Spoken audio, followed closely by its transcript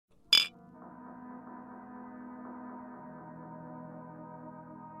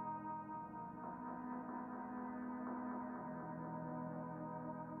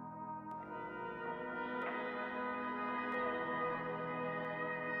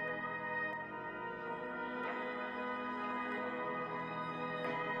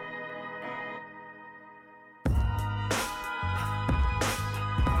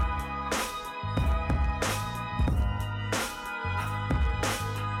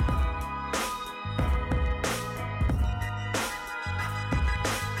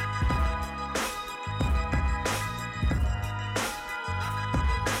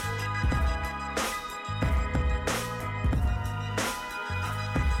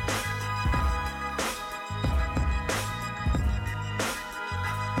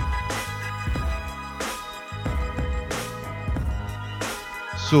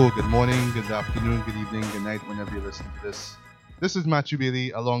So, good morning, good afternoon, good evening, good night, whenever you're listening to this. This is Matthew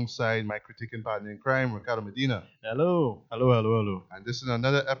Bailey alongside my critic and partner in crime, Ricardo Medina. Hello. And this is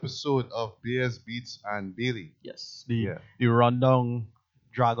another episode of Beers, Beats, and Bailey. Yes, the rundown,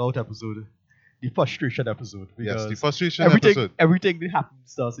 drag out episode, the frustration episode. Yes, the frustration everything, episode. Everything that happened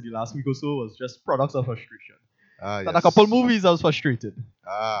to us in the last week or so was just products of frustration. Yes. And a couple movies I was frustrated.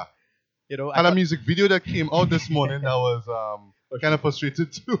 You know, and a music video that came out this morning that was kind of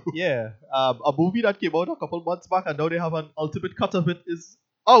frustrated too. Yeah, a movie that came out a couple months back and now they have an ultimate cut of it is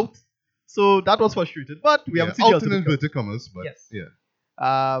out. So that was frustrating, but we haven't seen the ultimate cut. Inverted commas, but yes.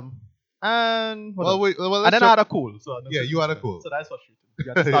 Yeah. And what else? And then I had a cold. So you had a cold. So that's frustrating. We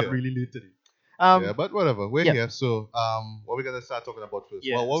had to start really late today. Yeah, but whatever. We're here. So, what we're gonna start talking about first?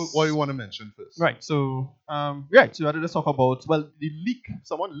 Yes. Well, what you want to mention first? Right. So, So I wanted to talk about the leak.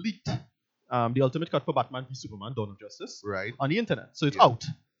 Someone leaked the ultimate cut for Batman v Superman: Dawn of Justice. Right. On the internet, so it's out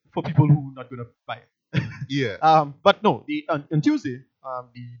for people who are not gonna buy it. Yeah. But no, on Tuesday,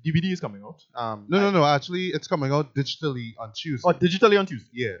 the DVD is coming out. No. Actually, it's coming out digitally on Tuesday. Oh, digitally on Tuesday.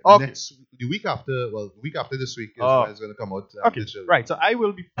 Yeah. Okay. The week after this week is when it's gonna come out. Okay. Digitally. Right. So I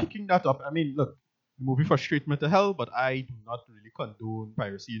will be picking that up. I mean, look, the movie frustrates me to hell, but I do not really condone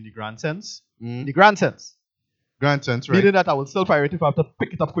piracy in the grand sense. In the grand sense. Grand sense, right? Meaning that I will still pirate if I have to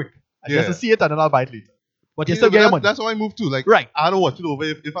pick it up quick. Just to see it and then I'll buy it later. But you still get your money. That's how I move too. Like, right. I don't watch it over.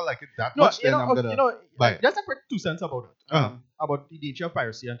 If I like it that much, then I'm gonna buy it. Just a quick 2 cents about it. About the nature of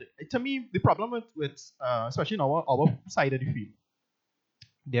piracy. And to me, the problem with especially in our side of the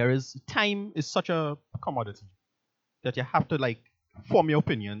field, time is such a commodity that you have to like form your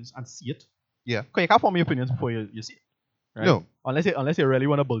opinions and see it. Yeah. Because you can't form your opinions before you see it. Right? No. Unless you really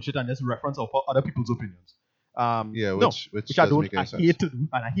want to bullshit and just reference other people's opinions. Which I don't. I hate to do,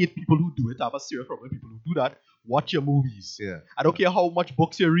 and I hate people who do it. I have a serious problem with people who do that. Watch your movies. Yeah. I don't care how much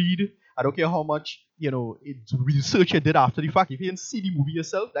books you read. I don't care how much research you did after the fact. If you didn't see the movie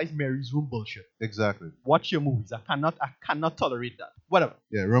yourself, that is Mary's room bullshit. Exactly. Watch your movies. I cannot tolerate that. Whatever.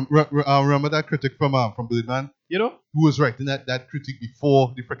 Yeah. Remember that critic from Birdman? You know, who was writing that critique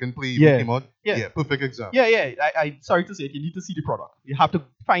before the freaking play came out? Yeah. Perfect example. Yeah. I sorry to say it. You need to see the product. You have to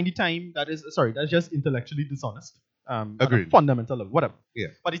find the time. That's just intellectually dishonest. Agreed. Fundamental level, whatever. Yeah.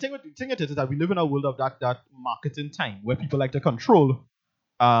 But the thing it is that we live in a world of that marketing time where people like to control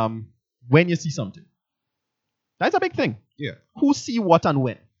when you see something. That's a big thing. Yeah. Who see what and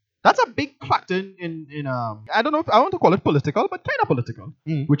when. That's a big factor in I don't know if I want to call it political, but kind of political.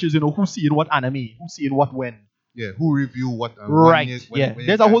 Which is who seeing what anime, who seeing what when. Yeah, who review what? Right. When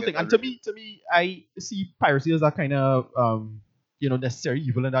there's a whole thing, and to me, I see piracy as that kind of necessary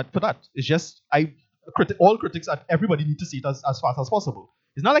evil, and that for that it's just all critics and everybody need to see it as fast as possible.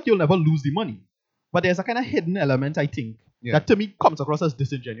 It's not like you'll never lose the money, but there's a kind of hidden element I think that to me comes across as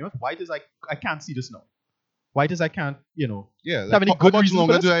disingenuous. Why it is I can't see this now? Why it is I can't have any good reason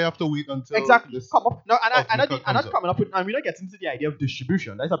longer do I have to wait until exactly this come up? No, and I'm not coming up with, and we're not getting into the idea of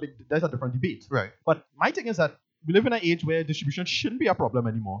distribution. That's a different debate. Right. But my thing is that we live in an age where distribution shouldn't be a problem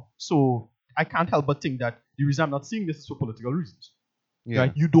anymore. So I can't help but think that the reason I'm not seeing this is for political reasons. Yeah.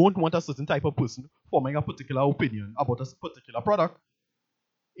 Right? You don't want a certain type of person forming a particular opinion about a particular product,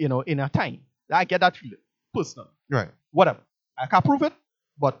 in a time. I get that feeling. Personal. Right. Whatever. I can't prove it,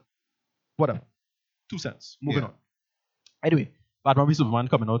 but whatever. 2 cents. Moving on. Anyway, Batman v Superman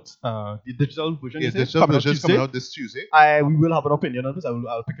coming out. The digital version is coming out this Tuesday. We will have an opinion on this.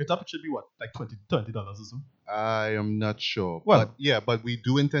 I'll pick it up. It should be what, like $20 or so. I am not sure. Well, but we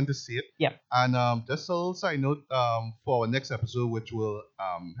do intend to see it. Yeah. And just a little side note, for our next episode, which will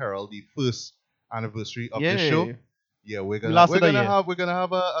herald the first anniversary of the show. Yeah, we're gonna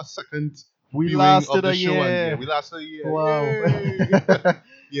have a second viewing of the show. And, we lasted a year. Wow.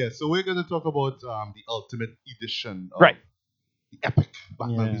 Yeah, so we're gonna talk about the ultimate edition of the epic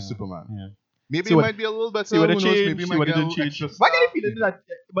Batman v Superman. Yeah. Maybe it might be a little better. Who knows? Maybe it might get a little extra. Why can I feel that?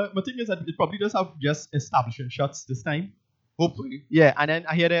 But my thing is that it probably does have just establishing shots this time. Hopefully. Yeah, and then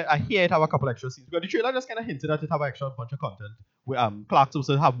I hear it have a couple extra scenes. But the trailer just kind of hinted that it have an extra bunch of content. Where Clark's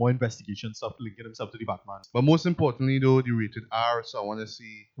also have more investigation stuff linking himself to the Batman. But most importantly, though, the rated R. So I want to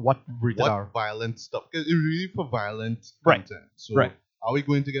see what violent stuff. It's really for violent content. So are we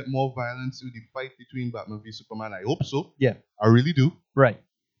going to get more violence with the fight between Batman v Superman? I hope so. Yeah, I really do. Right.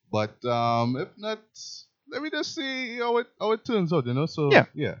 But if not, let me just see how it turns out. So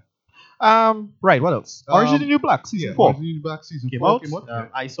yeah. Right, what else? Orange is the New Black season 4. Orange is the New Black season 4 came out.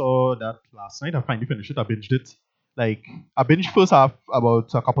 I saw that last night. I finally finished it. I binged it. Like, I binged first half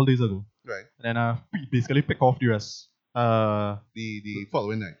about a couple days ago. Right. And then I basically pick off the rest. The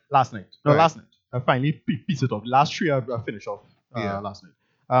following night. Last night. No, last night. I finally pieced it off. Last 3 I finished off last night.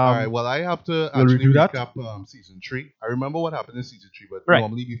 All right. Well, I have to actually recap season 3. I remember what happened in season 3, but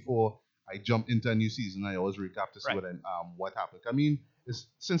normally before I jump into a new season, I always recap to see what happened. I mean, it's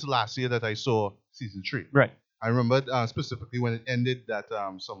since last year that I saw season 3. Right. I remember specifically when it ended that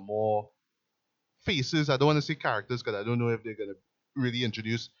some more faces. I don't want to say characters because I don't know if they're gonna really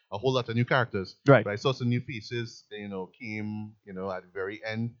introduce a whole lot of new characters. Right. But I saw some new faces. Came at the very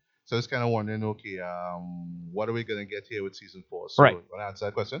end. So I was kind of wondering, okay, what are we gonna get here with season 4? So, right. Want to answer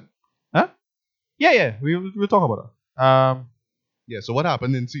that question? Huh? Yeah. We'll talk about it. Yeah. So what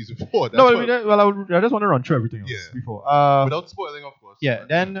happened in season 4? That's I just want to run through everything else before. Without spoiling, of course. Yeah.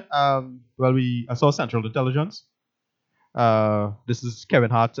 Then I saw Central Intelligence. This is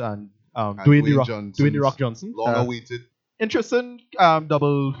Kevin Hart and Dwayne The Rock Johnson. Long awaited. Interesting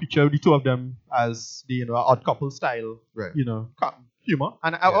double feature, the two of them as the odd couple style, right? Humor.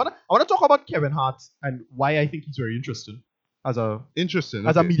 And I wanna talk about Kevin Hart and why I think he's very interesting as a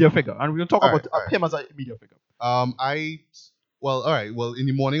media figure, and we're gonna talk about him as a media figure. All right. Well, in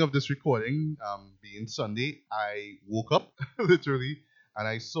the morning of this recording, being Sunday, I woke up literally, and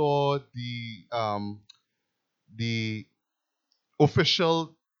I saw the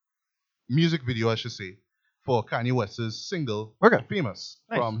official music video, I should say, for Kanye West's single "Famous"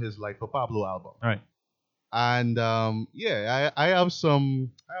 from his Life of Pablo album. All right. And I have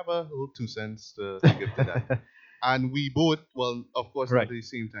a little 2 cents to give to that. And we both, well, of course, at the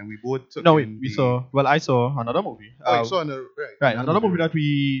same time, we both took I saw another movie. Another movie that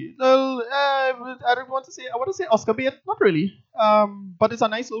I want to say Oscar bait, not really. But it's a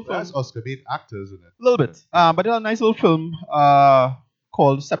nice little film. That's Oscar bait actor, isn't it? A little bit. But it's a nice little film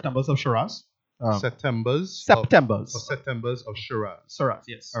called Septembers of Shiraz. Septembers of Shiraz. Shiraz,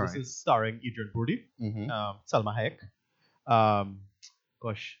 yes. This is starring Adrian Brody, Salma Hayek.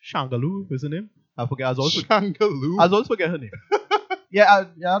 Shangaloo is her name. I forget. I always forget her name. I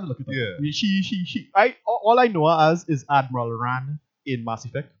had to look it up. Yeah. She. All I know her as is Admiral Ran in Mass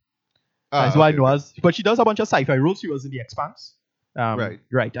Effect. That's why I know her as. But she does a bunch of sci-fi roles. She was in The Expanse. Right.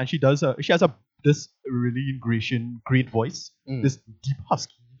 And she has this really ingratiating, great voice. This deep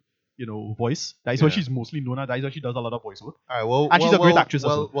husky. Voice. That is what she's mostly known as. That is what she does a lot of voice work. And she's a great actress as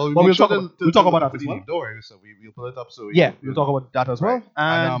well. We'll talk about that as well. So we'll pull it up. So we'll talk about that as well. Right.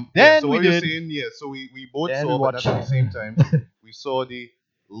 And then so we both saw, but at the same time, we saw the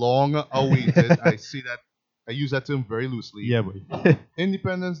long-awaited. I use that term very loosely. Yeah, boy.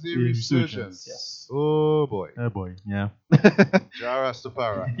 Independence Day Resurgence. Yes. Oh boy. Yeah. Jah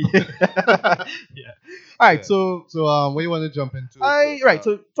Rastafari. Yeah. All right. So what do you want to jump into?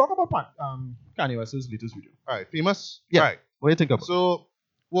 So talk about Kanye West's latest video. All right. Famous. Yeah. All right. What do you think about? So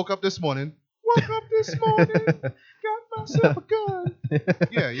woke up this morning. Got myself a gun.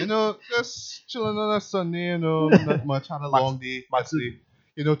 Yeah. Just chilling on a Sunday. Not much. Had a long day.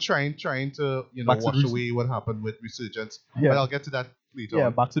 Trying to wash away what happened with Resurgence. Yeah. But I'll get to that later. Yeah,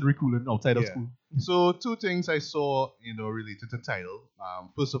 back to the recooling outside of school. So 2 things I saw, related to title.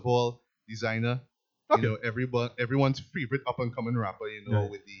 First of all, Designer. Okay. Everyone's favorite up and coming rapper.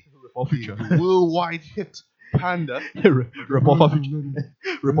 With the worldwide hit Panda. Rip off a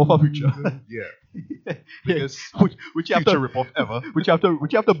feature. Yeah. Because which you have to rip off ever. Which you have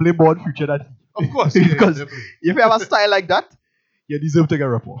to blame on Future that. Of course. Because if you have a style like that, you deserve to get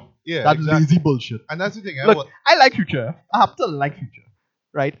rip off. Yeah. That's lazy bullshit. And that's the thing. Look, I like Future. I have to like Future.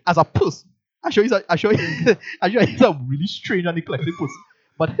 Right? As a person. I show he's a really strange and eclectic person.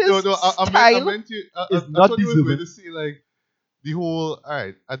 But his style is not deserving. To see, like, the whole,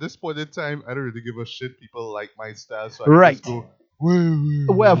 alright, at this point in time, I don't really give a shit. People like my style, so I just go,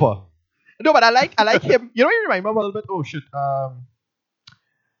 wherever. No, but I like him. You remind me a little bit, oh shit,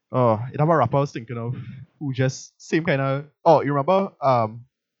 you have a rapper I was thinking of who just same kind of, you remember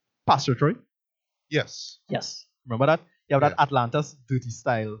Pastor Troy? Yes. Remember that? You have that Atlanta's dirty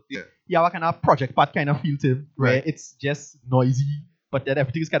style. Yeah. You have a kind of Project Pat kind of feel to him, where it's just noisy, but then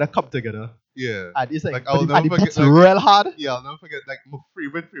everything is kind of come together. Yeah. And it's like I'll never forget, real hard. Yeah, I'll never forget, like, my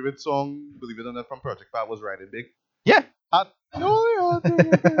favorite song, believe it or not, from Project Pat was Riding Big. Yeah. And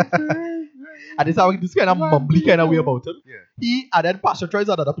it's how this kind of mumbly kind of way about him. Yeah. And then Pastor Troy is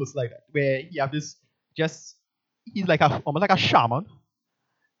another person like that, where he have this he's like almost like a shaman.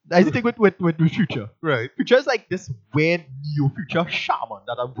 That's the thing with Future. Right. Future is like this weird new Future shaman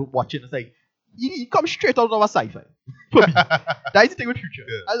that I'm watching. It's like he comes straight out of a sci-fi. For me. That's the thing with Future.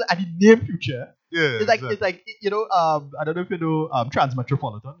 Yeah. And the name Future. Yeah. It's like I don't know if you know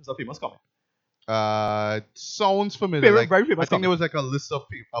Transmetropolitan. It's a famous comic. It sounds familiar. Very famous. I think there was like a list of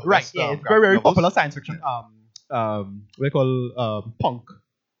people. Right. Yeah. It's very popular science fiction. What they call punk.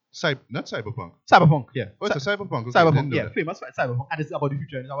 Not cyberpunk. Cyberpunk, yeah. Oh, it's a cyberpunk. Okay, cyberpunk, yeah. Famous for cyberpunk, and it's about the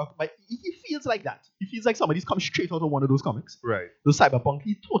future. But he feels like that. He feels like somebody's come straight out of one of those comics. Right. The cyberpunk,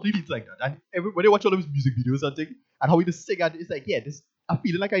 he totally feels like that. And when they watch all of his music videos and thing, and how he just sing, and it's like, yeah, I'm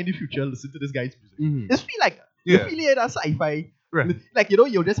feeling like I'm in the future. Listen to this guy's music. Mm-hmm. Just feel like that. Yeah. You feel it as sci-fi. Right. Like,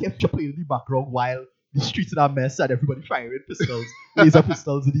 you'll just hear playing in the background while the streets are a mess and everybody firing pistols, laser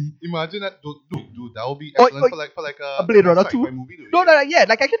pistols. Imagine that, dude, that would be excellent for like a Blade Runner 2 movie. No, yeah,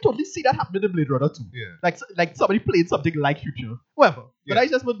 like I can totally see that happening in Blade Runner 2. Yeah. Like somebody played something like Future, whatever. Yeah. But I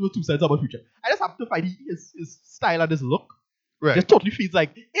just want to do 2 cents about Future. I just happen to find his style and his look. Right. Just totally feels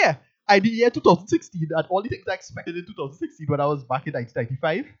like, yeah, I did year 2016 and all the things I expected in 2016 when I was back in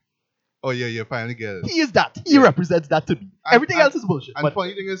 1995. Oh yeah, finally get it. He is that. He represents that to me. Everything else is bullshit. And the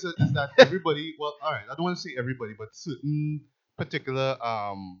funny thing is that everybody, well, all right, I don't want to say everybody, but certain particular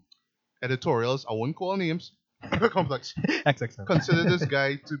editorials, I won't call names, complex, XXL. consider this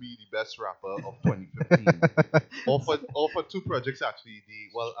guy to be the best rapper of 2015. offered 2 projects actually.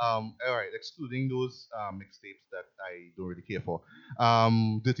 All right, excluding those mixtapes that I don't really care for.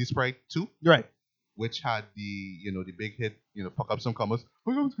 Dirty Sprite 2. Right. Which had the big hit, fuck up some commas.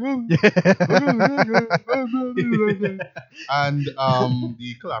 And the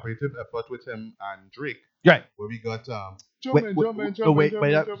collaborative effort with him and Drake. Right. Where we got wait,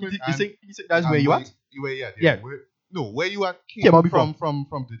 you think that's where you at? Where you at came from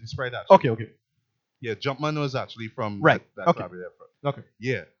Dirty Sprite actually. Okay. Yeah, Jumpman was actually from that collaborative effort. Okay.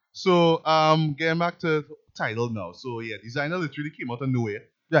 Yeah. So getting back to Tidal now. So yeah, Designer literally came out of nowhere.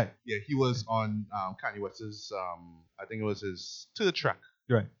 Right. Yeah, he was on Kanye West's I think it was his 3rd track.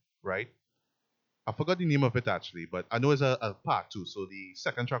 Right. I forgot the name of it actually, but I know it's a part 2. So the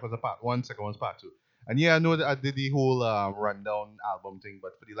 2nd track was a part 1, second one's part 2. And yeah, I know that I did the whole rundown album thing,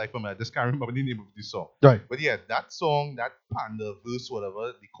 but for the life of me, I just can't remember the name of the song. Right. But yeah, that song, that Panda verse,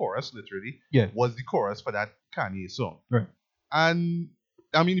 whatever, the chorus literally, was the chorus for that Kanye song. Right. And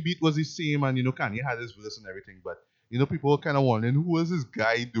I mean, the beat was the same, and Kanye had his verse and everything, but people were kind of wondering who was this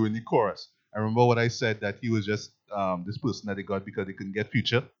guy doing the chorus. I remember what I said, that he was just this person that they got because they couldn't get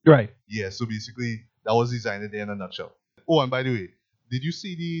Future. Right. Yeah, so basically that was Designer Day in a nutshell. Oh, and by the way, did you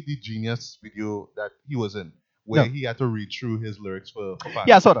see the Genius video that he was in, where he had to read through his lyrics for fans?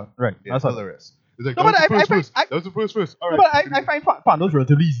 Yeah, I saw that. Right. Yeah, I saw the rest. It's like, that was the first verse. All right. But I find Panda was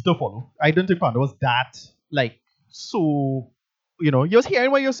relatively easy to follow. I don't think Panda was that so. You're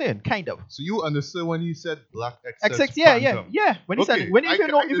hearing what you're saying, kind of. So you understood when he said black XX, yeah. When he said, if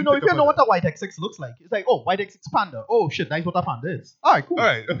you know what a white XX looks like, it's like, oh, white XX panda. Oh shit, that's what a panda is. All right, cool. All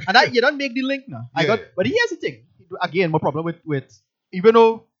right, okay. And you don't make the link now. But here's the thing. Again, my problem with even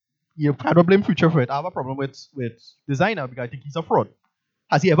though you kind of blame Future for it, I have a problem with Designer because I think he's a fraud.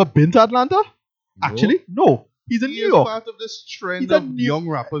 Has he ever been to Atlanta? No. Actually, no. He's in New York. Part of this trend of young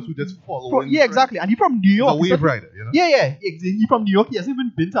rappers who just follow. Yeah, exactly. And he's from New York. He's a wave rider, Yeah. He's from New York. He hasn't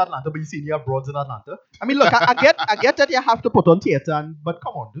even been to Atlanta, but he's saying he has broads in Atlanta. I mean, look, I get that you have to put on theater, but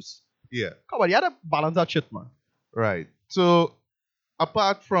come on, you had to balance that shit, man. Right. So,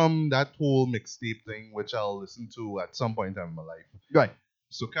 apart from that whole mixtape thing, which I'll listen to at some point in my life. Right.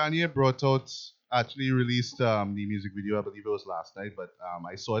 So Kanye actually released the music video. I believe it was last night, but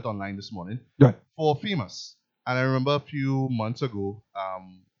I saw it online this morning. Right. For Famous. And I remember a few months ago,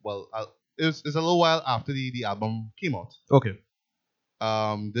 it was a little while after the album came out. Okay.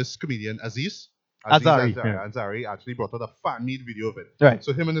 This comedian, Aziz Ansari actually brought out a fan-made video of it. Right.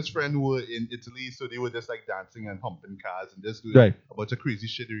 So him and his friend were in Italy, so they were just like dancing and humping cars and just doing a bunch of crazy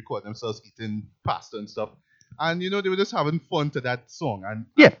shit. They record themselves eating pasta and stuff. And, they were just having fun to that song. And,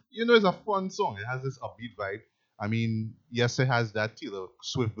 it's a fun song. It has this upbeat vibe. I mean, yes, it has that Taylor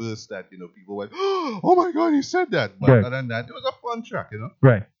Swift verse that, people went, oh my God, he said that. But other than that, it was a fun track,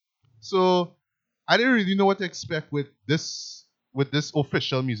 Right. So I didn't really know what to expect with this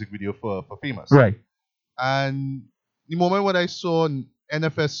official music video for Famous. Right. And the moment when I saw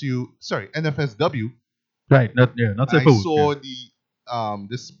NFSW. Right. Not I saw the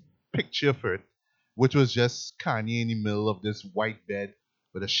this picture for it, which was just Kanye in the middle of this white bed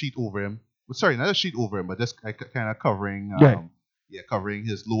with a sheet over him. Sorry, not a sheet over him, but just kind of covering, covering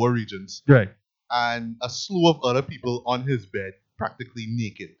his lower regions. Right. And a slew of other people on his bed, practically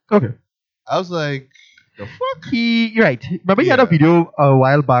naked. Okay. I was like, the fuck? Remember he had a video a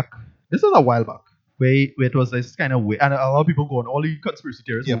while back. This was a while back. Where it was this kind of way, and a lot of people going, all the conspiracy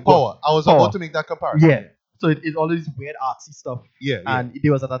theorists. Yeah, Power. I was about to make that comparison. Yeah. So it's all this weird artsy stuff. Yeah. And they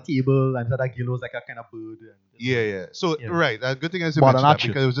was at a table, and that girl was like a kind of bird. Yeah. So, right. A good thing is you mentioned that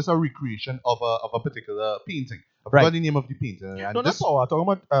because it was just a recreation of a particular painting. I forgot the name of the painting. No, not Power. Talking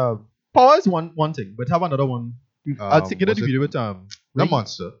about Power is one thing, but have another one. I was thinking of the video with The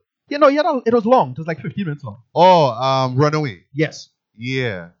Monster. Yeah, no, yeah, no, it was long. It was like 15 minutes long. Oh, Runaway. Yes.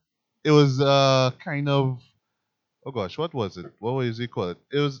 Yeah. It was kind of, oh gosh, what was it? What was it called?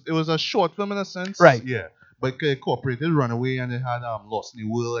 It was a short film in a sense. Right. Yeah. But it incorporated Runaway, and it had Lost in the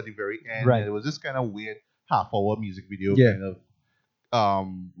World at the very end. Right. And it was this kind of weird half-hour music video, Yeah. kind of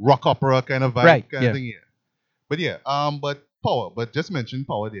rock opera kind of vibe, Right, kind of thing. Yeah. But yeah, but Power. But just mention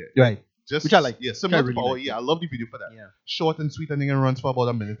Power there. Right. Just, which I like. Yeah, similar to really Power. like. Yeah, I love the video for that. Yeah. Short and sweet, and it runs for about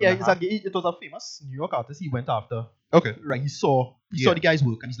a minute. Yeah, and a half. exactly. It was a famous New York artist. He went after. Okay. Right. He saw the guy's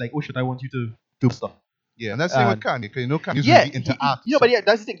work, and he's like, "Oh shit, I want you to do stuff." Yeah, and that's the thing with Kanye, because you know Kanye's Yeah, really into art. but yeah,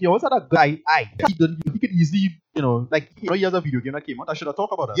 that's the thing. He always had a good eye. He could easily, he has a video game that came out. I should have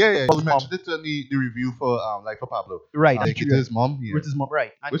talked about that. Yeah, you mentioned it in the review for Life of Pablo. Right. Like it is mom. Yeah. With his mom,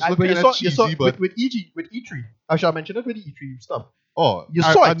 right. And Which but looked kinda cheesy, but with E3. I should have mentioned it with the E3 stuff. Oh, You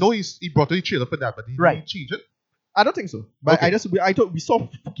saw I it. know he brought the trailer for that, but he didn't change it. I don't think so. But Okay. I thought we saw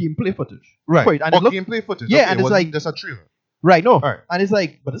gameplay footage. Right. For it, and it looked, gameplay footage. Yeah, okay, and it's wasn't like- just a trailer. right, no. Alright. And it's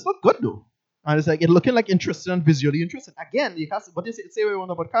like, but it's not good though. And it's like, it looking like interesting and visually interesting. Again, what they say we want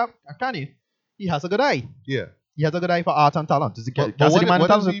about Kanye, he has a good eye. Yeah. He has a good eye for art and talent. Is it But Cassidy Man what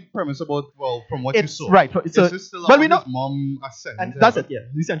talent? is the premise about? Well, from what It's you saw, right. Is So this still well, we about know- his mom ascending? and that's it. Yeah,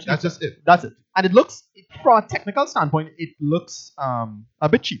 essentially. That's just it. That's it. And it looks, from a technical standpoint, it looks a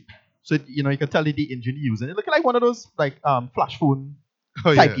bit cheap. So you can tell the engine using it looking like one of those like flash phone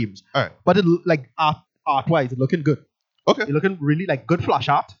Oh, type yeah. games. Alright. But it like art wise, it looking good. Okay. It looking really like good flash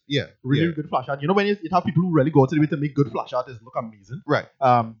art. Yeah. Really yeah. good flash art. You know when you have people who really go to the way to make good flash art, it look amazing. Right.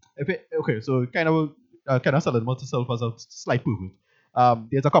 So kind of selling myself as a slight pervert.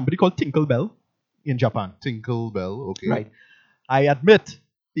 There's a company called Tinkle Bell in Japan. Tinkle Bell. Okay. Right. I admit,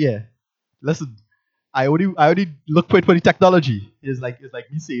 yeah. Listen, I already look for it for the technology. It's like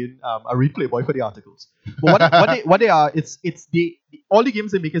me saying I read Playboy for the articles. But what they are, all the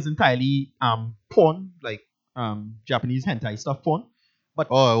games they make is entirely porn, like Japanese hentai stuff porn. But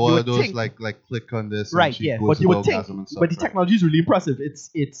Oh, you well, would those think- like click on this. right, and she yeah. goes But to you would orgasm think, and stuff, but the right? technology is really impressive.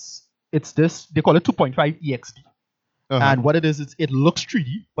 It's this, they call it 2.5 EXD. Uh-huh. And what it is, it looks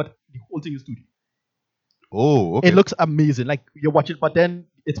 3D, but the whole thing is 2D. Oh, okay. It looks amazing. Like you watch it, but then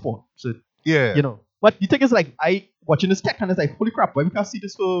it's porn. So yeah. But the thing is, like, I watching this tech and it's like, holy crap, why we can't see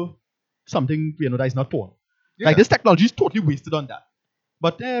this for something that is not porn? Yeah. Like this technology is totally wasted on that.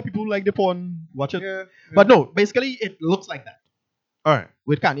 But people like the porn, watch it. Yeah. But no, basically it looks like that All right.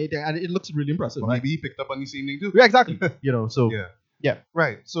 with Kanye, and it looks really impressive. Well, Right? maybe he picked up on the same thing too. Yeah, exactly. So Yeah. yeah.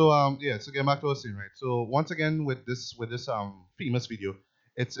 Right. So so get back to us, right? So once again with this famous video,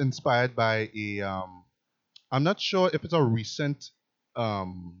 it's inspired by a I'm not sure if it's a recent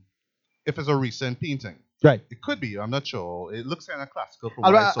painting. Right. It could be. I'm not sure. It looks kind of classical from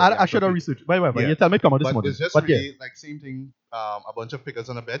what I saw. I should have researched. By the way, Yeah. you tell me come on this But morning. it's just But yeah, really like same thing. A bunch of figures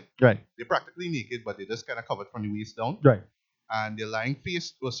on a bed. right, They're practically naked, but they're just kind of covered from the waist down. right, And they're lying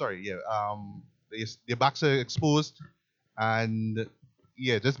face. Oh, sorry, yeah. Their backs are exposed, and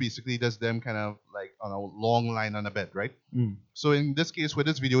yeah, just basically just them kind of like on a long line on a bed, right? Mm. So in this case, with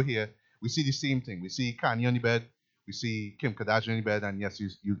this video here, we see the same thing. We see Kanye on the bed, we see Kim Kardashian on the bed, and yes,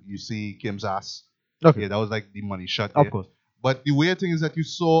 you see Kim's ass. Okay. Yeah, that was like the money shot. Of there. course. But the weird thing is that you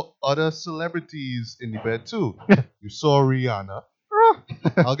saw other celebrities in the bed too. You saw Rihanna.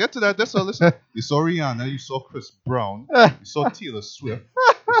 I'll get to that. That's all. Listen. You saw Rihanna. You saw Chris Brown. You saw Taylor Swift.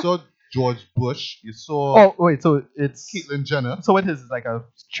 You saw George Bush. You saw Oh wait, so it's Caitlyn Jenner. so what is like a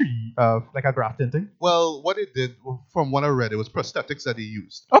tree, like a grafting thing? Well, what it did, from what I read, it was prosthetics that they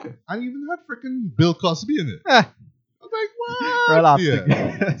used. Okay. And even had freaking Bill Cosby in it. Eh, I was like, what? relaxing.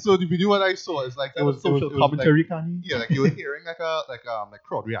 Yeah. So the video what I saw is like It was social it was commentary, like, Kanye. yeah, like you were hearing like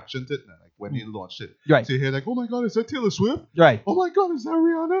crowd reaction to it, like when they launched it. Right. So you hear like, oh my god, is that Taylor Swift? Right. Oh my god, is that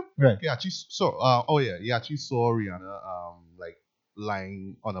Rihanna? Right. Yeah, she saw. You actually saw Rihanna like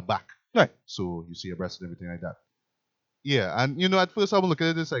lying on her back. Right. So you see her breast and everything like that. Yeah, and at first I was looking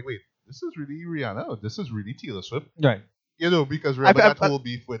at it, it's like, wait, this is really Rihanna, or this is really Taylor Swift? Right. Because remember that whole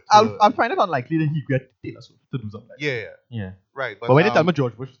beef with. I'll find it unlikely that he get Taylor Swift to do something. Like that. Yeah, Yeah. right. But when they tell me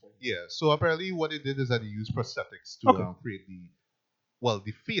George Bush. yeah, so apparently what they did is that they used prosthetics to Okay. create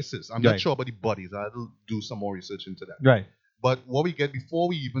the faces. I'm Right. not sure about the bodies. I'll do some more research into that. Right. But what we get before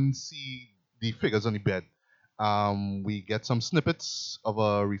we even see the figures on the bed, we get some snippets of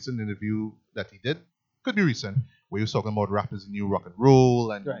a recent interview that he did. Could be recent, where he was talking about rap is the new rock and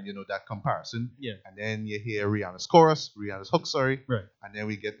roll, and Right. that comparison. Yeah. And then you hear Rihanna's hook, sorry. Right. And then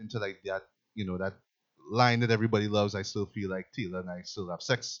we get into like that, that line that everybody loves. I still feel like Taylor, and I still have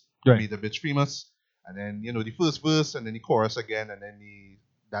sex. Right. Made the bitch famous. And then the first verse, and then the chorus again, and then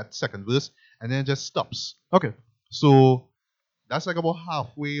that second verse, and then it just stops. Okay. So that's like about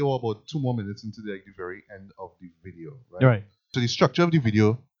halfway or about 2 more minutes into the very end of the video, right? Right. So the structure of the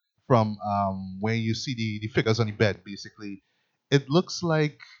video from where you see the figures on the bed, basically, it looks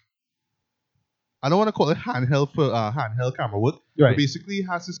like, I don't want to call it handheld camera work, Right. but basically it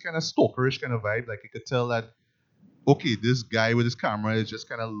has this kind of stalkerish kind of vibe. Like you could tell that, okay, this guy with his camera is just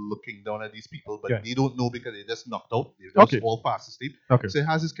kind of looking down at these people, but they don't know because they just knocked out. They're just all fast asleep. Okay. So it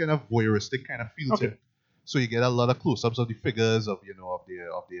has this kind of voyeuristic kind of feel to it. So you get a lot of close-ups of the figures, of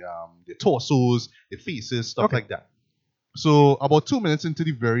their torsos, their faces, stuff like that. So about 2 minutes into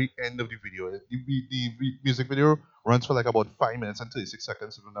the very end of the video, the music video runs for like about 5 minutes and 36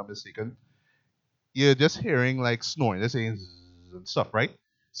 seconds, if I'm not mistaken. You're just hearing like snoring, they're saying zzz and stuff, right?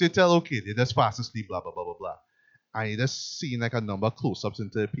 So you tell, okay, they're just fast asleep, blah, blah, blah, blah, blah. And you're just seeing like a number of close-ups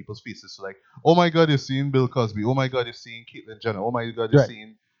into people's faces. So like, oh my God, you're seeing Bill Cosby. Oh my God, you're seeing Caitlyn Jenner. Oh my God, you're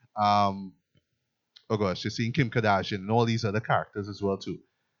seeing, you're seeing Kim Kardashian and all these other characters as well too.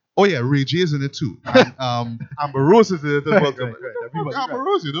 Oh yeah, Ray J is in it too. And Amber Rose is in it as well. Amber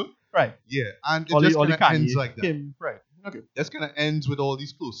Rose, you know? Right. Yeah, and it just kind of ends like that. Kim, right. Okay. Just kind of ends with all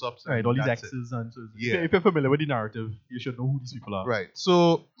these close-ups. Right, all these X's and so. Yeah. If you're familiar with the narrative, you should know who these people are. Right.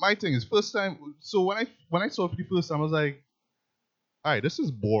 So my thing is, first time. So when I saw it for the first time, I was like, all right, this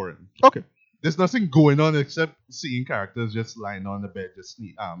is boring. Okay. There's nothing going on except seeing characters just lying on the bed, just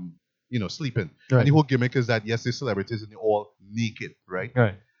sleeping. Right. And the whole gimmick is that yes, they're celebrities and they're all naked, right?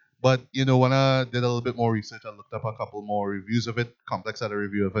 Right. But when I did a little bit more research, I looked up a couple more reviews of it. Complex had a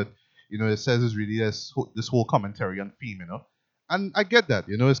review of it. It says it's really this whole commentary on theme, and I get that.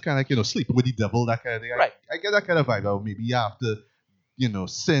 It's kind of like sleeping with the devil, that kind of thing. Right. I get that kind of vibe. Or maybe you have to,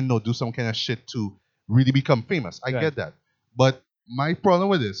 sin or do some kind of shit to really become famous. I get that. But my problem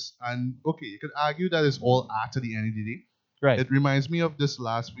with this, and okay, you could argue that it's all art at the end of the day. Right. It reminds me of this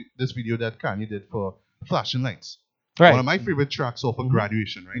video that Kanye did for Flashing Lights. Right. One of my favorite tracks off of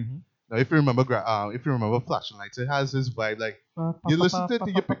Graduation, right? Mm-hmm. Now, if you remember Flashing Lights, it has this vibe like you listen to it,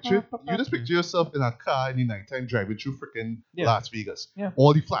 you just picture yourself in a car in the nighttime driving through freaking Las Vegas. Yeah.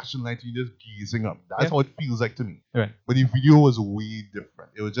 All the flashing lights, you just gazing up. That's how it feels like to me. Right. But the video was way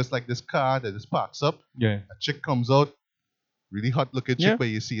different. It was just like this car that just parks up. Yeah. A chick comes out, really hot looking chick, where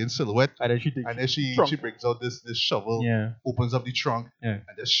you see in silhouette. And then she brings out this shovel, opens up the trunk, and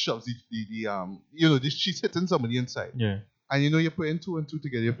just shoves she's hitting somebody inside. Yeah. And you're putting 2 and 2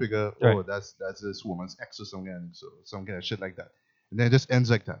 together, you figure, oh, that's this woman's ex or some kind of shit like that. And then it just ends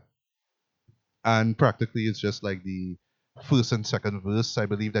like that. And practically it's just like the first and second verse, I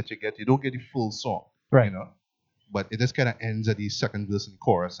believe, that you get. You don't get the full song. Right. But it just kind of ends at the second verse and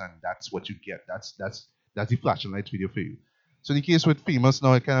chorus, and that's what you get. That's the Flashing Lights video for you. So in the case with Famous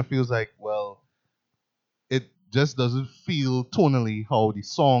now, it kind of feels like, well, it just doesn't feel tonally how the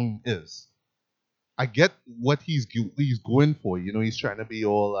song is. I get what he's going for. He's trying to be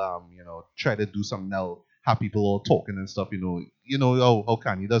all, try to do something now, have people all talking and stuff. How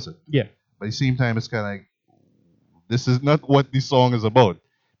Kanye does it. Yeah. But at the same time, it's kind of like, this is not what the song is about.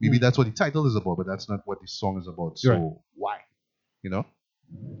 Maybe that's what the title is about, but that's not what the song is about. So why?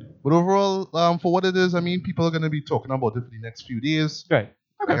 But overall, for what it is, I mean, people are going to be talking about it for the next few days. Right.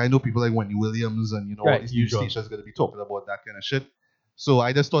 Okay. Like I know people like Wendy Williams and all these news stations are going to be talking about that kind of shit. So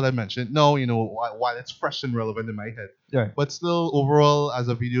I just thought I'd mention it. No, while it's fresh and relevant in my head. Right. But still, overall, as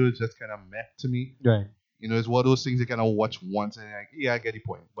a video, it's just kind of meh to me. Right. It's one of those things you kind of watch once and you're like, yeah, I get the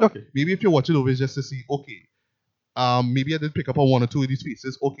point. But maybe if you watch it over, it's just to see, okay, maybe I did pick up on 1 or 2 of these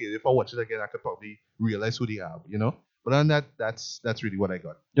pieces. Okay, if I watch it again, I could probably realize who they are, But other than that, that's really what I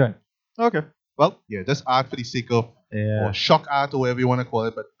got. Right. Okay. Well, yeah, just art for the sake of, or shock art or whatever you want to call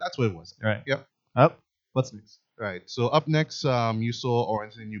it, but that's what it was. Right. Yep. What's next? Right. So up next, you saw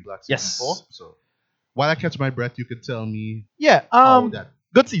Orange is the New Black season 4. Yes. So while I catch my breath, you could tell me how that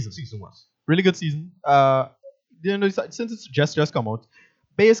good season was. Really good season. Since it's just come out,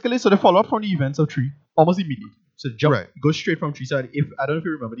 basically, so they follow up from the events of 3 almost immediately. So go straight from 3. So I don't know if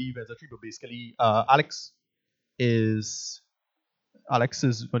you remember the events of 3, but basically, Alex is one of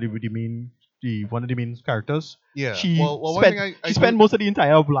the main characters. Yeah. She spent most of the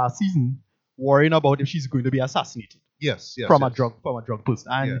entire of last season worrying about if she's going to be assassinated. Yes. From a drug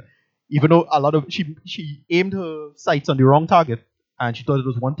person. And even though she aimed her sights on the wrong target, and she thought it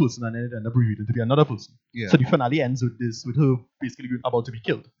was one person, and then it ended up revealing to be another person. Yeah. So the finale ends with her basically about to be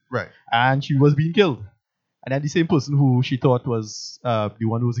killed. Right. And she was being killed. And then the same person who she thought was the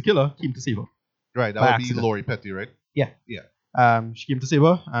one who was a killer came to save her. Right. That would be Lori Petty, right? Yeah. Yeah. She came to save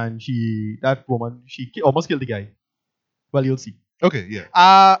her, and that woman, almost killed the guy. Well, you'll see. Okay,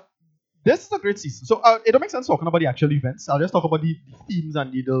 yeah. This is a great season. So it don't make sense talking about the actual events. I'll just talk about the themes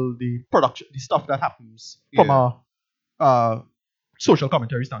and the production, the stuff that happens from a social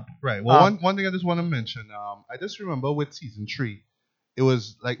commentary standpoint. Right. Well, one thing I just want to mention, I just remember with season 3, it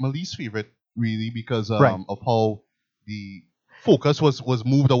was like my least favorite, really, because of how the focus was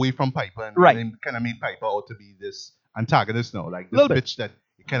moved away from Piper and kind of made Piper out to be this antagonist now, like this bitch that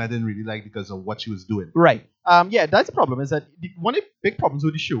you kind of didn't really like because of what she was doing. Right. Yeah, that's the problem. Is that one of the big problems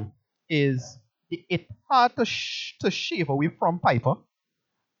with the show is it hard to shave away from Piper,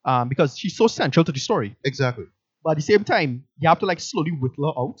 because she's so central to the story. Exactly. But at the same time, you have to like slowly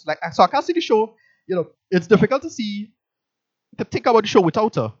whittle her out. Like, so I can't see the show. It's difficult to think about the show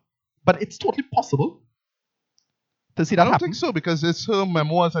without her, but it's totally possible to see that happen. I don't think so, because it's her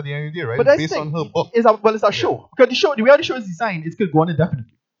memoirs at the end of the day, right? But based on her book. It's a show. Because the way the show is designed, it's going to go on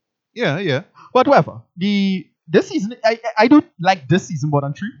indefinitely. Yeah. But whatever. This season, I do like this season more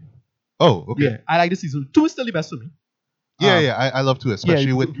than 3. Oh, okay. Yeah, I like this season. 2 is still the best for me. I love 2,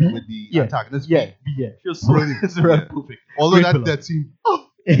 especially with the antagonist. Yeah. She was so it's perfect. Although that scene.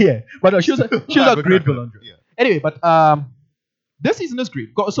 Yeah, but no, she was a great villain. Yeah. Anyway, but this season is great.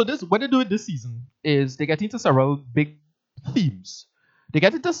 So what they do with this season is they get into several big themes. They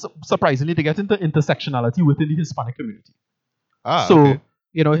get into intersectionality within the Hispanic community.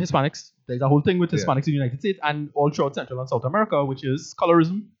 Hispanics, there's a whole thing with Hispanics in the United States and all throughout Central and South America, which is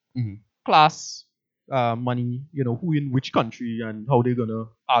colorism, class, money, who in which country and how they're gonna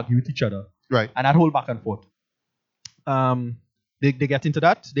argue with each other. Right. And that whole back and forth. They get into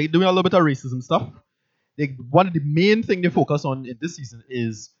that. They're doing a little bit of racism stuff. One of the main things they focus on in this season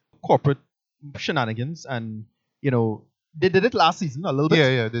is corporate shenanigans, and they did it last season a little bit.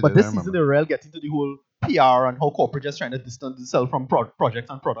 Yeah, but this season they really get into the whole PR and how corporate just trying to distance themselves from projects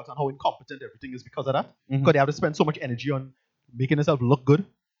and products, and how incompetent everything is because of that. Because they have to spend so much energy on making themselves look good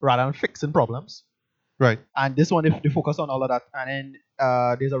rather than fixing problems. Right. And this one, they focus on all of that. And then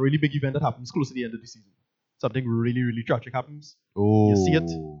there's a really big event that happens close to the end of the season. Something really, really tragic happens. Oh. You see it.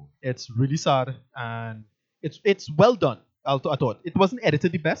 It's really sad. And it's well done, I thought. It wasn't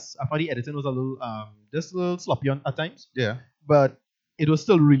edited the best. I thought the editing was a little sloppy at times. Yeah. But it was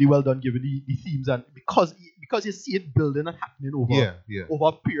still really well done given the themes, and because you see it building and happening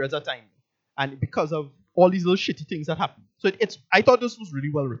over periods of time. And because of all these little shitty things that happen. So I thought this was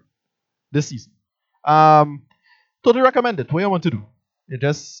really well written this season. Totally recommend it. What you want to do?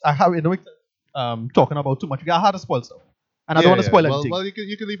 Talking about too much. I had to spoil stuff, and I don't want to spoil anything. Well, you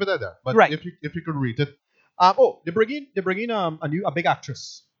can leave it at that. But if you could rate it. They bring in a big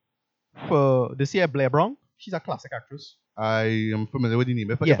actress for this year, Blair Brown. She's a classic actress. I am familiar with the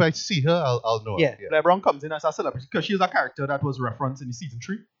name. If I see her, I'll know her. Yeah, Blair Brown comes in as a celebrity because she's a character that was referenced in the season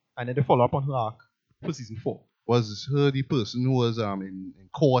 3, and then they follow up on her arc for season 4. Was her the person who was in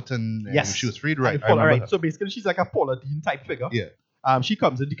court and she was freed? Right. Right. So basically, she's like a Paula Deen type figure. Yeah. She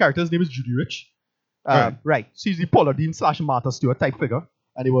comes in. The character's name is Judy Rich. Right. She's the Paula Deen / Martha Stewart type figure,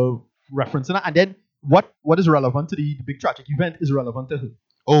 and they were referencing her. And then what is relevant to the big tragic event is relevant to her.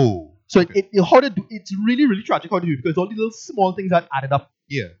 Oh. So it's really, really tragic how to do it, because all these little small things that added up.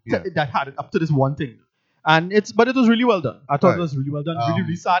 That added up to this one thing. And it was really well done. I thought it was really well done. Really,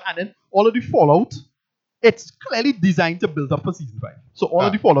 really sad. And then all of the fallout, it's clearly designed to build up for season 5. So all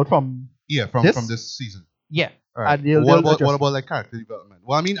of the fallout from this season. Yeah. Right. And what about like character development?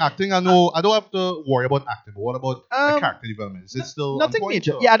 Well, I mean, acting, I know I don't have to worry about acting, but what about the character development? Is it still nothing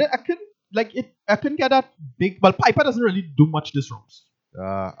major? Yeah, I couldn't get that big. Well, Piper doesn't really do much this rounds.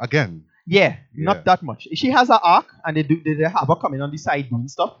 Again. Yeah, not that much. She has an arc, and they have her coming on the side doing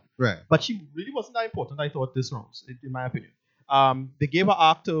stuff. Right. But she really wasn't that important, I thought, this rounds, in my opinion. They gave her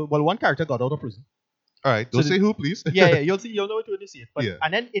arc to one character got out of prison. All right, don't say who, please. Yeah, you'll know it when you see it. But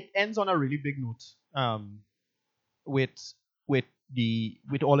and then it ends on a really big note. With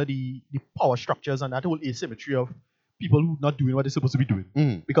all of the power structures and that whole asymmetry of people who not doing what they're supposed to be doing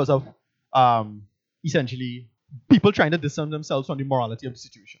because of essentially people trying to distance themselves from the morality of the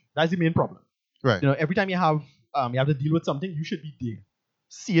situation. That's the main problem. Right. Every time you have to deal with something, you should be there,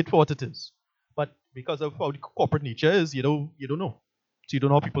 see it for what it is. But because of how the corporate nature is, you don't know. So you don't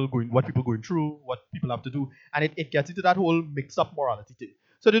know what people going through, what people have to do, and it gets into that whole mixed up morality thing.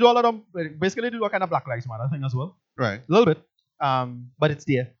 So they do a lot of, basically they do a kind of Black Lives Matter thing as well. Right. A little bit. But it's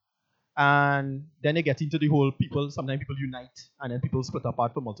there. And then they get into the whole sometimes people unite and then people split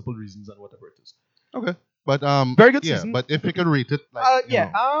apart for multiple reasons and whatever it is. Okay. But very good season. But if you can rate it pretty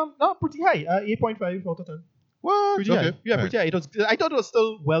high. 8.5 out of 10. What? Pretty high. Yeah, pretty high. I thought it was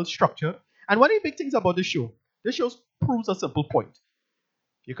still well structured. And one of the big things about this show proves a simple point.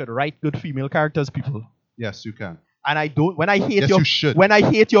 You could write good female characters, people. Yes, you can. And when I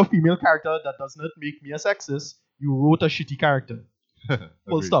hate your female character, that does not make me a sexist. You wrote a shitty character.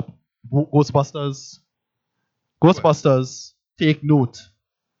 Full stop. Ghostbusters take note.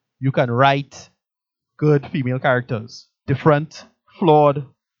 You can write good female characters. Different, flawed,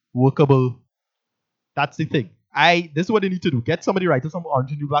 workable. That's the thing. This is what they need to do. Get somebody writing some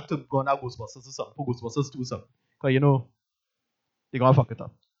Orange and New Black to go on that Ghostbusters or something. For Ghostbusters 2 or something. Because, they're going to fuck it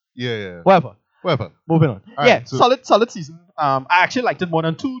up. Yeah. Whatever. Moving on. Right, so solid season. I actually liked it more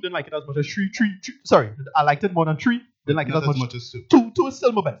than 2. Didn't like it as much as 3. Sorry. I liked it more than 3. Didn't like it as much as 2. 2 is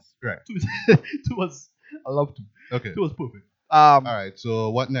still my best. Right. 2 was... I love 2. Okay. 2 was perfect. All right. So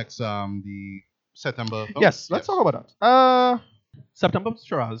what next? The September film? Yes. Let's talk about that. September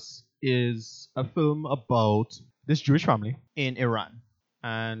Shiraz is a film about this Jewish family in Iran.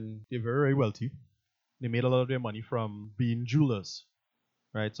 And they're very, very wealthy. They made a lot of their money from being jewelers.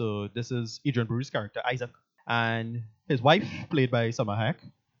 Right? So this is Adrian Brody's character, Isaac. And his wife, played by Salma Hayek.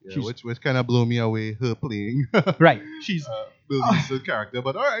 Yeah, which kind of blew me away, her playing. Right. She's... the character,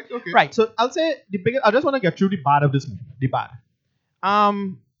 but all right, okay. Right. So I'll say I just want to get through the bad of this movie. The bad.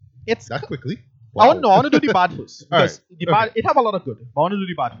 It's... That quickly? Wow. I want to do the bad first. Because right. the bad, it have a lot of good. But I want to do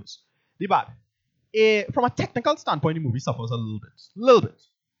the bad first. The bad. From a technical standpoint, the movie suffers a little bit.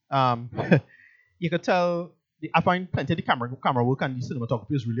 You could tell. I find plenty of the camera work and the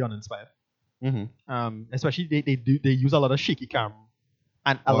cinematography is really uninspired. Mm-hmm. Especially they use a lot of shaky cam,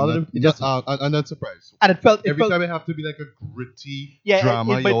 and a lot of them. I'm not surprised. And it felt every time it have to be like a gritty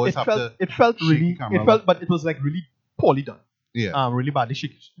drama. You always have to. It felt really. It felt, but it was like really poorly done. Yeah. Really badly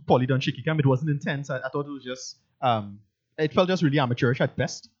poorly done shaky cam. It wasn't intense. I thought it was just. It felt just really amateurish at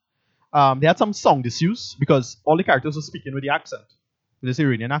best. They had some sound issues because all the characters were speaking with the accent, with this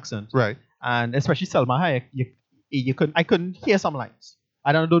Iranian accent. Right. And especially Salma Hayek, I couldn't hear some lines.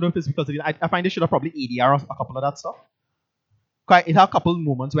 I don't know if it's because I find they should have probably ADR a couple of that stuff. It had a couple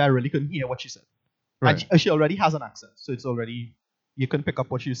moments where I really couldn't hear what she said. Right. And she already has an accent, so it's already you couldn't pick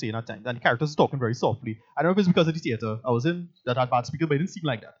up what she was saying at times. And the characters are talking very softly. I don't know if it's because of the theater I was in that had bad speakers, but it didn't seem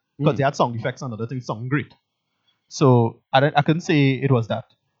like that because they had sound effects and other things sounding great. So I couldn't say it was that.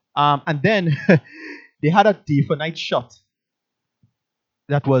 And then they had a day for night shot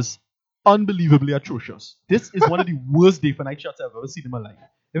that was unbelievably atrocious. This is one of the worst day for night shots I've ever seen in my life.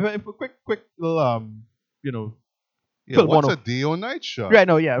 If a quick little film what's a day or night shot? Right,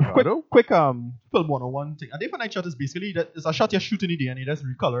 no, yeah. Quick film 101 thing. A day for night shot is basically it's a shot you shoot in the day and you just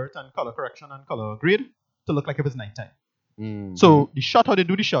recolor it and color correction and color grade to look like if it's nighttime. Mm-hmm. So the shot, how they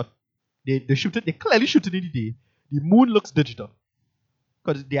do the shot, they shoot it, they clearly shoot it in the day. The moon looks digital.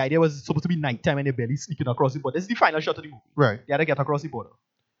 Because the idea was supposed to be nighttime and they're barely sneaking across the border. This is the final shot of the movie. Right. They had to get across the border.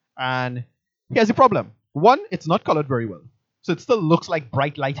 And here's the problem. One, it's not colored very well. So it still looks like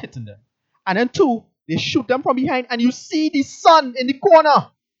bright light hitting them. And then two, they shoot them from behind and you see the sun in the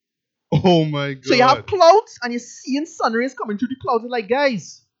corner. Oh my god. So you have clouds and you're seeing sun rays coming through the clouds. You're like,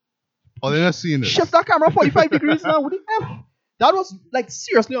 guys. Oh, they're not seeing it. Shift that camera 45 degrees now. What the F? That was like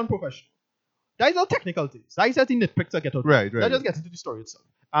seriously unprofessional. That is all technical things. That is the nitpicks that get out. Right. That just gets into the story itself.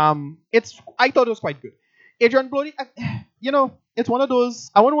 I thought it was quite good. Adrian Brody, it's one of those.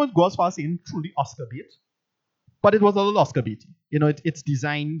 I wouldn't want to go as far as saying truly Oscar bait, but it was a little Oscar baity. It's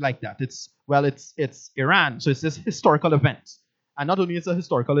designed like that. It's Iran, so it's this historical event, and not only it's a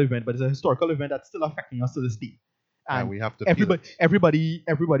historical event, but it's a historical event that's still affecting us to this day. And we have to. Everybody,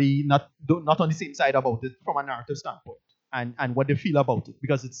 not on the same side about it from a narrative standpoint, and what they feel about it,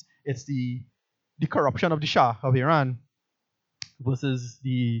 because it's the corruption of the Shah of Iran versus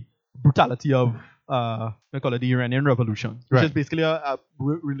the brutality of we call it the Iranian Revolution, which is basically a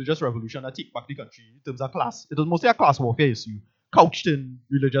religious revolution that take back the country in terms of class. It was mostly a class warfare issue, couched in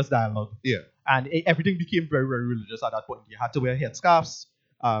religious dialogue. Yeah. And everything became very, very religious at that point. You had to wear headscarves.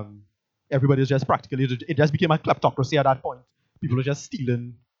 Everybody was just practically, it just became a kleptocracy at that point. People were just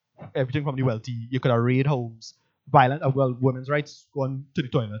stealing everything from the wealthy. You could have raid homes, violent, women's rights, going to the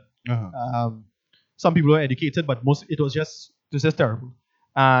toilet. Uh-huh. Some people were educated, but it was just terrible.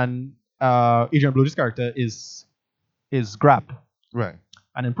 And Adrian Brody's character is grabbed, right,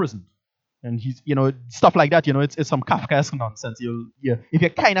 and imprisoned, and he's stuff like that. It's some Kafkaesque nonsense. If you're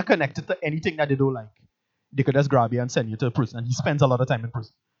kind of connected to anything that they don't like, they could just grab you and send you to prison. And he spends a lot of time in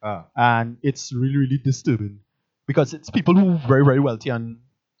prison, and it's really, really disturbing because it's people who are very, very wealthy and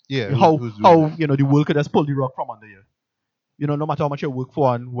how the world could just pull the rug from under you. No matter how much you work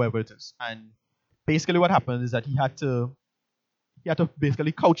for and whoever it is. And basically, what happened is that he had to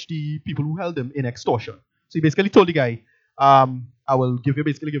basically couch the people who held him in extortion. So he basically told the guy, I will give you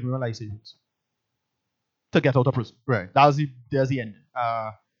a life savings to get out of prison. Right. There's the end.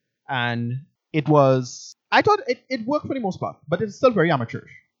 And it was, I thought it worked for the most part, but it's still very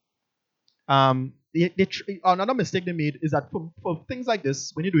amateurish. Another mistake they made is that for things like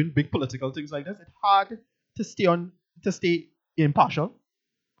this, when you're doing big political things like this, it's hard to stay impartial.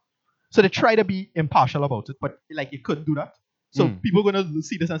 So they try to be impartial about it, but like it couldn't do that. So people are going to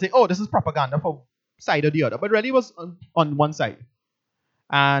see this and say, oh, this is propaganda for side or the other. But really it was on one side.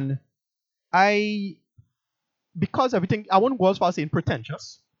 And because everything, I won't go as far as saying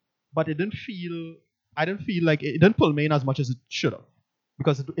pretentious, but I didn't feel like it didn't pull me in as much as it should have.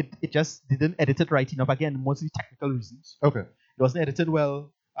 Because it just didn't edit it right enough. Again, mostly technical reasons. Okay. It wasn't edited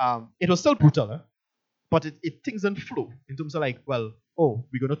well. It was still brutal, but things didn't flow in terms of like, well, oh,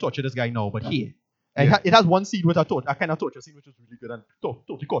 we're going to torture this guy now, but here. It has one scene with a kind of torture scene which was really good and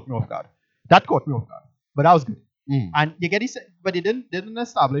totally caught me off guard. That caught me off guard, but that was good. And you get this, but it didn't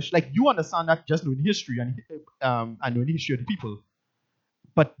establish, like, you understand that just knowing history and knowing the history of the people,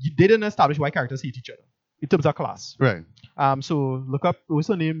 but they didn't establish why characters hate each other in terms of class. Right. So look up, what's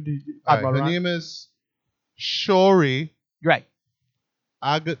her name? Her name is Shori. Right.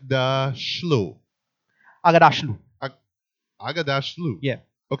 Aghdashloo. Aghdashloo. Yeah.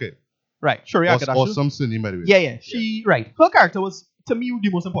 Okay. Right. Shori Aghdashloo. Awesome surname, by the way. Yeah. She, right. Her character was, to me, the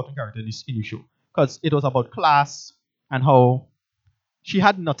most important character in the show. Because it was about class and how she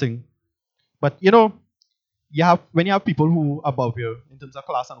had nothing. But, when you have people who are above you in terms of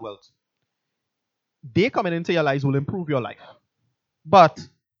class and wealth, they coming into your lives will improve your life. But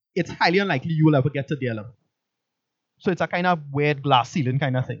it's highly unlikely you will ever get to their level. So it's a kind of weird glass ceiling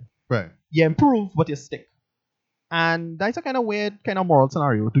kind of thing. Right. You improve, but you stick. And that's a kind of weird kind of moral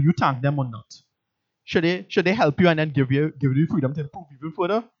scenario. Do you thank them or not? Should they help you and then give you freedom to improve even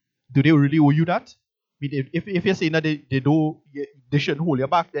further? Do they really owe you that? I mean, if you're saying that they shouldn't hold you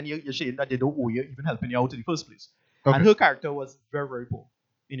back, then you're saying that they don't owe you even helping you out in the first place. Okay. And her character was very, very poor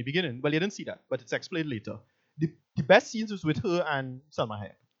in the beginning. Well, you didn't see that, but it's explained later. The best scenes was with her and Salma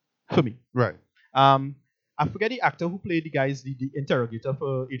Hayek, for me. Right. I forget the actor who played the interrogator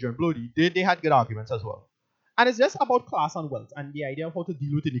for Adrian Brody. They had good arguments as well. And it's just about class and wealth and the idea of how to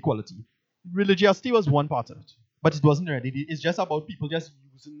deal with inequality. Religiosity was one part of it, but it wasn't really. It's just about people just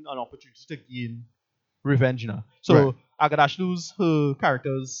using an opportunity to gain revenge. So right. Aghdashloo's, her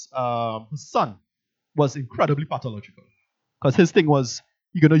character's his son was incredibly pathological. Because his thing was,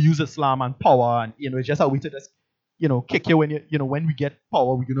 you're going to use Islam and power, and it's just a way to just, kick you when when we get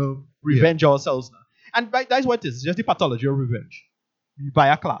power, we're going to revenge ourselves now. And that's what it is. It's just the pathology of revenge by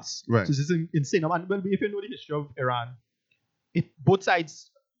a class. Right. So it's insane. And well, if you know the history of Iran, both sides,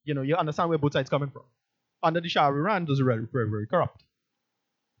 you understand where both sides coming from. Under the Shah of Iran, those are very, very, very corrupt.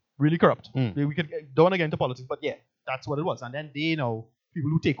 Really corrupt. We don't want to get into politics, but yeah, that's what it was. And then people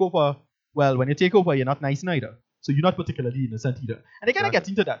who take over, well, when you take over, you're not nice neither. So you're not particularly innocent either. And they kind of get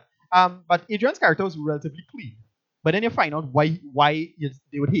into that. But Adrian's character was relatively clean. But then you find out why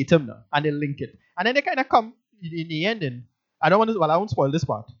they would hate him now, and they link it. And then they kind of come in the ending. I won't spoil this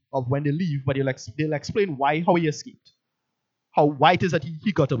part of when they leave, but they'll explain how he escaped. Why it is that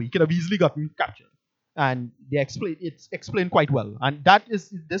he got away. He could have easily gotten captured. And it's explained quite well. And that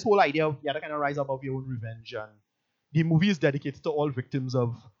is this whole idea of you have to kind of rise above your own revenge. And the movie is dedicated to all victims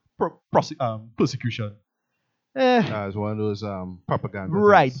of persecution. It's one of those propaganda.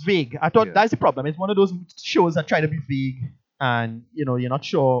 Right, vague. I thought that's the problem. It's one of those shows that try to be vague, and you're not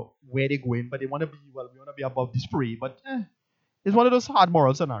sure where they're going, but they want to be we want to be above the spray. But it's one of those hard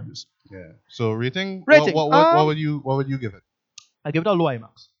moral scenarios. Yeah. So rating. What would you give it? I give it a low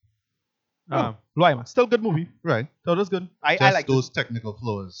IMAX. Low IMAX. Still good movie. Right. So that's good. I like those technical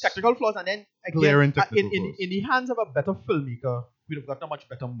flaws. Technical flaws, and then again, in the hands of a better filmmaker, we'd have got a much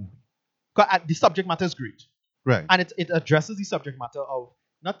better movie. Because the subject matter is great. Right. And it addresses the subject matter of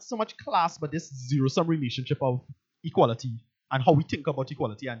not so much class, but this zero-sum relationship of equality and how we think about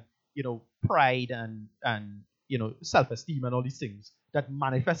equality and, pride and self-esteem and all these things that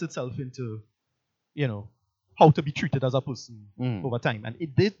manifest itself into, how to be treated as a person over time. And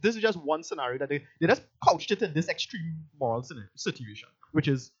this is just one scenario that they just couched it in this extreme moral situation, which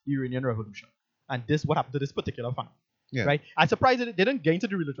is the Iranian Revolution. And this, what happened to this particular family. Yeah. Right? I'm surprised that they didn't get into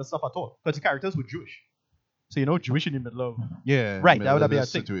the religious stuff at all because the characters were Jewish. So, Jewish in the middle of... Yeah. Right, that would be a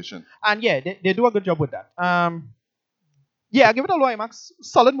situation. And yeah, they do a good job with that. Yeah, I give it a low IMAX.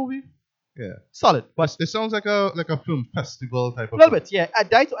 Solid movie. Yeah. Solid. But it sounds like a film festival type of... A little bit, yeah. I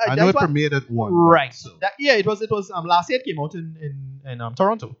know it premiered at one. Right. So. It was last year it came out in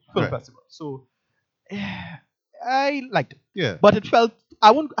Toronto Film Festival. So, I liked it. Yeah. But it felt...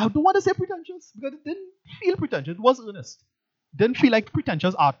 I don't want to say pretentious because it didn't feel pretentious. It was earnest. It didn't feel like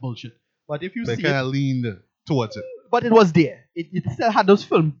pretentious art bullshit. But if you see it... kind of leaned towards it. But it was there. It still had those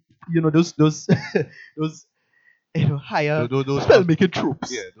film, those higher filmmaking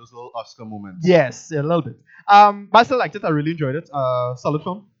tropes. Yeah, those little Oscar moments. Yes, a little bit. But I still liked it. I really enjoyed it. Solid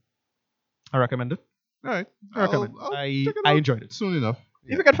film. I recommend it. All right. I enjoyed it. Soon enough.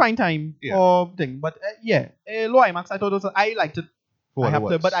 If you can find time or thing. But low IMAX, I thought I liked it.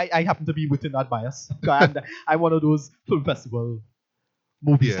 I happen to be within that bias. And I'm one of those film festival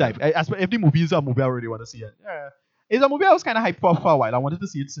movies type. If the movie is a movie, I really want to see it. Yeah. It's a movie I was kind of hyped for a while. I wanted to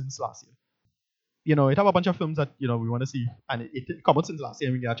see it since last year. You know, it have a bunch of films that, you know, we want to see. And it come out since last year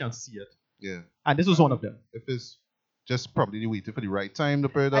and we get a chance to see it. Yeah. And this was one of them. If it's just probably waiting for the right time to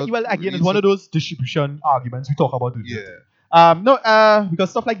put it out. Well, again, it's one of those distribution arguments we talk about. Yeah. Because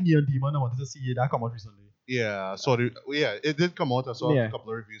stuff like Neon Demon, I wanted to see that come out recently. Yeah, sorry. Yeah, it did come out. I saw a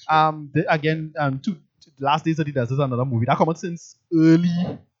couple of reviews. Last Days of the Desert is another movie that come out since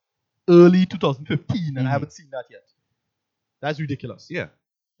early 2015, and I haven't seen that yet. That's ridiculous. Yeah,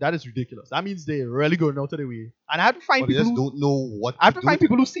 that is ridiculous. That means they're really going out of their way, and I have to find people who don't know what. I have to find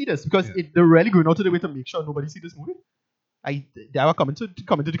people who see this because they're really going out of their way to make sure nobody see this movie. They are coming to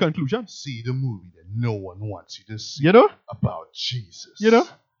the conclusion. See the movie that no one wants you to see. You know about Jesus. You know.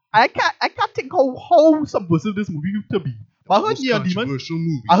 I can't think how subversive this movie used to be. But I heard Neon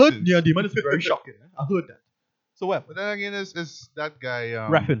Demon is very shocking. I heard that. So well. But then again, is that guy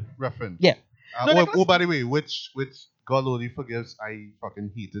Refn. Yeah. By the way, which God only forgives, I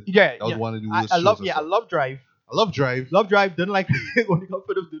fucking hated. Yeah. That was one of the worst. I love Drive. I love Drive. Love Drive. Didn't like Only God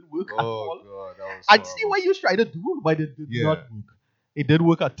didn't work at all. God, that was I'd see what you was trying to do, but it did not work. It didn't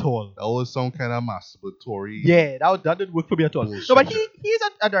work at all. That was some kind of masturbatory. Yeah, that didn't work for me at all. Bullshit. No, but he's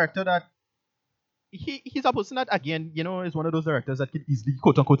a director that he's a person that, again, you know, is one of those directors that can easily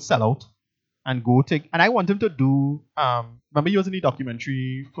quote unquote sell out and go take. And I want him to do. Remember, he was in the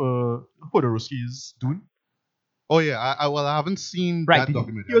documentary for Jodorowsky's Dune. Oh yeah, I haven't seen that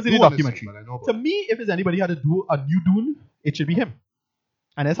documentary. He was in the documentary. To me, if there's anybody who had to do a new Dune, it should be him.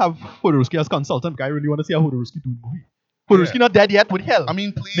 And let's have Jodorowsky as consultant. I really want to see a Jodorowsky Dune movie. Jodorowsky not dead yet, with hell. I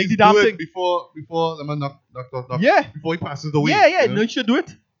mean, please make the damn do it thing before before he passes away. Yeah, no, you should do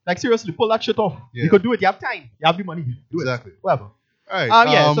it. Like, seriously, pull that shit off. Yeah. You could do it. You have time. You have the money. Do exactly. It. Whatever. All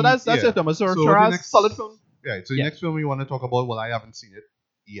right. So that's it, Thomas. So Shiraz, solid film. Right. So the next film we want to talk about, well, I haven't seen it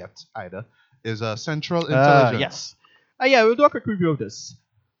yet either, is Central Intelligence. Yes. We'll do a quick review of this.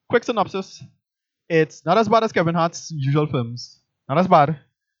 Quick synopsis. It's not as bad as Kevin Hart's usual films. Not as bad.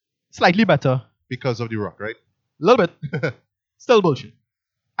 Slightly better. Because of The Rock, right? A little bit. Still bullshit.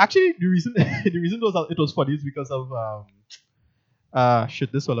 Actually, the reason it was funny is because of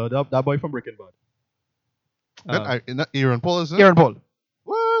this fellow, that boy from Breaking Bad. Aaron Paul, isn't it? Aaron Paul.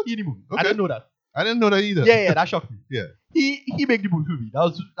 What? He the movie. Okay. I didn't know that. I didn't know that either. Yeah, that shocked me. Yeah. He made the movie for me. That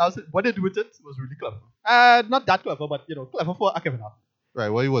was what they did with it was really clever. Not that clever, but clever for a Kevin Hart. Right.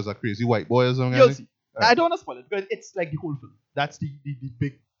 Well, he was a crazy white boy or something. You'll see. Right. I don't want to spoil it because it's like the whole film. That's the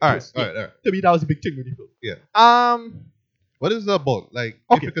big. All right. To me, that was the big thing with the film. Yeah. What is it about? Like,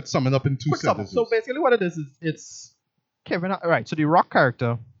 if you could sum it up in two sentences. So basically, what it is it's Kevin Hart. Right. So the Rock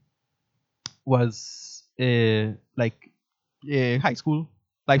character was high school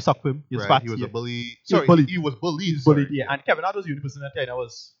livestock film. He was fat. He was a bully. He was bullied. Bullied. Yeah. And Kevin Hart was the only person that kind of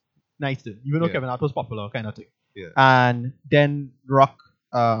was nice to him, even though Kevin Hart was popular, kind of thing. Yeah. And then Rock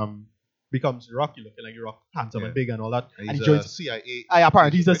becomes Rocky looking like Rock, handsome and big and all that. And he joins CIA.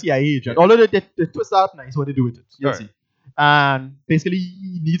 Apparently, he's a CIA agent. Although they twist that up nice what they do with it. You'll see. And basically,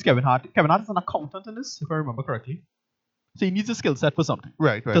 he needs Kevin Hart. Kevin Hart is an accountant in this, if I remember correctly. So he needs a skill set for something.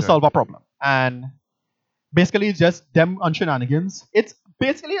 To solve a problem. And basically, it's just them on shenanigans. It's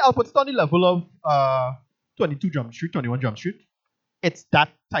basically, I'll put it on the level of 22 Jump Street, 21 Jump Street. It's that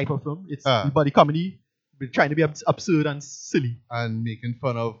type of film. It's buddy comedy, trying to be absurd and silly. And making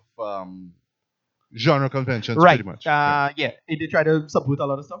fun of genre conventions, right. pretty much. They try to subvert a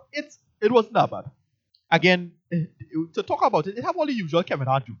lot of stuff. It wasn't that bad. Again, to talk about it have all the usual Kevin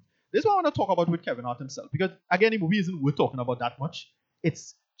Hart do. This is what I want to talk about with Kevin Hart himself. Because, again, the movie isn't worth talking about that much.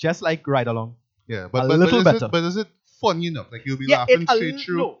 It's just like Ride Along. Yeah, but a little better. But is it funny enough? Like, you'll be laughing straight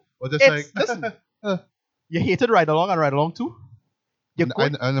through? No. Or just listen, you hated Ride Along and Ride Along 2?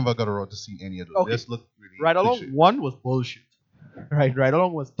 I never got around to see any of those. Okay. They just look really Ride Along 1 was bullshit. Right, Ride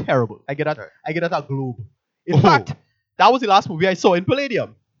Along was terrible. I get at a Globe. In fact, that was the last movie I saw in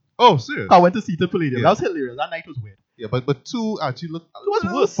Palladium. Oh, serious? I went to see it in Palladium. That was hilarious. That night was weird. Yeah, but 2 actually looked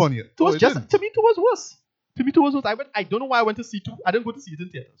worse. Funnier. To me, 2 was worse. I don't know why I went to see 2. I didn't go to see it in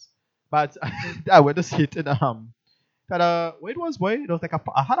theaters. But I went to see it in where it was, boy. It was like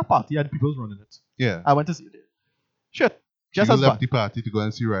I had a party and people was running it. Yeah. I went to see it. Shit. Just you as left bad. the party to go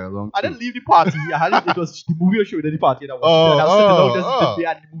and see Ride Along. I didn't leave the party. It was the movie was showing at the party and I was sitting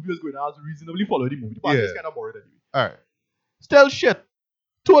down and the movie was going. I was reasonably following the movie. The party was kind of boring anyway. Alright. Still shit.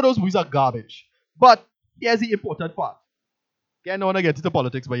 2 of those movies are garbage. But here's the important part. I don't want to get into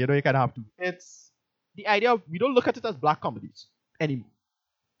politics, but you kind of have to. the idea of we don't look at it as black comedies anymore.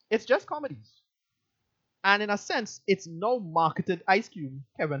 It's just comedies. And in a sense, it's now marketed Ice Cube,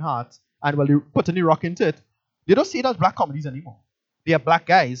 Kevin Hart, and well, you put any rock into it. They don't see it as black comedies anymore. They are black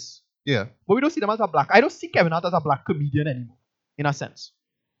guys. Yeah. But we don't see them as a black. I don't see Kevin Hart as a black comedian anymore, in a sense.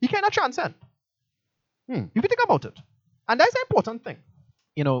 He kind of transcend. If you think about it. And that's an important thing.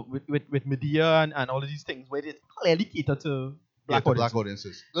 You know, with media and all of these things, where they clearly cater to black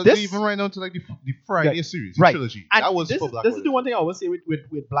audiences. Even right now to like the Friday series, the trilogy. And that was for black audiences. This is the one thing I always say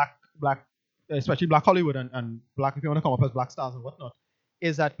with black, especially black Hollywood and black, if you want to come up as black stars and whatnot,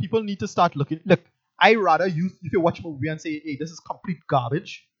 is that people need to start looking. Look, I rather use, if you watch a movie and say, hey, this is complete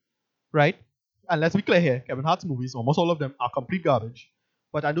garbage, right? And let's be clear here, Kevin Hart's movies, almost all of them are complete garbage.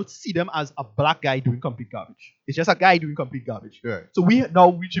 But I don't see them as a black guy doing complete garbage. It's just a guy doing complete garbage. Right. So we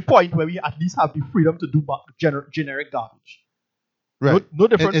now reach a point where we at least have the freedom to do generic garbage. Right. No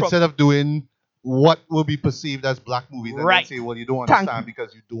different instead of doing what will be perceived as black movies and then say, well, you don't understand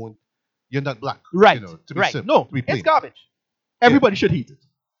because you're not black. Right. You know, to be simple, no, it's garbage. Everybody should hate it.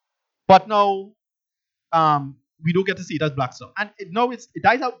 But now, we don't get to see it as black stuff. And that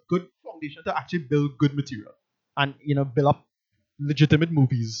is a good foundation to actually build good material. And, build up legitimate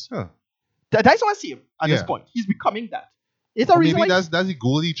movies. Huh. That's what I see him at this point. He's becoming that. It's a reason maybe that's the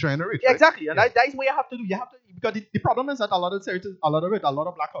goal he's trying to reach. Right? Exactly. And that is what you have to do. You have to, because the problem is that a lot of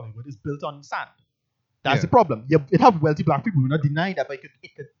black Hollywood is built on sand. That's the problem. It have wealthy black people. We're not denying that, but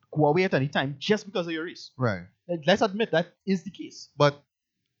it could go away at any time just because of your race. Right. Let's admit that is the case. But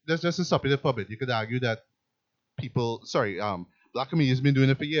there's just a subjective public. You could argue that black comedians have been doing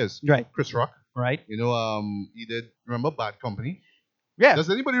it for years. Right. Chris Rock. Right. He did, remember Bad Company? Yeah.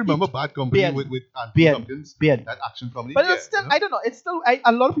 Does anybody remember Bad Company with Anthony Hopkins? That action comedy? But it's still, I don't know. It's still,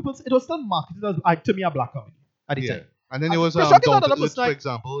 a lot of people, it was still marketed as, to me, a black comedy at the time. And then there was Down to Earth, for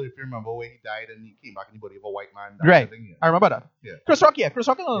example, if you remember, where he died and he came back and he body of a white man. Right. I remember that. Yeah. Chris Rock is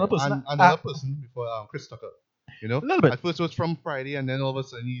another person. And another person before Chris Tucker. A little bit. At first it was from Friday, and then all of a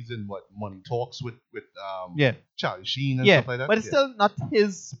sudden he's in Money Talks with Charlie Sheen and stuff like that. But it's still not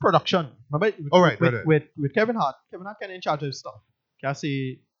his production. Remember? With Kevin Hart. Kevin Hart kind of in charge of his stuff. Can I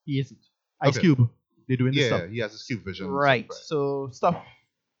say he isn't? Ice Cube. They're doing this stuff. Yeah, he has his Cube vision. Right. So stuff,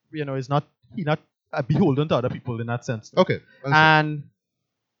 is not beholden to other people in that sense. Okay. And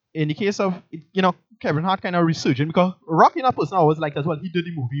in the case of, Kevin Hart kind of resurging because Rock in a person I always liked as well. He did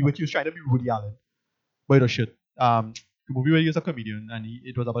the movie which he was trying to be Woody Allen. But it was shit. The movie where he was a comedian and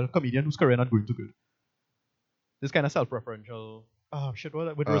it was about a comedian whose career not going too good. This kind of self-referential. Oh shit,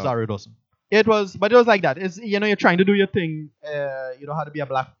 with Rosario Dawson. It was like that. It's you're trying to do your thing. You know how to be a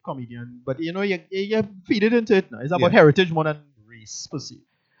black comedian, but you feed it into it now. It's about heritage more than race per se.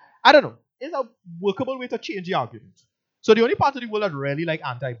 I don't know. It's a workable way to change the argument. So the only part of the world that really like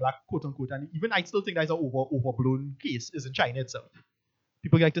anti-black, quote unquote, and even I still think that's an overblown case is in China itself.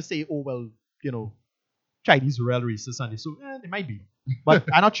 People like to say, oh well, Chinese are real racist, and so they might be, but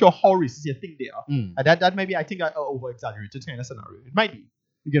I'm not sure how racist you think they are. And that maybe I think I over-exaggerated kind of scenario. It might be.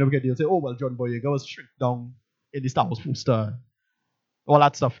 They'll say, oh well, John Boyega was shrink down in the Star Wars poster, all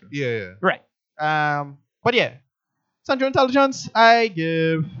that stuff. Yeah. Right. But yeah, Central Intelligence, I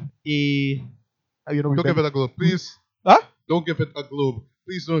give a. Don't give it a globe, please. Huh? Don't give it a globe,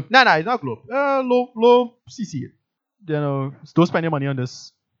 please. Don't. No, it's not globe. Low CC. Don't spend your money on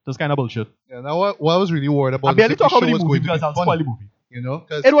this kind of bullshit. Yeah. Now, what I was really worried about. I barely talk about the movie because I'll spoil the movie.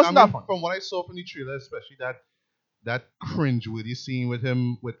 Because it wasn't that fun. From what I saw from the trailer, especially that cringe-worthy scene with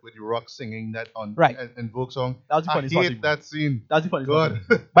him with the Rock singing that on and Vogue song. That was the funniest part. I hate that scene. That's the funniest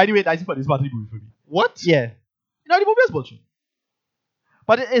part. By the way, that's the funniest part of the movie for me. What? Yeah. The movie is bullshit.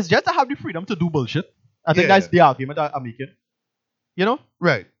 But it's just to have the freedom to do bullshit. I think that's the argument I'm making.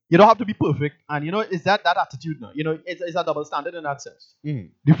 Right. You don't have to be perfect, and it's that attitude now. It's a double standard in that sense.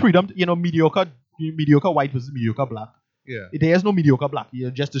 The freedom, mediocre white versus mediocre black. Yeah. There is no mediocre black. You're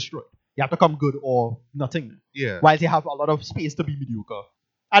just destroyed. You have to come good or nothing. Yeah. While they have a lot of space to be mediocre.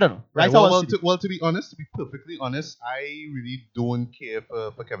 I don't know. Right. Well, to be honest, to be perfectly honest, I really don't care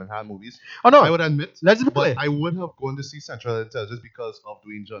for Kevin Hart movies. Oh no. I would admit. Let's be clear. I would have gone to see Central Intelligence because of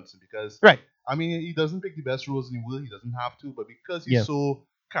Dwayne Johnson. Because I mean, he doesn't pick the best roles in the world. He doesn't have to, but because he's so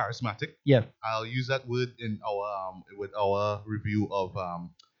charismatic. Yeah. I'll use that word in our with our review of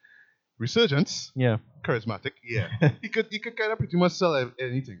Resurgence. Yeah. Charismatic. Yeah. he could kind of pretty much sell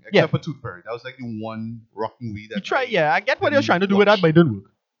anything except for Tooth Fairy. That was like the one rock movie that. I get what you're trying to do with that, but it didn't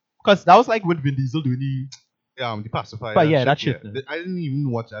work. Because that was like with Vin Diesel doing the pacifier. But that shit. I didn't even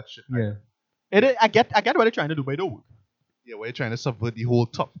watch that shit. Yeah. I get what they're trying to do, but it don't work. Yeah, where you're trying to subvert the whole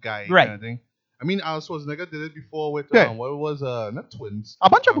tough guy kind of thing. I mean, Arnold Schwarzenegger did it before with what was not Twins. A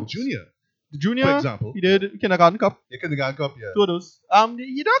bunch of Junior. Junior, for example. He did Kindergarten Cup. Yeah, Kindergarten Cup, yeah. Two of those.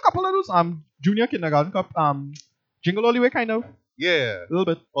 He did a couple of those. Junior Kindergarten Cup. Jingle All the Way, kind of. Yeah. A little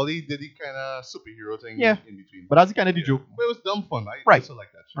bit. Or he did the kind of superhero thing in between. But that's the kind of the joke. But it was dumb fun. I also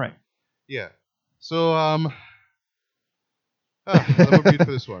like that shit. Right. Yeah. So, let me breathe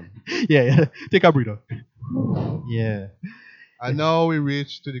for this one. Yeah. Take a breather. Yeah. And now we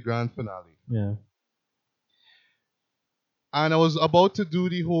reach to the grand finale. Yeah. And I was about to do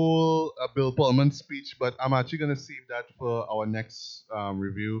the whole Bill Pullman speech, but I'm actually going to save that for our next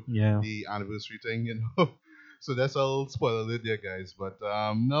review. Yeah. The anniversary thing, you know. So that's all spoiler alert there, guys. But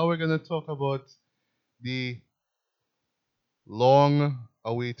now we're going to talk about the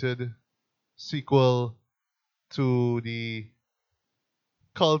long-awaited sequel to the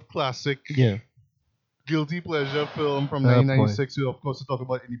cult classic guilty pleasure film from 1996. We, of course, talk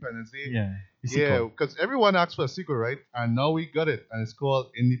about Independence Day. Yeah, because everyone asked for a sequel, right? And now we got it, and it's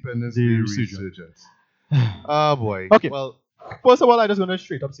called Independence Day Resurgence. Oh boy. Okay. Well, first of all, I just gonna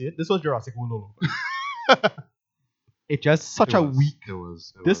straight up say it. This was Jurassic World. It just such a weak.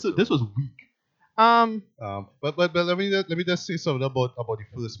 This was weak. But let me just say something about the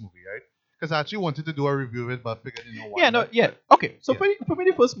first movie, right? Because I actually wanted to do a review of it, but figured why. Okay. So for me,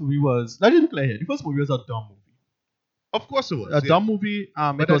 the first movie was, let's just be clear here. The first movie was a dumb movie. Of course it was. A dumb movie.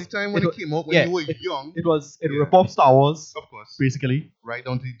 But at the time when it came out, when you were young, it ripped off Star Wars. Of course. Basically. Right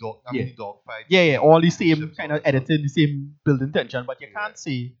down to the dog fight. Yeah. All the same kind of editing, the same building tension, but you can't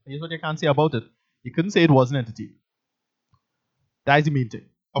say. Here's what you can't say about it. You couldn't say it wasn't entertaining. That is the main thing.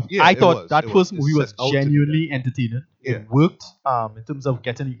 I thought that first movie was genuinely entertaining. It worked in terms of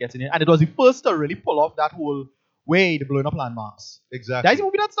getting in, and it was the first to really pull off that whole way the blowing up landmarks. Exactly. That's the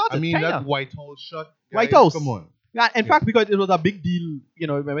movie that started. I mean, that White House shot. Guys, White House. Come on. Yeah, in fact, because it was a big deal,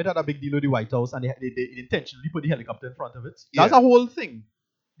 remember it had a big deal with the White House, and they intentionally put the helicopter in front of it. That's a whole thing,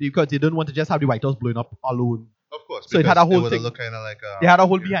 because they didn't want to just have the White House blowing up alone. Of course. So it had a whole thing. Look kind of like they had a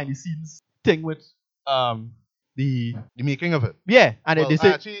whole behind the scenes thing with the making of it. Yeah, and they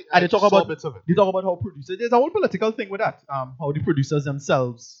say, and they talk about bits of it. They talk about how producers. There's a whole political thing with that. How the producers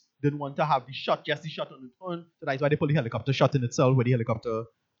themselves didn't want to have just the shot on its own. So that's why they put the helicopter shot in itself, where the helicopter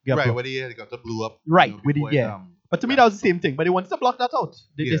where the helicopter blew up. Right, but to me that was the same thing. But they wanted to block that out.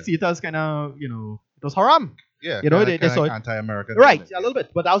 They see it as kind of it was haram. Yeah, they saw it anti-American. Right, a little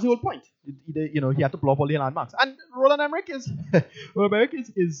bit, but that was the whole point. He had to blow up all the landmarks. And Roland Emmerich is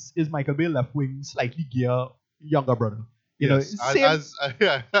Michael Bay left wing, slightly gear younger brother. I don't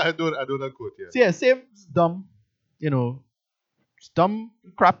quote here. Yeah, same dumb, dumb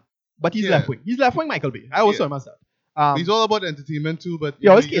crap. But he's left wing. He's left wing Michael Bay. I also myself. He's all about entertainment too, but he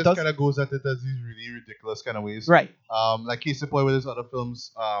just kind of goes at it as these really ridiculous kind of ways. Right. Like case in point with his other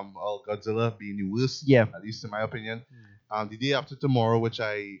films, Godzilla being the worst. Yeah. At least in my opinion. The Day After Tomorrow, which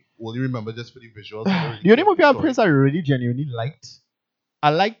I only remember just for the visuals. The only movie I really genuinely liked,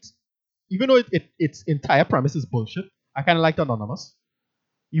 even though its entire premise is bullshit, I kind of liked Anonymous.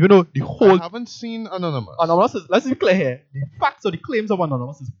 Even though the whole... I haven't seen Anonymous. Anonymous is, let's be clear here, the facts or the claims of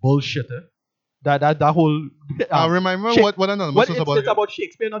Anonymous is bullshit. That whole... remember what Anonymous was about? It's about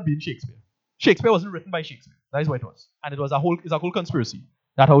Shakespeare not being Shakespeare. Shakespeare wasn't written by Shakespeare. That is what it was. And it's a whole conspiracy.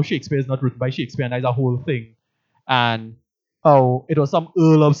 That how Shakespeare is not written by Shakespeare, and that is a whole thing. And it was some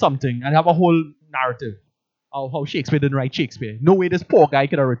earl of something, and have a whole narrative of how Shakespeare didn't write Shakespeare. No way this poor guy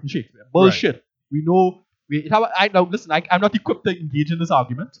could have written Shakespeare. Bullshit. Right. We know... Listen, I'm not equipped to engage in this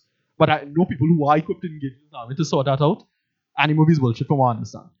argument, but I know people who are equipped to engage in this argument to sort that out. And the movie is bullshit from what I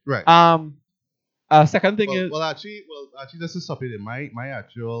understand. Right. Second thing is... Well, actually, this is something that my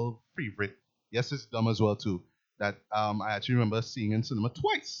actual favorite, yes, it's dumb as well too, that I actually remember seeing in cinema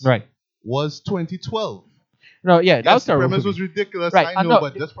twice. Right. Was 2012. No, yeah, that was terrible. The premise was ridiculous, right. I know,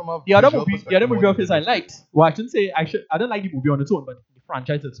 but just from a the other movie of his I liked. Well, I shouldn't say I didn't like the movie on its own, but the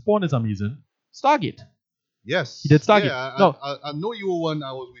franchise that spawned is amazing. Stargate. Yes. He did Stargate. Yeah, I know you were one.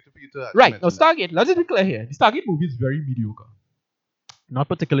 I was waiting for you to. Right. No, Stargate. Let's just be clear here. The Stargate movie is very mediocre. Not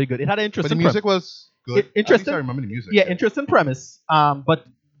particularly good. It had an interesting. But the music was good. Interesting. I remember the music. Yeah, interesting premise. But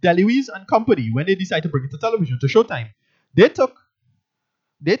DeLuise and company, when they decided to bring it to television, to Showtime, they took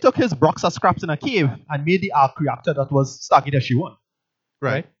his Broxa scraps in a cave and made the arc reactor that was Stargate SG-1.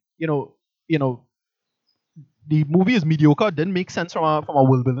 Right. You know. The movie is mediocre. Didn't make sense from a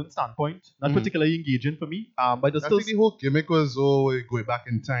world building standpoint. Not particularly engaging for me. But it's still. I think the whole gimmick was going back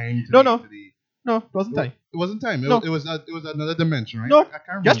in time. No, it wasn't time. It wasn't time. It was another dimension, right? No, I can't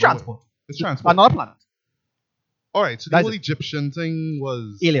remember. Just transport. It's transport. Another planet. All right. So the whole Egyptian thing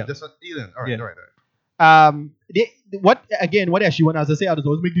was alien. Just an alien. All right. Yeah. All right. What SG-1, as I say, I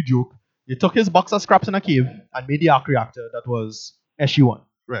always make the joke. They took his box of scraps in a cave and made the arc reactor that was SG-1.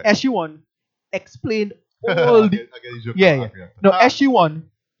 Right. SG-1 explained all the... Yeah. No, SG-1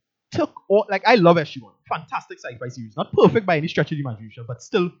 took all... Like, I love SG-1. Fantastic sci-fi series. Not perfect by any stretch of the imagination, but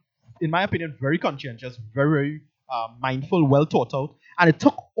still, in my opinion, very conscientious, very mindful, well thought out. And it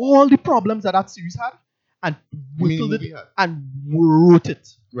took all the problems that series had and whittled it and wrote it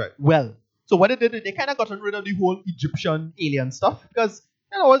well. So what they did, they kind of got rid of the whole Egyptian alien stuff, because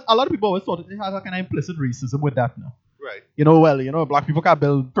a lot of people always thought it had a kind of implicit racism with that now. Right. Black people can't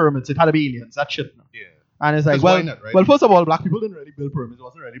build pyramids. It had to be aliens. That shit now. Yeah. And it's like, well, first of all, black people didn't really build pyramids. It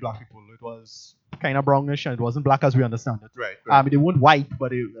wasn't really black people. It was kind of brownish, and it wasn't black as we understand it. Right. They weren't white,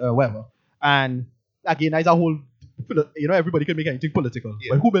 but whatever. And again, there's a whole, everybody can make anything political.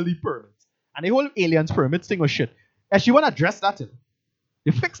 Yeah. But who built the pyramids? And the whole aliens pyramids thing was shit. And she want to address that.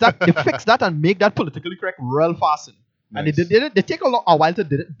 They fix that. They fix that and make that politically correct real fast. Nice. And they did it. They take a while to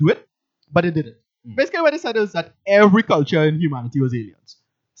do it, but they did it. Basically, what they said is that every culture in humanity was aliens.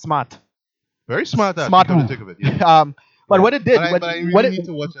 Smart. Very smart. Smart move. Think of it, yeah. But what it did,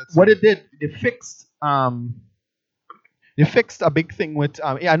 what it did, they fixed a big thing with.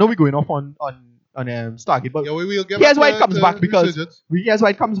 I know we're going off on Stargate, but here's why it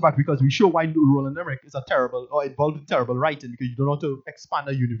comes back because we show why Roland Emmerich is involved in terrible writing, because you don't know how to expand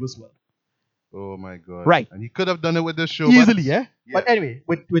a universe well. Oh my god! Right, and he could have done it with this show easily, yeah. But anyway,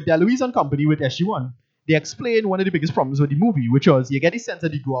 with DeLuise and company with SG-1, they explain one of the biggest problems with the movie, which was you get the sense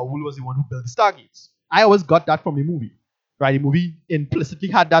that Goa'uld was the one who built the Stargates. I always got that from the movie, right? The movie implicitly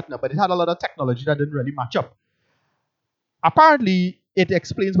had that now, but it had a lot of technology that didn't really match up. Apparently, it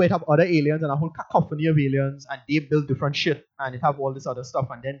explains why it have other aliens and a whole cacophony of aliens, and they build different shit, and it have all this other stuff,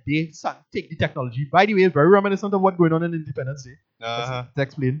 and then they take the technology. By the way, very reminiscent of what's going on in Independence Day. To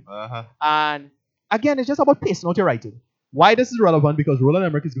explain. And again, it's just about pacing out your writing. Why this is relevant? Because Roland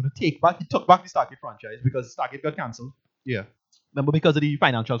Emmerich is going to he took back the Stargate franchise because Stargate got cancelled. Yeah. Remember, because of the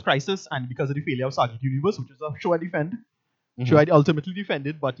financial crisis and because of the failure of Stargate Universe, which is a show I defend. Show I ultimately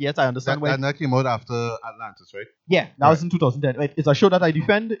defended, but yes, I understand why. And that came out after Atlantis, right? Yeah, that was in 2010. It's a show that I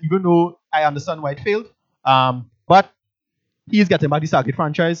defend, even though I understand why it failed. But he's getting back the Stargate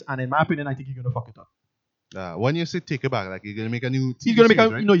franchise, and in my opinion, I think he's going to fuck it up. When you say take it back, like you're going to make a new TV series,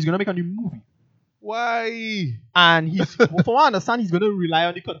 right? No, he's going to make a new movie. Why? And from what I understand, he's going to rely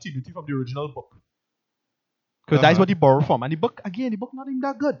on the continuity from the original book. Because that's what he borrowed from. And the book not even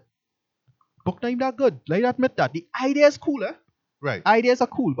that good. Like, admit that. The idea is cool, eh? Right. Ideas are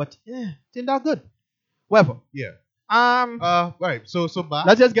cool, but it ain't that good. Whatever. Yeah. Right. So back.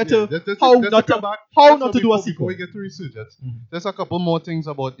 Let's just get to how not to do a sequel. Before we get to research it, there's a couple more things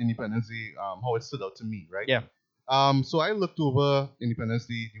about Independence Day, how it stood out to me, right? Yeah. So I looked over Independence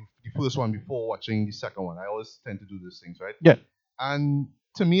Day, the first one, before watching the second one. I always tend to do these things, right? Yeah. And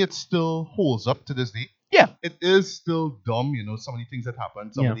to me, it still holds up to this day. Yeah. It is still dumb, some of the things that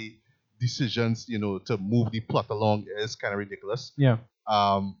happen, some of the decisions, to move the plot along is kind of ridiculous. Yeah.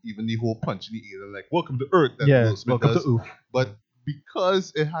 Even the whole punch in the ear, like, welcome to Earth, that Will Smith welcome does. to Earth. But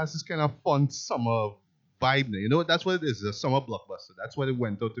because it has this kind of fun summer vibe now, that's what it is, a summer blockbuster. That's what it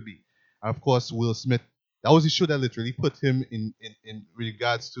went out to be. And of course, Will Smith, that was the show that literally put him in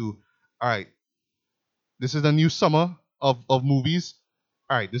regards to, all right, this is a new summer of movies.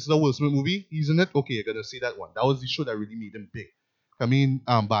 All right, this is a Will Smith movie. He's in it. Okay, you're going to see that one. That was the show that really made him big. I mean,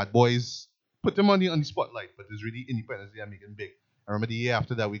 Bad Boys put him on the spotlight, but it's really Independence Day that made him big. I remember the year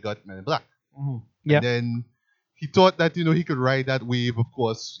after that, we got Men in Black. Yeah. And then he thought that, he could ride that wave, of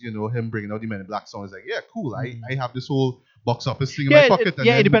course, him bringing out the Men in Black song. He's like, yeah, cool. I have this whole box office thing in my pocket.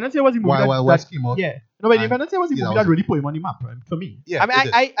 Independence Day was the movie that came out. Yeah. No, but Independence Day was the movie that really put him on the map, for me. Yeah. I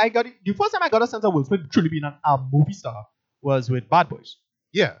mean, I got it. The first time I got a sense of Will Smith truly being a movie star was with Bad Boys.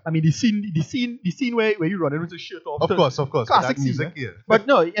 Yeah. I mean, the scene where you run in with his shirt off. Of course. Classic that music, scene, But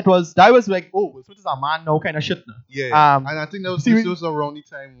no, that was like, oh, Will Smith is a man now kind of shit now. Yeah. And I think this was around the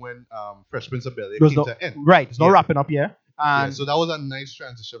time when Fresh Prince of Bel-Air came to end. Right. It's not wrapping up here. So that was a nice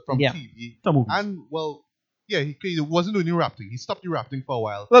transition from TV to movies. And, well, yeah, he wasn't doing the rapping. He stopped the rapping for a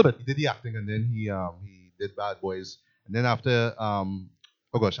while. A little bit. He did the acting, and then he did Bad Boys. And then after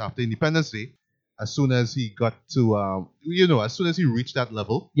after Independence Day, as soon as he got to, as soon as he reached that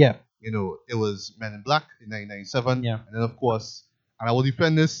level, it was Men in Black in 1997. Yeah. And then, of course, and I will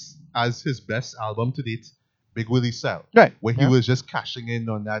defend this as his best album to date, Big Willie Style. Right. Where he was just cashing in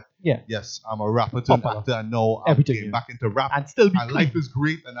on that. Yeah. Yes, I'm a rapper to an actor, and now I'm getting back into rap. And still be and clean. Life is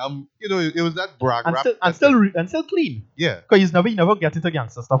great, and I'm, it was that brag and rap. And still clean. Yeah. Because he never get into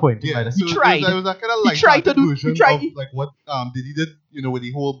gangster stuff or anything like that. So He tried. It was that kind of like version of like what he did, with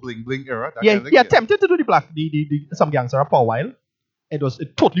the whole bling bling era. He attempted to do the some gangster rap for a while.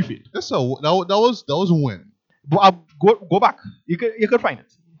 It totally failed. So that was a win. Go back. You could find it.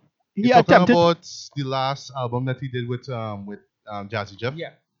 You're talking about the last album that he did with Jazzy Jeff? Yeah.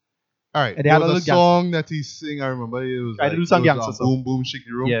 All right. There was a song that he sang. I remember it was like, do some gangster boom boom shake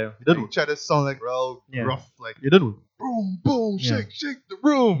the room. Yeah. He tried to sound like real rough, like you didn't. Boom boom shake the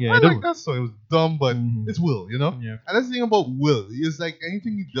room. Yeah, I like that song. It was dumb, but it's Will, Yeah. And that's the thing about Will. It's like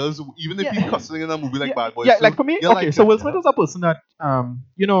anything he does, even if he's cussing in a movie like Bad Boys. Yeah, like for me, okay. So Will Smith was a person that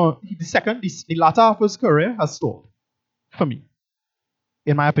the latter half of his career has stalled. For me,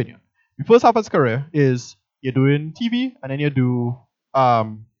 in my opinion, the first half of his career is you're doing TV and then you do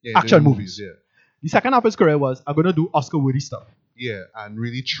action movies. Yeah. The second half of his career was I'm gonna do Oscar-worthy stuff. Yeah, and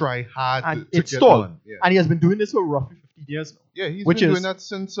really try hard and to get stalled. On. Yeah. And he has been doing this for roughly 15 years now. Yeah, he's been doing that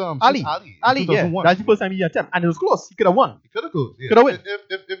since Ali. Yeah, that's the first time he attempted, and it was close. He could have won. He could have gone. Yeah. Could have won.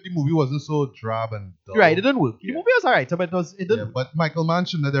 If the movie wasn't so drab and dull. Right, it didn't work. The movie was alright, but it didn't. Yeah, but Michael Mann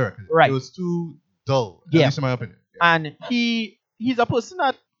shouldn't have directed it. Right. It was too dull. At least in my opinion. Yeah. And he's a person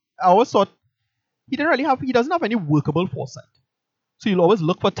that I always thought he doesn't have any workable foresight. So you'll always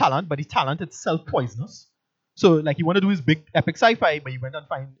look for talent, but his talent itself poisonous. So like he wanted to do his big epic sci-fi, but he went and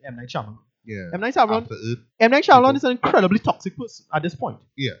find M. Night Shyamalan. Yeah. M. Night Shyamalan is an incredibly toxic person at this point.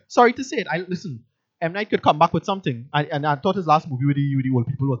 Yeah. Sorry to say it. Listen, M. Night could come back with something, and I thought his last movie with the old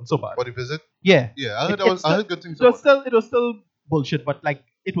people wasn't so bad. But The Visit? Yeah. Yeah, I heard good things about it. It was still bullshit, but like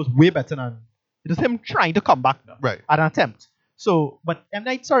it was way better than it was him trying to come back now. Right. At an attempt. So, but M.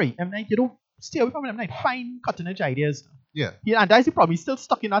 Night, you don't stay away from M. Night. Find cutting edge ideas. Yeah. And that's the problem. He's still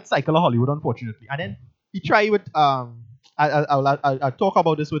stuck in that cycle of Hollywood, unfortunately. And then he tried with I'll talk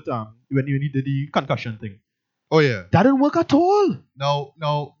about this with when he did the concussion thing. Oh yeah. That didn't work at all.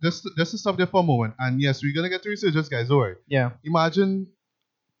 No, just to stop there for a moment. And yes, we're gonna get to researchers, guys, don't worry. Yeah. Imagine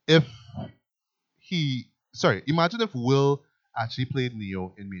if Will actually played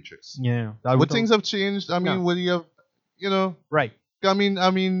Neo in Matrix. Yeah. Would things have changed? I mean, would he have Right. I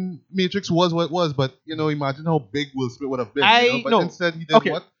mean, Matrix was what it was, but imagine how big Will Smith would have been. But instead, he did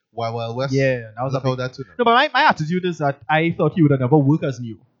what? Wild West. Yeah, that was how that too. No, but my attitude is that I thought he would have never worked as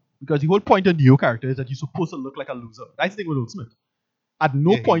Neo, because the whole point of Neo character is that you're supposed to look like a loser. That's the thing with Will Smith. At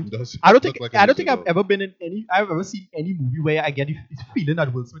no point, I don't think I've ever seen any movie where I get the feeling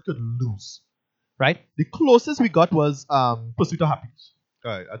that Will Smith could lose. Right? The closest we got was Pursuit of Happiness.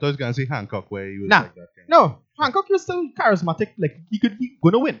 Right. I thought he was gonna say Hancock, where he was like that. No, Hancock was still charismatic. Like he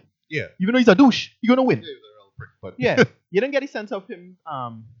gonna win. Yeah. Even though he's a douche, he gonna win. Yeah, he's a real prick, but yeah. You didn't get a sense of him.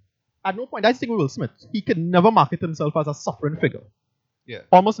 At no point, that's the thing with Will Smith. He can never market himself as a suffering figure. Yeah.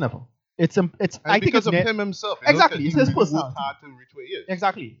 Almost never. I think because of him himself. Exactly. It's his personality. Hard to reach where he is.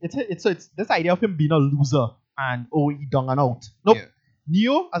 Exactly. It's this idea of him being a loser and he done and out. Nope. Yeah.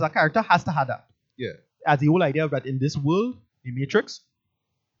 Neo as a character has to have that. Yeah. As the whole idea that in this world, the Matrix,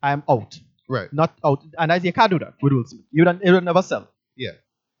 I am out. Right. Not out. And as you can't do that with Will Smith. It would never sell. Yeah.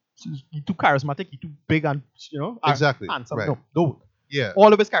 So he's too charismatic, he's too big and exactly. Handsome. Right. No, don't. Yeah.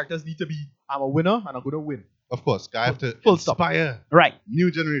 All of his characters need to be I'm a winner and I'm gonna win. Of course. Guy have to full inspire stop. Right.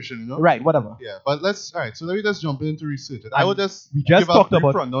 New generation, Right, whatever. Yeah. But so let me just jump into research. I will just talked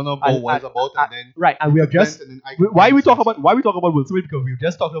about rundown about what it's about and then right, and we have just why we talk about Will Smith, because we've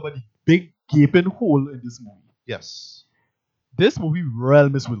just talked about the big gaping hole in this movie. Yes. This movie real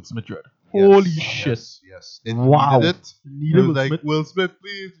miss Will Smith, Dread. Holy shit. Yes. Wow. Needed Will Smith. Will Smith,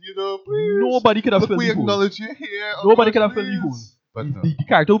 please, please. Nobody could have filled the hole. We acknowledge you here. Nobody could have filled the hole. But the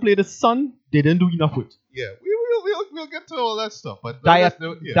character who played the son, they didn't do enough with. Yeah, we'll get to all that stuff. But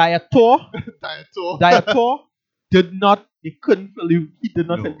Diator did not. They couldn't fill you. He did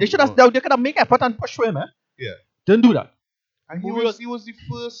not fill. They should have. They could have made effort and push for him. Yeah. Didn't do that. And he was the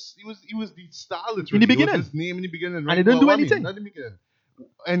first. He was the star literally. In the beginning. His name in the beginning. Right? And he didn't do anything. Not in the beginning.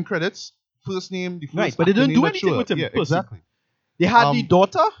 End credits. First name. The first. Right, but they didn't do anything with him. Yeah, exactly. They had the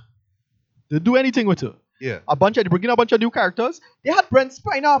daughter. They didn't do anything with her. Yeah. They bring in a bunch of new characters. They had Brent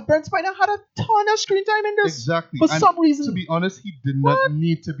Spiner. Brent Spiner had a ton of screen time in this. Exactly. For some reason. To be honest, he did not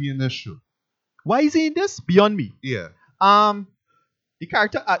need to be in this show. Why is he in this? Beyond me. Yeah. The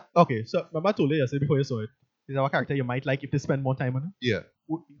character. Okay, so remember I told you yesterday before you saw it. Is our character you might like if they spend more time on it? Yeah.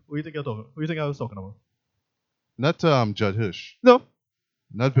 Who do you think you're talking? Who do you think I was talking about? Not Judd Hirsch. No.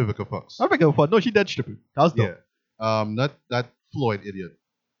 Not Vivica Fox. Not Vivica Fox. No, she dead stupid. That was dumb. Yeah. Not that Floyd idiot.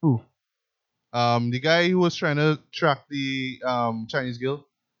 Who? The guy who was trying to track the Chinese guild.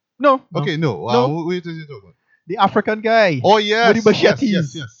 No. Okay, no. Who are you talking about? The African guy. Oh yes. With the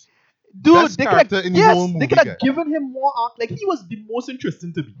machetes. Yes. Dude, they could have given him more arc. Like he was the most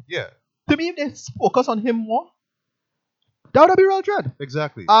interesting to me. Yeah. To me, if they focus on him more, that would be real dread.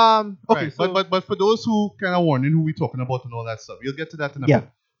 Exactly. Okay. Right. So, but for those who kind of wondering who we're talking about and all that stuff, we'll get to that in a bit.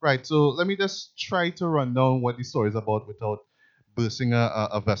 Right. So let me just try to run down what the story is about without bursting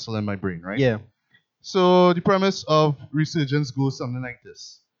a vessel in my brain, right? Yeah. So the premise of Resurgence goes something like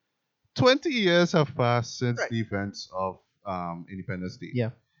this: 20 years have passed since the events of Independence Day. Yeah.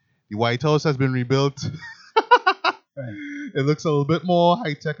 The White House has been rebuilt. It looks a little bit more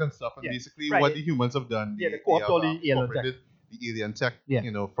high tech and stuff. And basically, what the humans have done, they incorporated the alien tech,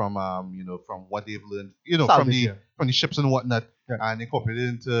 from what they've learned, Salvage, from the ships and whatnot, and incorporated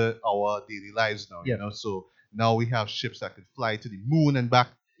into our daily lives now. So now we have ships that could fly to the moon and back.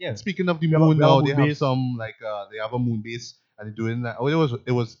 Yeah. Speaking of the moon, now they have some they have a moon base. And they're doing that. Oh,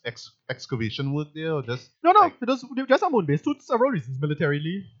 it was excavation work there, or just it was just a moon base. For several reasons,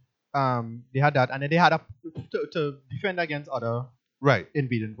 militarily, they had that, and then they had to defend against other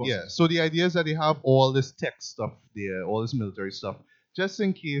invading forces. Yeah. So the idea is that they have all this tech stuff there, all this military stuff, just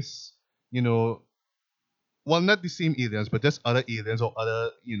in case not the same aliens, but just other aliens or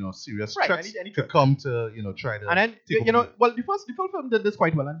other serious threats could come to try to. And then the film did this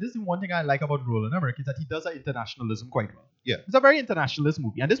quite well, and this is one thing I like about Roland Emmerich is that he does internationalism quite well. Yeah, it's a very internationalist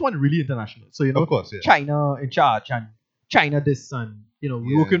movie, and this one really international. So of course, China in charge, and China this, and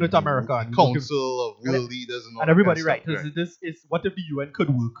working with America, and Council of World Leaders, and everybody. Right. This is what if the UN could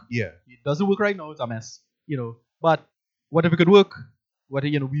work? Yeah, it doesn't work right now. It's a mess. But what if it could work? What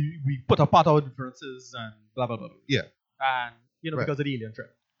we put apart our differences and blah blah blah. Yeah. And because of the alien threat.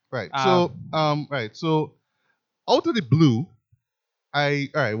 Right. So So out of the blue,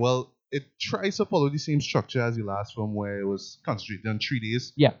 it tries to follow the same structure as the last film, where it was concentrated on 3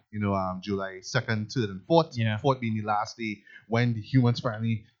 days. Yeah. July 2nd, 3rd, and 4th. Yeah. 4th being the last day when the humans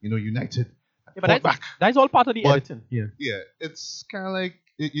finally, united. Yeah, but that's all part of the editing. Yeah. Yeah. It's kind of like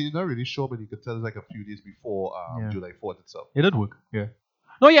you're not really sure, but you could tell it's like a few days before July 4th itself. It did work. Yeah.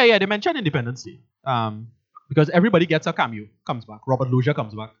 No, yeah. They mentioned Independence Day. Because everybody gets a cameo, comes back. Robert Loggia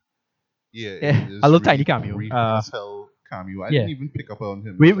comes back. Yeah. A little tiny cameo. Cameo. I didn't even pick up on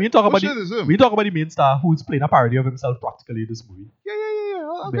him. We talk about the main star who's playing a parody of himself practically in this movie. Yeah.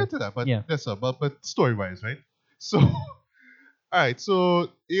 I'll get to that. But that's but story wise, right? So alright, so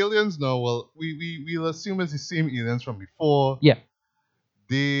aliens now, we'll assume it's the same aliens from before. Yeah.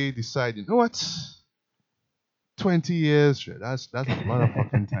 They decide, 20 years, that's a lot of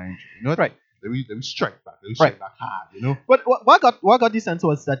fucking time. You know what? Right. Let me strike back. Let me strike back hard, But what got the sense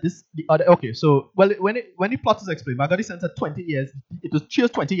was that when the plot is explained, I got the sense that 20 years, it was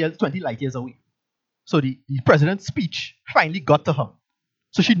just 20 years, 20 light years away. So the president's speech finally got to her.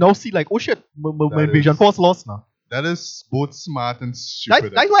 So she now see oh shit, my invasion force lost now. That is both smart and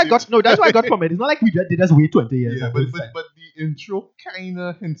stupid. That's why I got from it. It's not like we just wait 20 years. Yeah, but the intro kind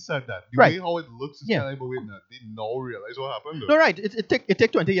of hints at that. The way how it looks is kind of like, but wait, no, they now realize what happened. Though. No, right. It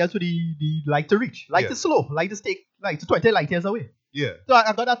take 20 years for the light to reach. Light is slow. Light is 20 light years away. Yeah. So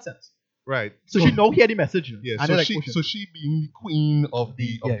I got that sense. Right. So she now hear the message. Yeah. So she being the queen of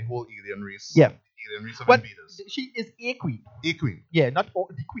the whole alien race. Yeah. Alien race of invaders. She is a queen. A queen. Yeah, not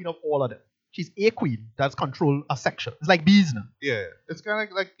the queen of all of them. She's a queen that's control a section. It's like bees now. Yeah, it's kind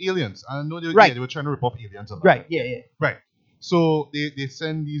of like aliens. I know they were trying to rip up aliens. Right, yeah. Right. So they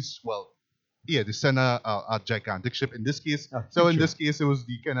send these, they send a gigantic ship. In this case, in this case, it was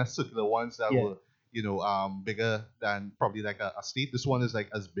the kind of circular ones that were, bigger than probably like a state. This one is like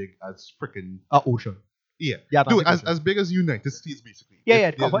as big as freaking ocean. Yeah. Dude, as big as United States, basically.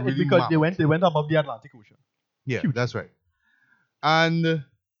 Yeah, really because they went above the Atlantic Ocean. Yeah, huge. That's right. And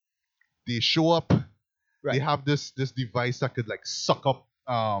they show up. Right. They have this device that could suck up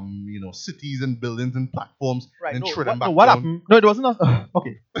cities and buildings and platforms and shred them back down. What happened? No, it wasn't.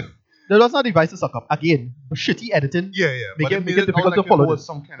 Okay. There was not a device to suck up. Again, shitty editing. Yeah. Make it difficult to follow this.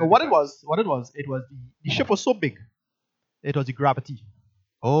 What it was, the ship was so big. It was the gravity.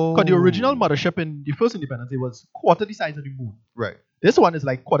 Oh. Because the original mothership in the first Independence, it was quarter the size of the moon. Right. This one is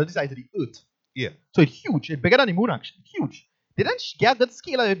like quarter the size of the Earth. Yeah. So it's huge. It's bigger than the moon, actually. Huge. They didn't get that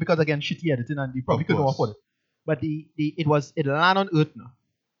scale of it because, again, shitty editing and they probably couldn't afford it. But it landed on Earth now.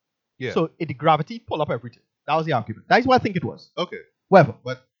 Yeah. So the gravity pull up everything. That was the argument. That's what I think it was. Okay. Whatever.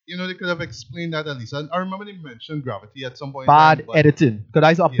 But, they could have explained that at least. I remember they mentioned gravity at some point. Bad editing.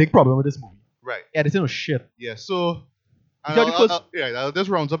 Because that's a big problem with this movie. Right. Editing was shit. Yeah, so I'll just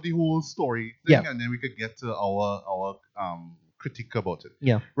round up the whole story thing and then we could get to our critique about it.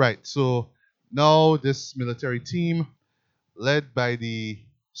 Yeah. Right. So now this military team, led by the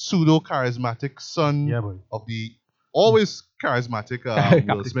pseudo-charismatic son of the always charismatic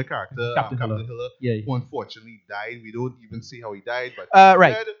Will Smith character, Captain Hiller, who unfortunately died. We don't even see how he died, but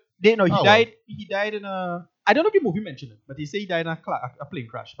right. He died. He died in a. I don't know if the movie mentioned it, but they say he died in a plane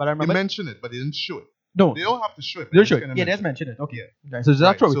crash. But I remember they mentioned it, but they didn't show it. No, they don't have to show it. They don't show it. Yeah, they just mentioned it. Okay. So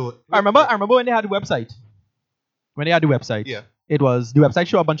that's true. I remember when they had the website. It was the website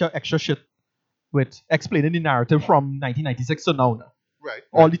showed a bunch of extra shit with explaining the narrative from 1996 to now. Right.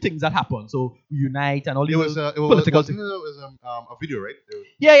 All the things that happened. So Unite and all the political things. It was a video, right?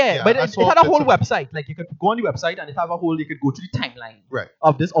 Yeah. But it had a whole website. Like you could go on the website and it had a whole. You could go to the timeline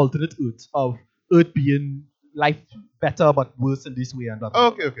of this alternate Earth of Earth being life better but worse in this way and blah, blah,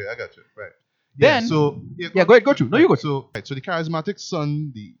 blah. Okay, I got you. Right. Then go ahead, go through. No, you go. So the charismatic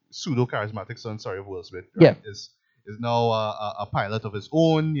son, the pseudo charismatic son, of Will Smith, is now a pilot of his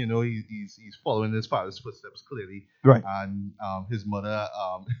own. You know, he's following his father's footsteps clearly. Right. And his mother,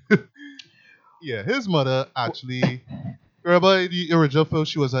 his mother actually. Remember the original film?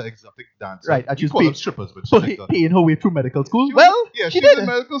 She was an exotic dancer. Right, and she was paying strippers, but she paying her way through medical school. She did it.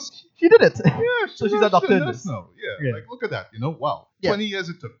 Medical school. She did it. Yeah, so she's a doctor now. Yeah, like look at that. You know, wow, 20 years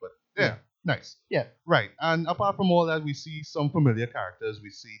it took, but nice. Yeah. Right. And apart from all that, we see some familiar characters.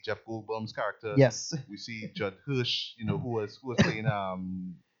 We see Jeff Goldblum's character. Yes. We see Judd Hirsch, you know, who was playing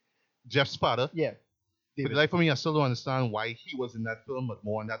Jeff's father. Yeah. But like for me, I still don't understand why he was in that film, but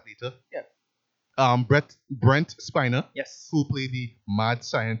more on that later. Yeah. Brent Spiner, yes, who played the mad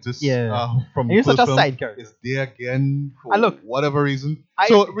scientist from the first film, side character, is there again for whatever reason.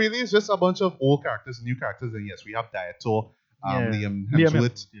 So really, it's just a bunch of old characters, new characters, and yes, we have Dieter, Liam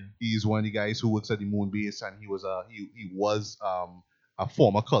Hemsworth. He's one of the guys who works at the moon base, and he was a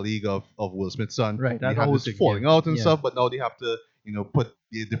former colleague of Will Smith's son. Right, they had this falling out and stuff, but now they have to put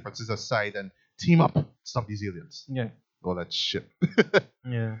the differences aside and team up, stop these aliens. Yeah, all that shit.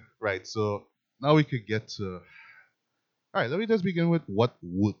 Yeah, right. So. Now we could get to. All right, let me just begin with what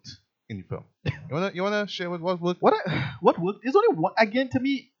worked in the film. You wanna share what worked? What worked? There's only one. Again, to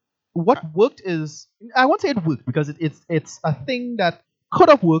me, what worked is, I won't say it worked because it's a thing that could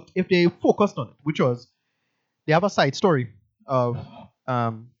have worked if they focused on it, which was they have a side story of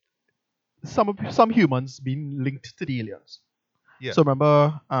some humans being linked to the aliens. Yeah. So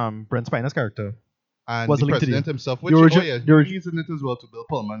remember, Brent Spiner's character. And was the linked president to himself, which he's in it as well to Bill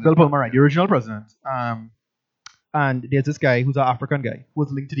Pullman. Bill Pullman, right, the original president. And there's this guy who's an African guy who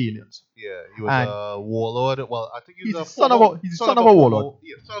was linked to the aliens. Yeah, he was a warlord. Well, I think he's a son of a warlord.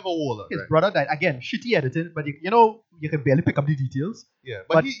 Yeah, son of a warlord. His brother died. Again, shitty editing, but you can barely pick up the details. Yeah,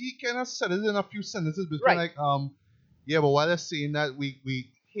 but he kind of said it in a few sentences. But right. But while they're saying that,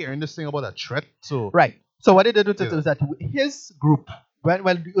 we hearing this thing about a threat. So right. So what they did was that his group. Well,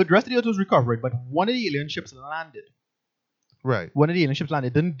 the rest of the Earth was recovered, but one of the alien ships landed. Right. One of the alien ships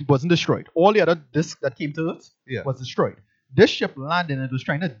landed, wasn't destroyed. All the other discs that came to Earth was destroyed. This ship landed and it was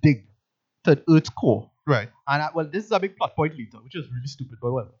trying to dig to Earth's core. Right. And this is a big plot point later, which is really stupid,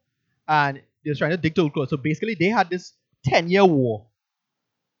 but whatever. And they were trying to dig to Earth's core. So basically, they had this 10-year war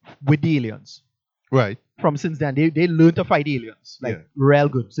with the aliens. Right. From since then, they learned to fight aliens real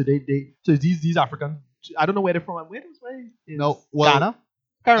good. So so these Africans. I don't know where they're from. Where is Ghana?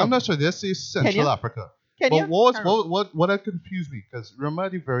 I'm not sure. This is Central Kenya? Africa. Kenya? But what had confused me, because remember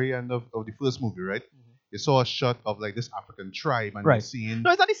at the very end of the first movie, right? Mm-hmm. You saw a shot of like this African tribe and you're seeing. No,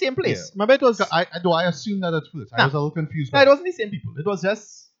 it's not the same place. Yeah. Remember, it was. I assumed that at first. I was a little confused. No, it wasn't the same people. It was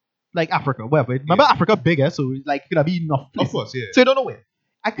just like Africa, whatever. Remember, Africa bigger, so like it could have been enough places. Of course, yeah. So you don't know where.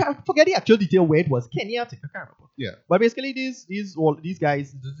 I can't forget the actual detail where it was. Kenya, I think, I can't remember. Yeah. But basically, these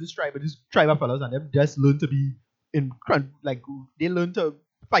guys, this tribe of fellas, and them just learn to be they learn to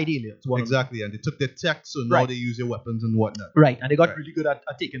fight aliens. Exactly, and they took their tech, so now they use their weapons and whatnot. Right, and they got really good at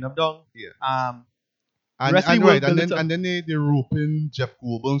taking them down. Yeah. And then they rope in Jeff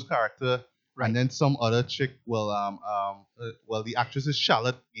Goldblum's character, and then some other chick. Well, the actress is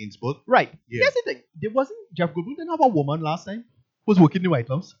Charlotte Gainsbourg. Right. Yeah. Here's the thing: Jeff Goldblum didn't have a woman last time. Was working in the White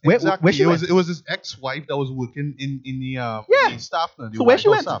House. Exactly. It was his ex-wife that was working in the staff. So where she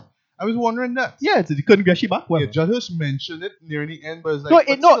went? Staff. I was wondering that. Yeah, so they couldn't get she back. Yeah, Judd Hirsch mentioned it near the end, but it's like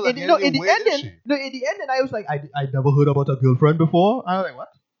in the end, I was like, I never heard about a girlfriend before. I was like, what?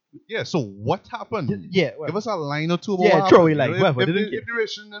 Yeah. So what happened? Yeah. Give us a line or two about what happened. Like, if the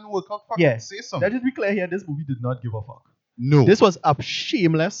duration didn't work out, say something. Let's just be clear here. This movie did not give a fuck. No. This was a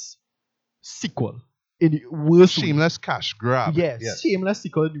shameless sequel. In the worst shameless way. Cash grab. Yes, shameless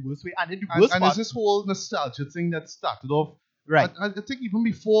sequel in the worst way. And in the worst part, there's this whole nostalgia thing that started off. Right. I think even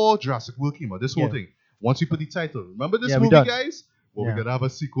before Jurassic World came out, this whole thing. Once you put the title, remember this movie, guys? Well, we're gonna have a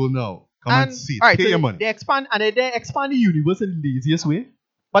sequel now. Come and see it. Pay your money. They expand the universe in the laziest way.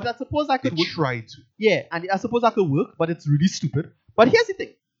 But I suppose that could work. Try to. Yeah, and I suppose that could work, but it's really stupid. But here's the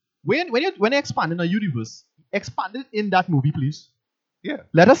thing: when you expand in a universe, expand it in that movie, please. Yeah.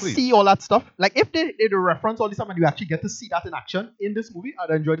 Let us see all that stuff. Like if they reference all this stuff and you actually get to see that in action in this movie, I'd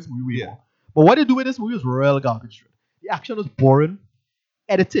enjoy this movie way more. But what they do with this movie is real garbage. The action was boring.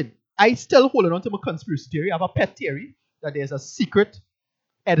 Editing. I still holding on to my conspiracy theory. I have a pet theory that there's a secret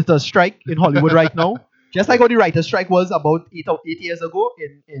editor strike in Hollywood right now. Just like how the writer strike was about 8 years ago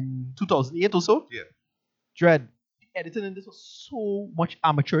in 2008 or so. Yeah. Dread, the editing in this was so much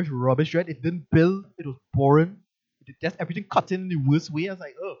amateurish rubbish, Dread. It didn't build. It was boring. It just everything cut in the worst way. I was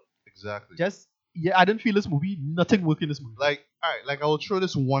like, oh. Exactly. I didn't feel this movie. Nothing worked in this movie. Like, all right, like I will throw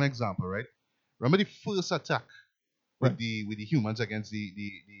this one example, right? Remember the first attack with the humans against the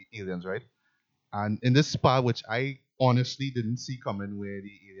aliens, right? And in this part, which I honestly didn't see coming, where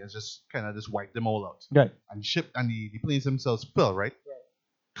the aliens just kind of just wiped them all out. Right. And the ship and the planes themselves fell, right?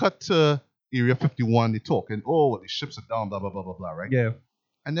 Cut to Area 51, they talking, oh, the ships are down, blah, blah, blah, blah, blah, right? Yeah.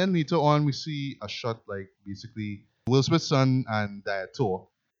 And then later on, we see a shot like basically Will Smith's son and Diator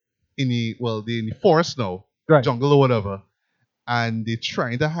in the forest now, right. jungle or whatever, and they're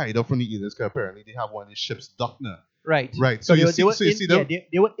trying to hide up from the aliens because apparently they have one of the ship's docked now. Right. Right. So they were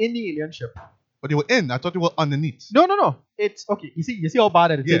in the alien ship. But they were in. I thought they were underneath. No. It's okay. You see how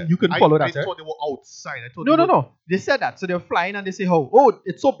bad it is. Yeah. You can follow that. I thought they were outside. No. They said that. So they're flying and they say, oh,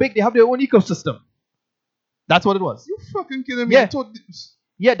 it's so big. They have their own ecosystem. That's what it was. You fucking kidding me?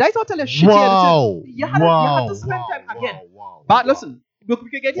 Yeah. That's not telling shit. Wow. You had to spend time again. But listen, look, we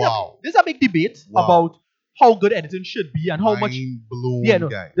can get here. This is a big debate about how good editing should be and how much. Blown,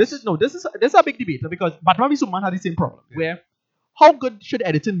 guys. This is a big debate because Batman v Superman had the same problem. Yeah. Where how good should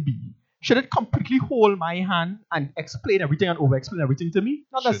editing be? Should it completely hold my hand and explain everything and over-explain everything to me?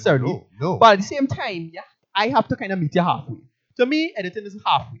 Not necessarily. No. But at the same time, I have to kind of meet you halfway. To me, editing is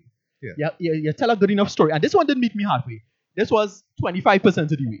halfway. Yeah. You tell a good enough story. And this one didn't meet me halfway. This was 25% of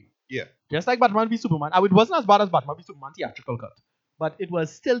the way. Yeah. Just like Batman v Superman. It wasn't as bad as Batman v Superman theatrical cut. But it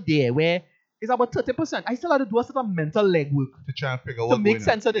was still there where it's about 30%. I still had to do a sort of mental legwork to try and figure out to make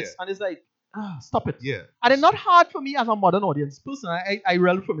sense of this. Yeah. And it's like, stop it. Yeah. And it's not hard for me as a modern audience person. I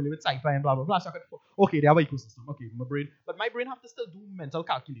really familiar with sci-fi and blah, blah, blah. So okay, they have an ecosystem. Okay, my brain have to still do mental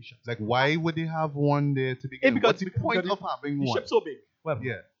calculations. Like, why would they have one there to begin with? What's the point of having one? The ship's so big.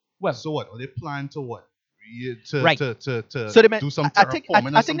 Well, so what? Are they plan to what? Right. To so do some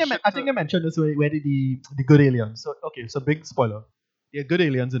terraforming I think they mentioned this where the good aliens. So, okay, so big spoiler. There are good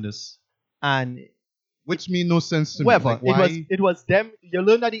aliens in this. And which made no sense to me. Like, why? It was them. You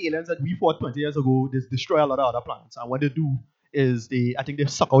learn that the aliens that we fought 20 years ago, they destroy a lot of other planets. And what they do is they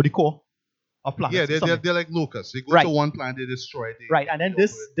suck out the core of planets. Yeah, they're like locusts. They go to one planet, they destroy it. Right, and then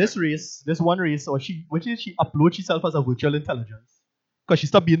this one race, or she uploads herself as a virtual intelligence because she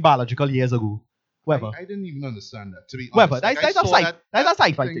stopped being biological years ago. Whatever. I didn't even understand that, to be honest. Whatever. That's a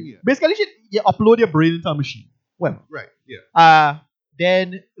sci-fi thing. Basically, you upload your brain into a machine. Whatever. Right, yeah.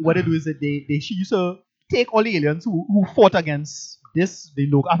 Then what they do is that she used to take all the aliens who fought against I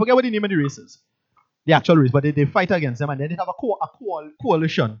forget what the name of the race is, the actual race, but they fight against them, and then they have a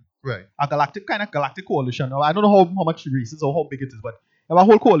coalition, right? A galactic coalition. I don't know how much races or how big it is, but they have a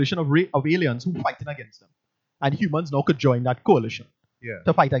whole coalition of aliens who fighting against them, and humans now could join that coalition,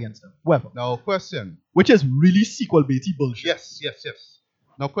 to fight against them. Whatever. Now, question, which is really sequel baity bullshit. Yes.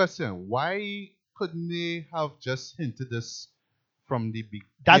 Now, question, why couldn't they have just hinted this from the beginning?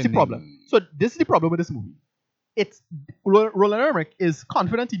 That's the problem. So this is the problem with this movie. It's Roland Emmerich is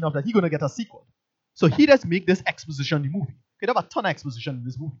confident enough that he's gonna get a sequel, so he just make this exposition in the movie. He have a ton of exposition in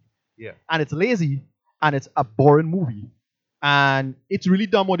this movie. Yeah. And it's lazy, and it's a boring movie, and it's really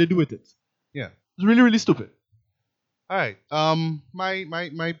dumb what they do with it. Yeah. It's really, really stupid. All right.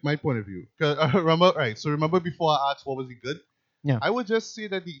 My point of view. Remember before I asked what was the good? Yeah. I would just say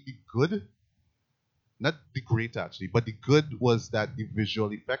that the good, not the great actually, but the good was that the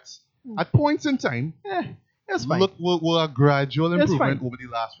visual effects at points in time, it's fine. Were a gradual improvement over the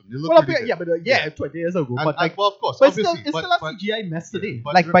last one. They look pretty good. 20 years ago. Of course, but it's still a CGI mess today.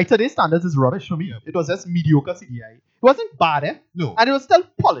 By today's standards, it's rubbish for me. Yeah. It was just mediocre CGI. It wasn't bad, No. And it was still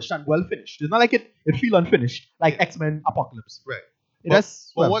polished and well finished. It's not like it feel unfinished, like X-Men Apocalypse. Right.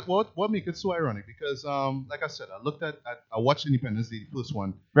 What makes it so ironic? Because like I said, I watched Independence Day, the first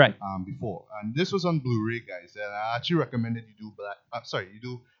one, right? Before, and this was on Blu-ray, guys. And I actually recommended you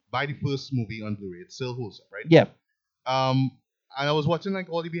do buy the first movie on Blu-ray. It still holds up, right? Yeah. And I was watching like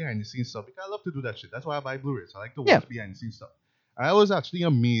all the behind the scenes stuff because I love to do that shit. That's why I buy Blu-rays. I like to watch behind the scenes stuff. And I was actually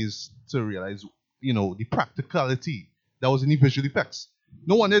amazed to realize, the practicality that was in the visual effects.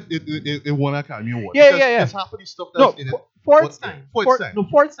 No wonder it won an Academy Award. Yeah. It's half of the stuff that's in it. For its time.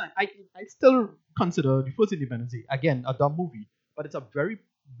 I still consider the first Independence Day, again, a dumb movie, but it's a very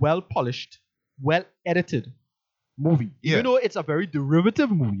well polished, well edited movie. Yeah. Even though it's a very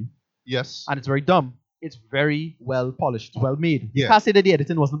derivative movie. Yes. And it's very dumb. It's very well polished, well made. Yeah. You can't say that the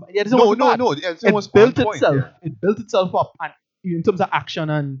editing wasn't bad. No. The editing was built on point. itself. It built itself up, and in terms of action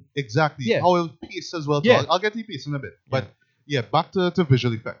and exactly how it pace as well. So I'll get the pace in a bit, but back to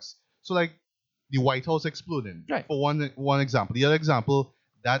visual effects. So like the White House exploding, for one example. The other example,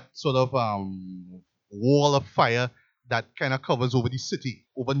 that sort of wall of fire that kind of covers over the city,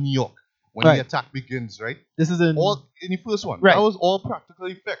 over New York, when the attack begins, right? This is in the first one. That was all practical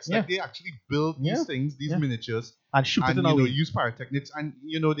effects. Like they actually build these things, these miniatures, and shoot it in a way. Use pyrotechnics, and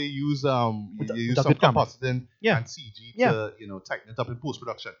they use some compositing and CG to tighten it up in post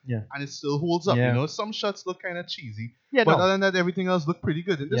production. And it still holds up. Some shots look kind of cheesy, but other than that, everything else looked pretty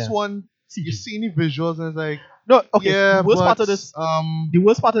good. In this one, you see the visuals, and it's like the worst part of this.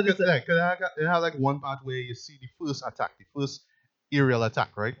 It had like one part where you see the first aerial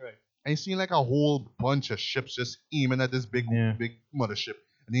attack, right? And you see like a whole bunch of ships just aiming at this big mothership,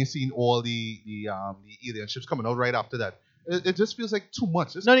 and then you seen all the alien ships coming out right after that. It just feels like too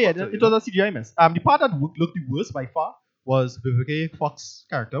much. It was a CGI mess. The part that looked the worst by far was Vivica Fox's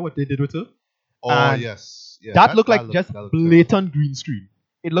character, what they did with her. Oh yes, that looked like just blatant green screen.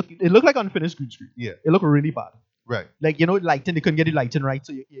 It looked like unfinished green screen. Yeah, it looked really bad. Right. Like, lighting, they couldn't get the lighting right,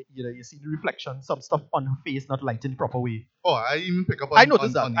 so you see the reflection, some stuff on her face not lighting the proper way. Oh, I even pick up on I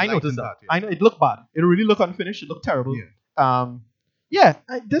noticed that. I know it looked bad. It really looked unfinished. It looked terrible. Yeah.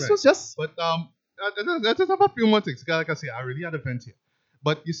 This was just. But I just have a few more things. Like I say, I really had a vent here.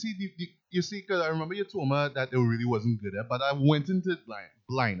 But you see, because I remember you told me that it really wasn't good, but I went into it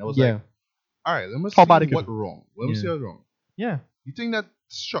blind. I was like, all right, let me see what's wrong. Let me see what's wrong. Yeah. The thing that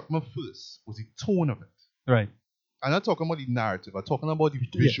struck me first was the tone of it. Right. I'm not talking about the narrative. I'm talking about the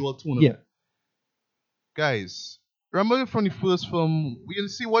visual tone of it. Guys, remember from the first film, we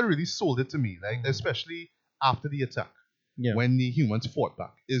see what really sold it to me, like especially after the attack, when the humans fought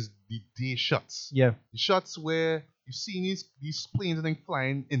back, is the day shots. Yeah. The shots where you see these planes and then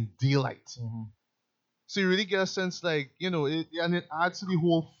flying in daylight. Mm-hmm. So you really get a sense, like, and it adds to the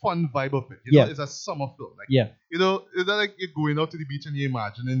whole fun vibe of it. It's a summer film. Like, it's not like you're going out to the beach and you're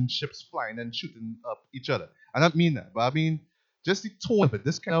imagining ships flying and shooting up each other. I don't mean that, but I mean just the tone of it.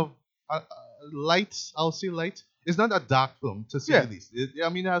 This kind of light, I'll say light. It's not a dark film, to say the least.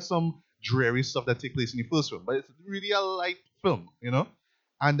 It has some dreary stuff that take place in the first film, but it's really a light film,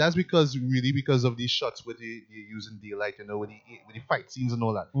 And that's because of these shots where they use in daylight, with the fight scenes and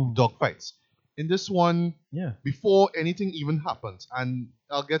all that, dog fights. In this one, before anything even happens, and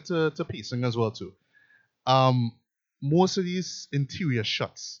I'll get to pacing as well too. Most of these interior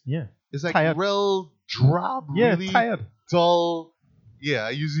shots, it's like tired. Real drab, really tired, dull. Yeah,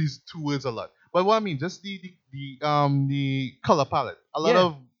 I use these two words a lot. But what I mean, just the color palette, a lot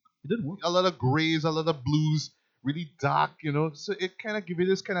of grays, a lot of blues, really dark, So it kind of gives you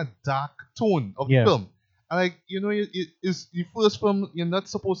this kind of dark tone of the film. And like, it is the first film, you're not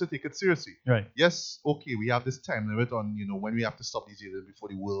supposed to take it seriously. Right. Yes, okay, we have this time limit on, when we have to stop these aliens before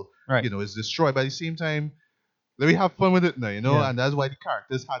the world, is destroyed. But at the same time, let me have fun with it now, And that's why the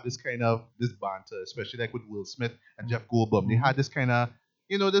characters had this kind of, this banter, especially like with Will Smith and Jeff Goldblum. They had this kind of,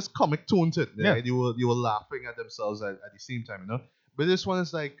 this comic tone to it. Right? They were laughing at themselves at the same time, But this one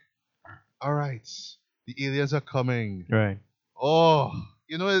is like, all right, the aliens are coming. Right. Oh,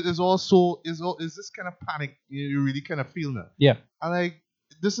 it's also is this kind of panic you really kind of feel now. Yeah. And like,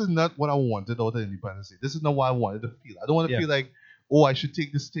 this is not what I wanted out of Independence Day. This is not what I wanted to feel. I don't want to feel like, oh, I should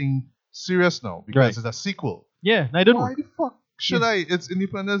take this thing serious now because it's a sequel. Yeah, I don't know. Why the fuck should I? It's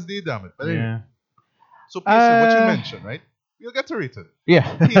Independence Day, damn it. But anyway. So pacing, what you mentioned, right? We'll get to rate it.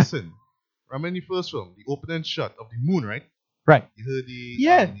 Yeah. Pacing. Remember in the first film, the opening shot of the moon, right? Right. You heard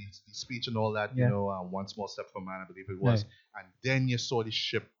the speech and all that, one small step for man, I believe it was. Right. And then you saw the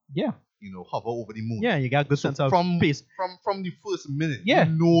ship, hover over the moon. Yeah, you got a good sense of pace. From the first minute,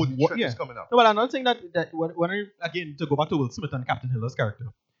 the threat is coming up. No, but another thing that when I, again, to go back to Will Smith and Captain Hiller's character,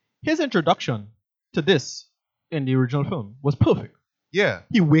 his introduction to this in the original film was perfect. Yeah.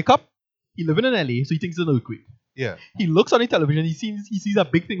 He wake up, he living in LA, so he thinks it's an earthquake. Yeah. He looks on the television, he sees a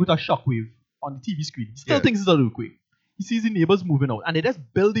big thing with a shockwave on the TV screen. He still thinks it's an earthquake. He sees the neighbors moving out, and they just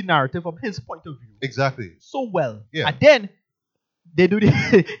build the narrative from his point of view. Exactly. So well. Yeah. And then they do the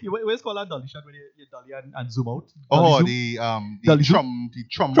what's called a dolly shot where you dolly and zoom out. Dolly the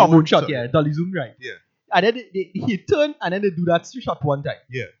trombone shot, dolly zoom, right. Yeah. And then he turn and then they do that shot one time.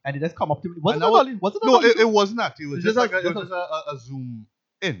 Yeah. And they just come up to me. Was it a dolly? No, it was not. It was just a zoom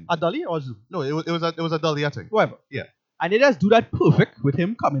in. A dolly or a zoom? No, it was a dolly, I think. Whatever. Yeah. And they just do that perfect with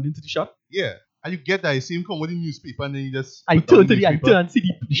him coming into the shot. Yeah. And you get that. You see him come with the newspaper and then you just... And he turn and see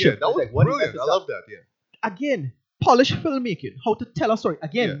the ship. Yeah, that was brilliant. I love that, Again, polished filmmaking. How to tell a story.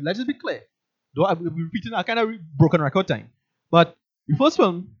 Again, let's just be clear. Though I'm repeating a kind of broken record time. But the first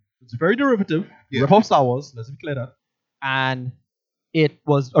film, it's very derivative. Rip off Star Wars. Let's be clear that. and it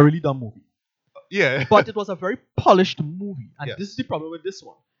was a really dumb movie. Yeah. But it was a very polished movie. And this is the problem with this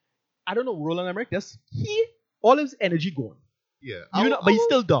one. I don't know, Roland Emmerich, all his energy gone. Yeah. But he's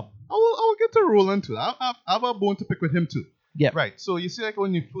still dumb. I will get to Roland too. I have a bone to pick with him too. Yeah. Right. So you see, like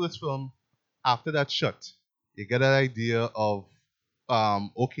when you first film, after that shot, you get an idea of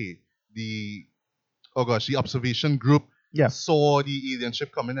the observation group saw the alien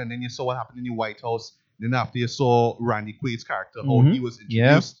ship coming, and then you saw what happened in the White House. Then after you saw Randy Quaid's character, how he was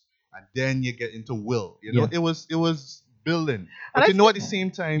introduced, and then you get into Will. You know, it was building. But at the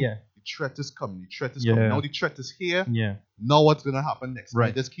same time, the threat is coming. The threat is coming. Now the threat is here. Yeah. Now what's gonna happen next?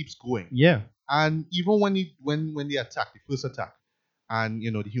 Right. This keeps going. Yeah. And even when they attack, the first attack, and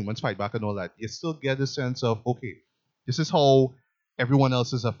the humans fight back and all that, you still get the sense of, okay, this is how everyone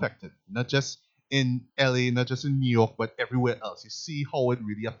else is affected. Not just in LA, not just in New York, but everywhere else. You see how it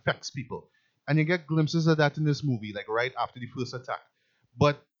really affects people. And you get glimpses of that in this movie, like right after the first attack.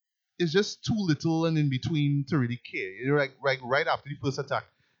 But it's just too little and in between to really care. You're like right after the first attack.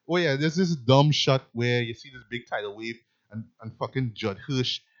 Oh yeah, there's this dumb shot where you see this big tidal wave and fucking Judd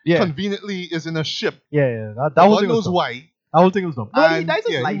Hirsch conveniently is in a ship. Yeah. That God knows why. That whole thing was dumb. No, he dies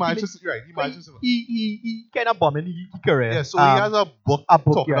his life. He kind of bombing his career. Yeah, so he has a book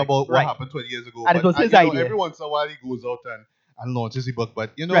talking about what happened 20 years ago. And it was his idea. Every once in a while he goes out and launches the book,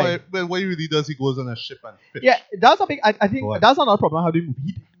 but what he really does, he goes on a ship and fish. Yeah, that's a big. I think that's another problem. How do you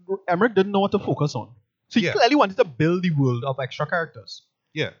move? Emmerich didn't know what to focus on, so he clearly wanted to build the world of extra characters.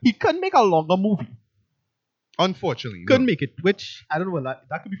 Yeah, he couldn't make a longer movie. Unfortunately, couldn't make it. Which I don't know.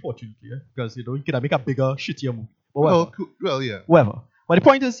 That could be fortunately, because he could make a bigger, shittier movie. Well, yeah. Whatever. But the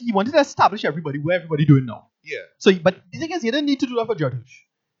point is, he wanted to establish everybody where everybody doing now. Yeah. So, but the thing is, he didn't need to do that for Judd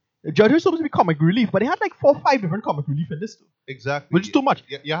Hirsch. Judd Hirsch was supposed to be comic relief, but they had like 4 or 5 different comic relief in this too. Exactly. Which is too much.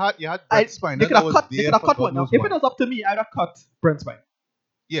 You had Brent Spiner. They could have cut one. Now, if it was up to me, I'd have cut Brent Spiner.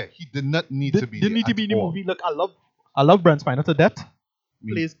 Yeah, he did not need to be. Didn't need to be in the movie. Look, I love Brent Spiner to death.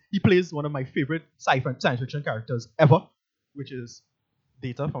 He plays one of my favorite science fiction characters ever, which is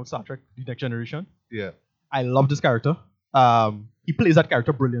Data from Star Trek: The Next Generation. Yeah. I love this character. He plays that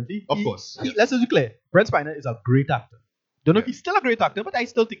character brilliantly. Of course. Let's just be clear. Brent Spiner is a great actor. Don't know if he's still a great actor, but I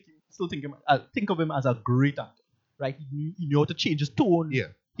still think of him as a great actor. Right? He knew how to change his tone.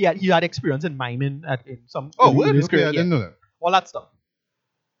 Yeah. He had experience in miming in some. In his career. I didn't know that. All that stuff.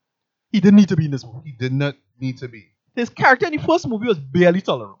 He didn't need to be in this movie. He did not need to be. His character in the first movie was barely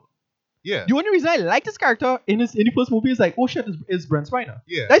tolerable. Yeah. The only reason I liked his character in the first movie is like, oh shit, is Brent Spiner.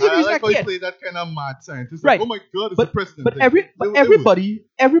 Yeah. That's the only reason I like how he played that kind of mad scientist. Right. Like, oh my god, it's the president. But everybody,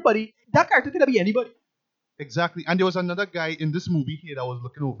 that character could be anybody. Exactly. And there was another guy in this movie here that was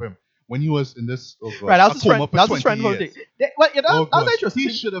looking over him when he was in this. Oh god. Right, that was his friend. That was his friend. That was interesting.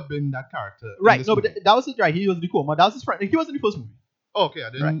 He should have been that character. Right. No, but that was right. He was in the coma. That was his friend. He was in the first movie. Oh, okay, I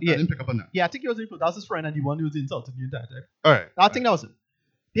didn't pick up on that. Yeah, I think he was in the first. That was his friend, and the one who was insulting the entire time. All right. I think that was it.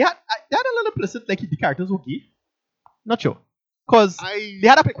 They had a little implicit like the characters were gay. Not sure. Because they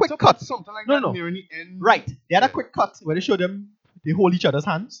had a quick cut. Something like that near the end. Right. They had a quick cut where they showed them they hold each other's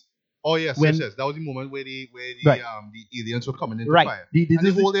hands. Oh yes. That was the moment where the aliens were coming into fire. They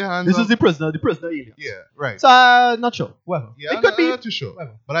hold their hands. This is the prisoner alien. Yeah, right. So not sure. Whatever. Yeah, it could be not too sure.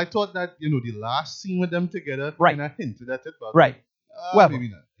 Whatever. But I thought that the last scene with them together kind of hinted at it. But right. Maybe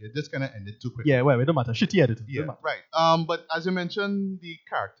not. It just kind of ended too quickly. Yeah, it don't matter. Shitty editing. Yeah, right. But as you mentioned, the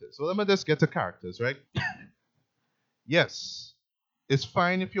characters. So let me just get to characters, right? Yes. It's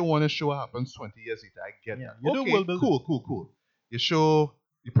fine if you want to show what happens 20 years later. I get that. Cool. You show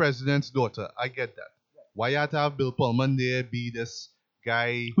the president's daughter. I get that. Why you have to have Bill Pullman there be this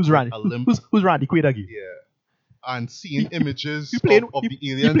guy who's Randy? Who's Randy Quaid again? Yeah. And seeing images of the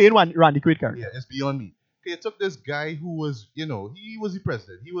aliens. He played one Randy Quaid character. Yeah, it's beyond me. Okay, it took this guy who was, he was the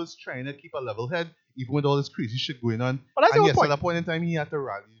president. He was trying to keep a level head, even with all this crazy shit going on. But that's and yes, at that point in time, he had to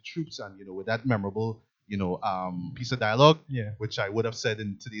rally the troops, and with that memorable, piece of dialogue, which I would have said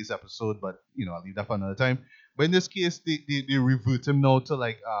in today's episode, but I'll leave that for another time. But in this case, they revert him now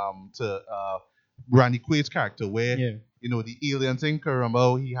to Randy Quaid's character, where the alien thing.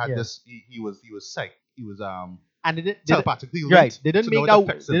 Remember, he had this. He was psyched. He was and they telepathically linked. Right. They didn't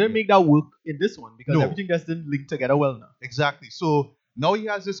make that work in this one because everything just didn't link together well now. Exactly. So now he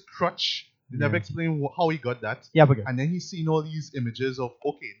has this crutch. They never explain how he got that. Yeah, okay. And then he's seen all these images of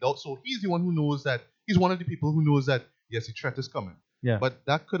so he's the one who knows that he's one of the people who knows that yes, the threat is coming. Yeah. But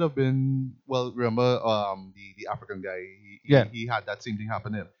that could have been remember the African guy. He had that same thing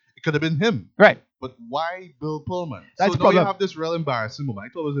happen to him. It could have been him. Right. But why Bill Pullman? That's so now you have this real embarrassing moment. I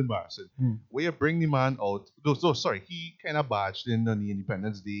thought it was embarrassing. Where you bring the man out. Sorry, he kind of barged in on the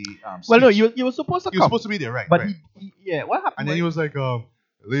Independence Day speech. Well, no, you were supposed to come. He was supposed to be there, right? But right. What happened? And then he was like,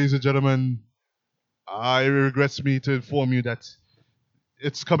 ladies and gentlemen, I regrets me to inform you that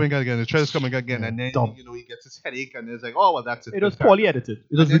it's coming again. The trailer's coming again. And then, he gets his headache and it's like, oh, well, that's it. It was poorly edited.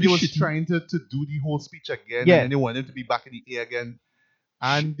 It was really he was shitty. Trying to do the whole speech again. Yeah. And then they want him to be back in the air again.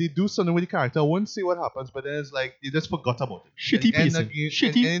 And they do something with the character. I won't say what happens, but then it's like they just forgot about it. Shitty pacing.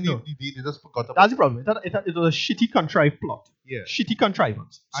 They just forgot about it. That's the problem. It was a shitty contrived plot. Yeah. Shitty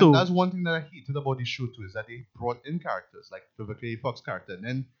contrivance. And that's one thing that I hated about the show too, is that they brought in characters, like Vivica A. Fox character, and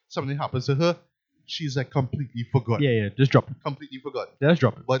then something happens to her, she's like completely forgotten. Yeah, just drop it. Completely forgotten. Just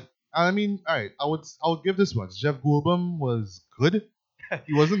drop it. But I mean, alright, I would give this one. Jeff Goldblum was good.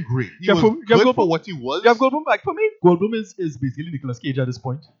 He wasn't great. He was good for what he was. Jeff Goldblum, like for me, Goldblum is basically Nicolas Cage at this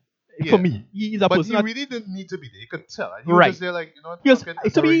point. Yeah. For me, he's a person. But he really didn't need to be there. You could tell. He was just there, like, he was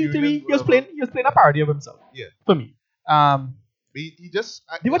playing a parody of himself. Yeah. For me, he just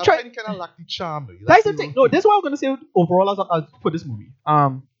they were trying. Kind of lacked the charm. That's the thing. No, this is what I'm gonna say overall as for this movie.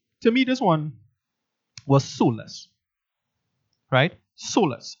 To me, this one was soulless. Right,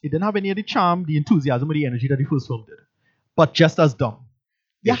 soulless. It didn't have any of the charm, the enthusiasm, or the energy that the first film did. But just as dumb.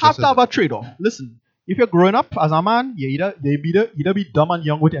 You have to have a trade-off. Listen, if you're growing up as a man, you either be dumb and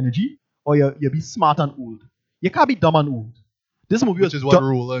young with energy, or you be smart and old. You can't be dumb and old. This movie is what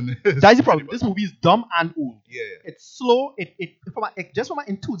Roland is. That's the problem. This movie is dumb and old. Yeah. It's slow. Just from an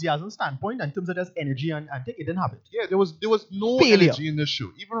enthusiasm standpoint, in terms of there's energy and it didn't have it. Yeah, there was no energy in this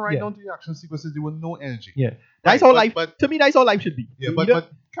show. Even down to the action sequences, there was no energy. Yeah. That's how life. To me, that's how life should be. Yeah, but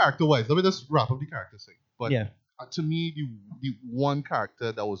character-wise, let me just wrap up the character thing. But yeah. To me, the one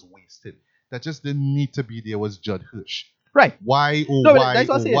character that was wasted, that just didn't need to be there, was Judd Hirsch. Right. Why was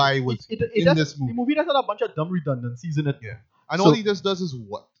in this movie? The movie does have a bunch of dumb redundancies in it. Yeah. And all he just does is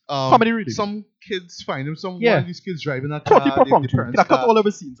what? Comedy reading. Some kids find him. One of these kids driving a car. Totally perfunctory. Cut all of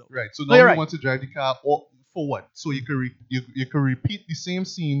his scenes out. Right. So now he wants to drive the car for what? So you can repeat the same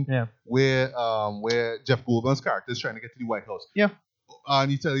scene where Jeff Goldblum's character is trying to get to the White House. Yeah.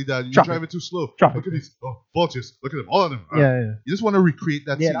 And he tells you that you're driving too slow. Look at these vultures. Look at them. All of them. Yeah. You just want to recreate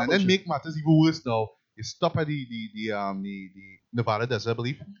that scene and then make matters even worse now. You stop at the Nevada desert, I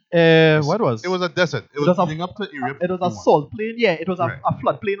believe. What was? It was a desert. It was leading up to Area 51. It was a salt plain. Yeah, it was a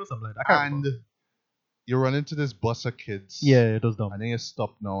flood plain or something like that. And you run into this bus of kids. Yeah, it was dumb. And then you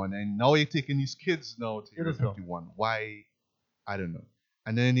stop now, and then now you're taking these kids now to Area 51. Why? I don't know.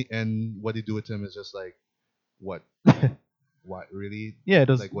 And then in the end, what they do with him is just like, what? What, really? Yeah, it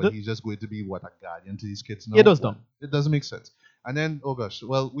does. Like, what, he's just going to be, what, a guardian to these kids now? It does dumb. It doesn't make sense. And then, oh gosh,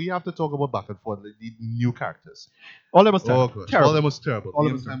 well, we have to talk about back and forth, like, the new characters. All of them was terrible. Oh gosh, all of them was terrible. All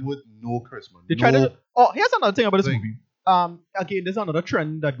of them with no charisma. They tried to... Oh, here's another thing about this movie. Again, there's another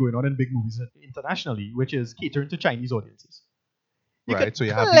trend that's going on in big movies internationally, which is catering to Chinese audiences. You can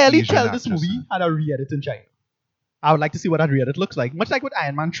clearly tell this movie had a re-edit in China. I would like to see what that re-edit looks like, much like with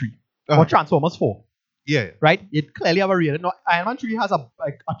Iron Man 3 or Transformers 4. Yeah. Right? It clearly have a re-edit. No, Iron Man 3 has a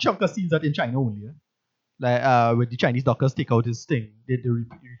chunk of scenes that in China only. Like with the Chinese doctors take out his thing.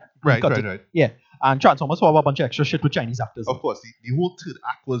 Right. Yeah. And Transformers 4 have a bunch of extra shit with Chinese actors. Of course. The whole third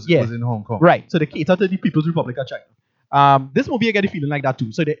act was in Hong Kong. Right. So they cater to the People's Republic of China. This movie I get a feeling like that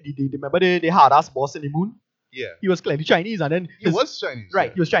too. So they remember the hard-ass boss in the moon? Yeah. He was clearly Chinese, and then he was Chinese.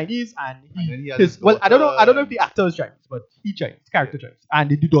 Right, he was Chinese, and he had his well, I don't know if the actor is Chinese, but he Chinese, character Chinese, and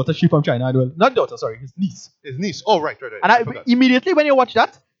the daughter she from China as well. Not daughter, sorry, his niece. His niece. Oh, right. And immediately when you watch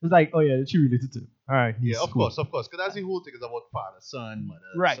that, it's like, oh yeah, she related to him. All right. Yeah, of course, because that's the whole thing is about father, son, mother,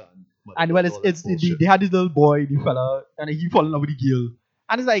 right. Son, mother. And well, they had this little boy, the fella, and he fall in love with the girl,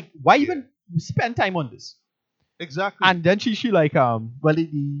 and it's like, why even spend time on this? Exactly. And then she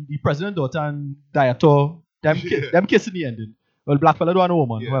the president daughter and Diator. Them kiss in the ending. Well, black fella don't want a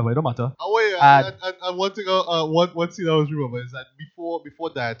woman. Whatever, it don't matter. Oh yeah, and one thing, one scene I was remember is that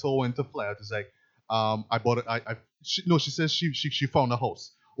before Diator went to fly out, it's like, I bought it. She says she found a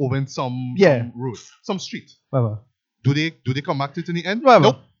house over in some road, some street. Whatever. Do they come back to it in the end? Whatever.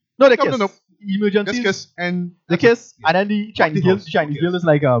 Nope. No, they kiss. Nope. Emergencies. Just kiss and they kiss, and then the Chinese girl is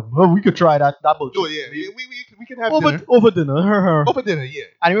like, we could try that bullshit. Oh yeah, we can have over dinner. Over dinner, yeah.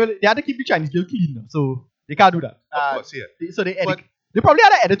 And they had to keep the Chinese girl clean, so they can't do that. Of course, yeah. So they edit. They probably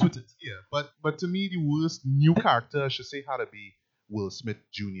had to edit with it. Yeah, but to me, the worst new character, I should say, had to be Will Smith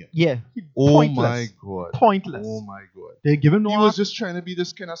Jr. Yeah. Pointless. My god. Pointless. Oh my god. They give him no. He was just trying to be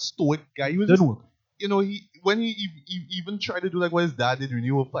this kind of stoic guy. He was didn't work. You know, when he even tried to do like what his dad did when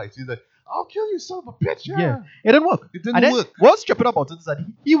he was fights. He's like, I'll kill you, son of a bitch. Yeah. It didn't work. It didn't work. What's tripping about it is that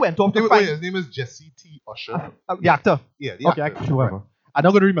he went off to find... His name is Jesse T. Usher. The actor? Yeah, the actor. Okay, whatever. Right. I'm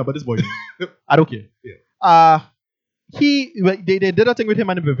not going to remember this boy. I don't care. Yeah. They did a thing with him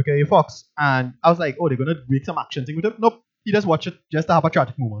and Vivica A. Fox, and I was like, oh, they're going to make some action thing with him. Nope. He just watched it just to have a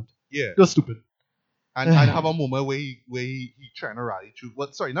tragic moment. Yeah. It was stupid. And have a moment where he trying to rally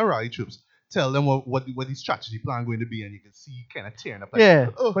troops. Not rally troops. Tell them what the strategy plan going to be, and you can see kind of tearing up.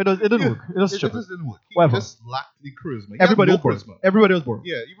 Like, but it didn't work. It was stupid. It just didn't work. He just lacked the charisma. Everybody was bored.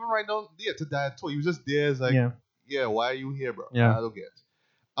 Yeah, even right now, to that toy, he was just there. It's like, why are you here, bro? Yeah. I don't get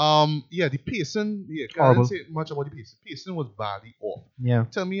it. The pacing. Yeah, I didn't say much about the pacing. Pacing was badly off. Yeah.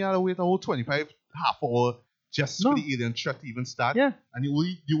 Tell me, I had to wait a whole 25 half hour just for the alien threat to even start. Yeah. And the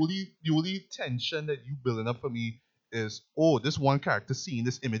only tension that you building up for me is, this one character seeing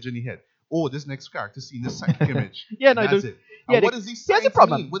this image in the head. This next character seeing this second image. That's it. Yeah, what does he say? Here's the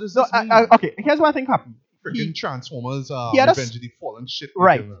problem. What does this mean? Okay, here's what I think happened. Freaking Transformers, Revenge of the Fallen shit.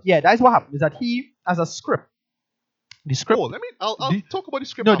 Right. Yeah, that's what happened. Is that he, as a script, the script. I'll talk about the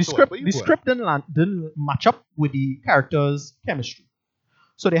script. No, the script didn't match up with the characters' chemistry.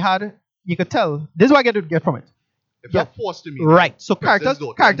 So they had, you could tell. This is what I get from it. If you're forced to me. Right. So characters.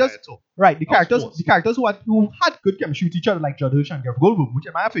 Right. The characters who had good chemistry with each other, like Judd Hirsch and Jeff Goldblum, which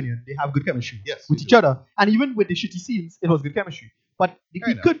in my opinion they have good chemistry with each other, and even with the shitty scenes, it was good chemistry. But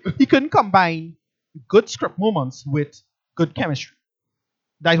he couldn't combine good script moments with good chemistry.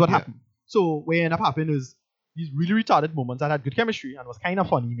 That's what happened. So what ended up happening is these really retarded moments that had good chemistry and was kind of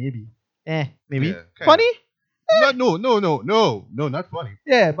funny, maybe. Maybe funny. No, not funny.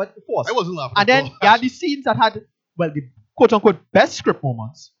 Yeah, but forced. I wasn't laughing. And then you had the scenes that had, the quote unquote best script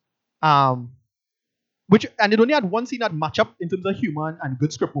moments. Which it only had one scene that match up in terms of humor and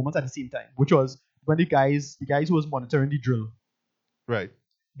good script moments at the same time, which was when the guys who was monitoring the drill. Right.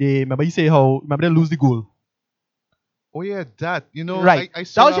 They lose the goal. Oh yeah, that right. I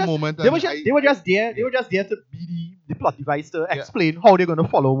saw that moment. They were just there to be the plot device to explain how they're going to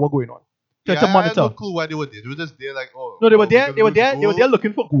follow what's going on. To monitor. I had no clue why they were there. They were just there like, no, they were there. They were there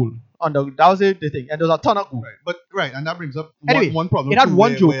looking for goal. That was the thing, and there was a ton of goal. Right, and that brings up one problem. It had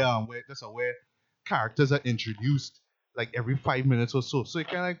one joke where characters are introduced like every 5 minutes or so. So you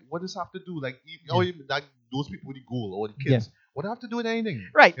kind of like, what does it have to do? Like, those people with the goal or the kids. Yeah. What do I have to do with anything?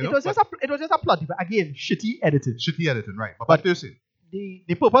 Right. It was just a plot device. Again, shitty editing. Right. But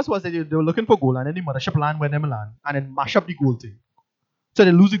the purpose was that they were looking for goal, and then the mothership land where them land, and then mash up the goal thing. So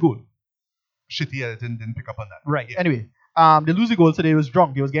they lose the goal. Shitty editing didn't pick up on that. Right. Yeah. Anyway, they lose the goal, so they was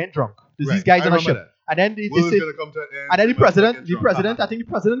drunk. They was getting drunk. There's these guys on a ship. That. And then they say, and then the president, I think the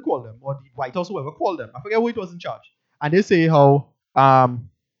president called them, or the White House, whoever called them. I forget who it was in charge. And they say how,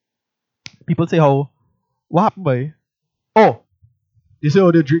 people say how, what happened, boy? Oh, they say,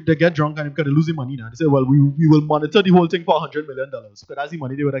 they get drunk and because they're losing money now. They say, well, we will monitor the whole thing for $100 million because that's the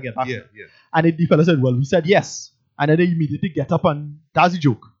money they would have get back. Yeah. And the fellow said, well, we said yes. And then they immediately get up, and that's the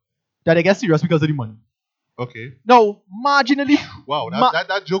joke. That they get serious because of the money. Okay. No, marginally. Wow,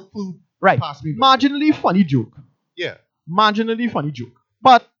 that joke flew past me. Marginally funny joke. Yeah. Marginally funny joke.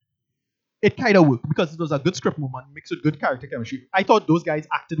 But it kind of worked because it was a good script moment mixed with good character chemistry. I thought those guys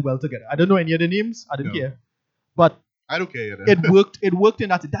acted well together. I don't know any of the names. I didn't care. But I don't care either. It worked. It worked in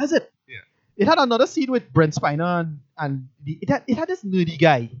that. That's it. Yeah. It had another scene with Brent Spiner and it had this nerdy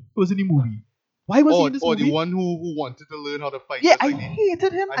guy who was in the movie. Why was he in this movie? Or the one who wanted to learn how to fight. Yeah, I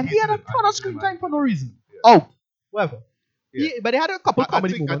hated him, and he had a ton of screen time for no reason. Yeah. Oh, whatever. Yeah. But they had a couple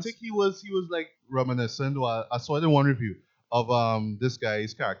comedy moments. I think he was like reminiscent. I saw it in one review of this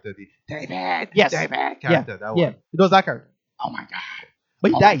guy's character, the David character. That one. Yeah, it was that character. Oh my god!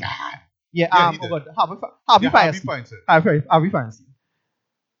 But he died. Yeah, Harvey Feinstein. Harvey Feinstein.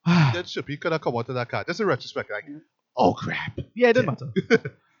 That ship, he could have come out to that car. Just in retrospect, like, oh crap. Yeah, it didn't matter.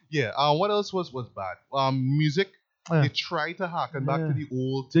 Yeah. What else was bad? Music. They tried to harken back to the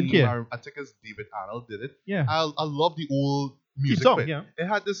old team. I think it's David Arnold did it. Yeah. I love the old music. It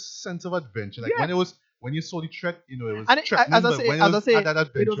had this sense of adventure. Like when you saw the threat, it was threatening. As I say,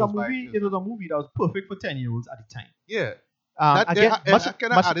 it was a movie that was perfect for 10-year-olds at the time. Yeah. That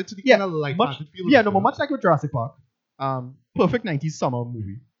kind of added to the kind of light-hearted feel. Yeah, much like with Jurassic Park. Perfect 90s summer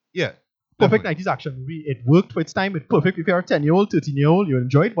movie. Yeah. Perfect 90s action movie. It worked for its time. It's perfect if you're a 10-year-old, 13-year-old, you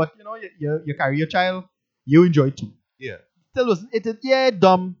enjoy it. But you carry your child, you enjoy it too. Yeah. Still was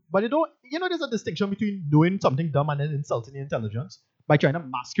dumb, but there's a distinction between knowing something dumb and then insulting the intelligence by trying to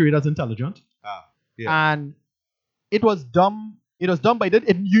masquerade as intelligent. Yeah. And it was dumb. It was dumb, but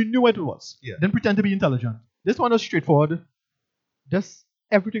you knew what it was. Yeah. Didn't pretend to be intelligent. This one was straightforward. Just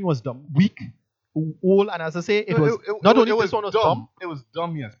everything was dumb, weak, old, and as I say, it was dumb. It was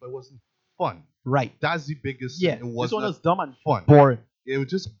dumb, yes, but it wasn't fun. Right. That's the biggest thing. It was this one was dumb and fun. Boring. It was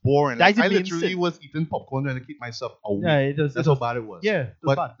just boring. Like, I literally was eating popcorn trying to keep myself awake. That's how bad it was. Yeah,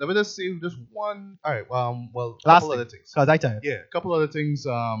 but bad. let me just say just one. All right. Well, a couple other things. Cause I tired. Yeah, a couple other things.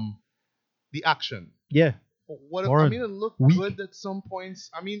 The action. Yeah. I mean, it looked good at some points.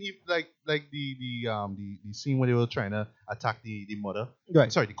 I mean, if, like the scene where they were trying to attack the mother.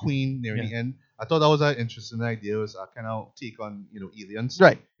 Right. Sorry, the queen near the end. I thought that was an interesting idea. It was a kind of take on aliens.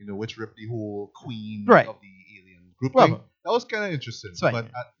 Right. Which ripped the whole queen right. of the alien group thing. That was kind of interesting. Right. But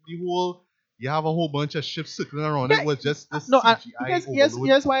the whole, you have a whole bunch of ships circling around. It was just this CGI.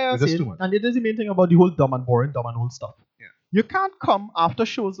 Here's why I was saying, and it is the main thing about the whole dumb and boring, dumb and old stuff. Yeah. You can't come after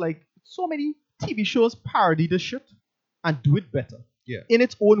shows like so many TV shows parody this shit and do it better. Yeah. In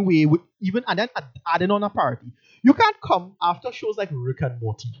its own way, with even and then adding on a parody. You can't come after shows like Rick and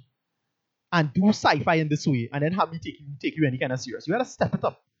Morty and do sci-fi in this way and then have me take you any kind of serious. You gotta step it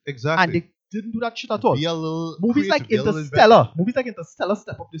up. Exactly. And they didn't do that shit at all. Be a little movies like Interstellar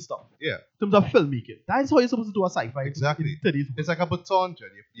step up this stuff. Yeah. In terms of filmmaking. That's how you're supposed to do a sci-fi. Exactly. It's like a baton,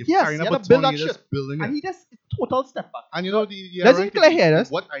 Jenny. Yes, you gotta build that shit. And he just total step back. And what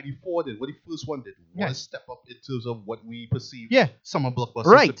ID4 did, what the first one did, was step up in terms of what we perceive summer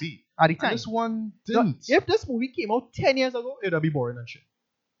blockbusters to be. At the time. And this one didn't. If this movie came out 10 years ago, it would be boring and shit.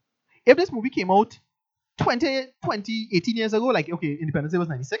 If this movie came out 18 years ago, like, okay, Independence Day was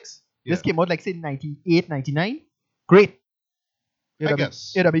 96. Yeah. This came out, like, say, 98, 99. Great. I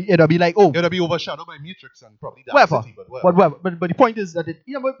guess. It'll be like, oh. It'll be overshadowed by Matrix and probably Dark City, but whatever. But the point is that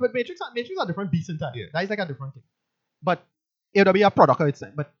but Matrix are different beasts in time. Yeah. That is like a different thing. But it'll be a product of its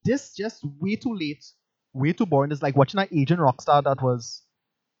time. But this just way too late, way too boring. It's like watching an Asian rock star that was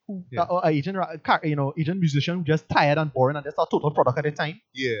Asian musician who just tired and boring and just a total product at the time.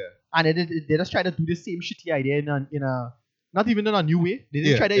 Yeah. And they just try to do the same shitty idea in a not even in a new way. They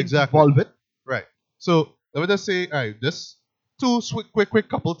didn't try to evolve it. Right. So let me just say, all right, this two quick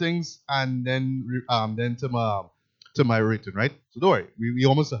couple things, and then to my rating, right? So don't worry, we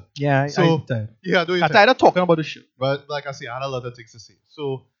almost done. Yeah. So I'm tired of talking about this shit. But like I say, I had a lot of things to say.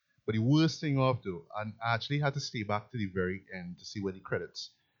 So, but the worst thing of though, and I actually had to stay back to the very end to see where the credits.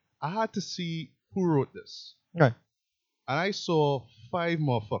 I had to see who wrote this. Right. And I saw 5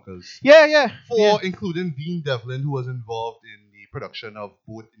 motherfuckers. Yeah. 4, including Dean Devlin, who was involved in the production of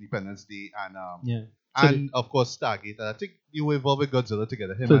both Independence Day and of course Stargate. And I think you were involved with Godzilla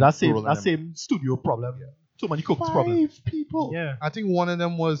together. So that same studio problem. Yeah. Too many cooks problem. 5 people. Yeah. I think one of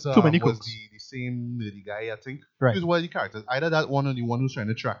them was too many cooks. The same nerdy guy. I think. Right. He was one of the characters. Either that one or the one who's trying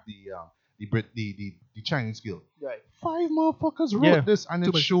to track the Chinese guild. Right. 5 motherfuckers wrote this, and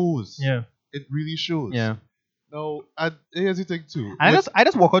it shows. Yeah. It really shows. Yeah. No, here's the thing too. I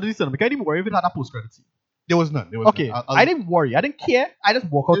just walk out of the cinema because I didn't worry if it had a post-credit scene. There was none. I didn't worry. I didn't care. I just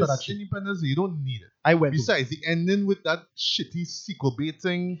walk out of that shit. Independence Day, you don't need it. I went. Besides, the ending with that shitty sequel bait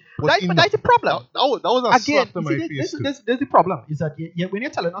thing. But that's the problem. That was a slap to my face. There's the problem. Is that when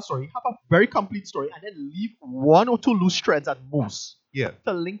you're telling a story, have a very complete story and then leave 1 or 2 loose threads at most. Yeah.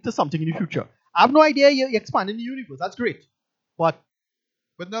 To link to something in the future. I have no idea you're expanding the universe. That's great.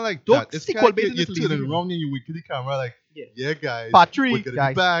 But not like don't that. It's sequel kind of you're turning around and you wink at the camera like, yeah guys. Part 3, we're gonna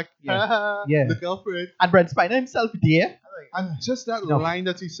be back. Yeah. Look out for it. And Brent Spiner himself there. And just that line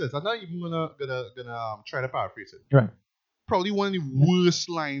that he says, I'm not even gonna try to paraphrase it. Right. Probably one of the worst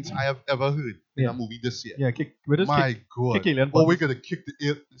lines I have ever heard in a movie this year. Yeah, God. We're gonna kick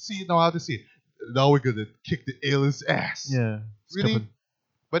the see now I have to say it. Now we're gonna kick the alien's ass. Yeah. Really?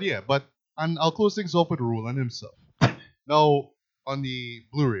 Stupid. But and I'll close things off with Roland himself. Now on the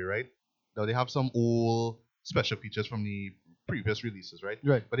Blu-ray, right? Now they have some old special features from the previous releases, right?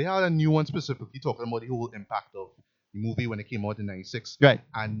 Right. But they had a new one specifically talking about the whole impact of the movie when it came out in 96. Right.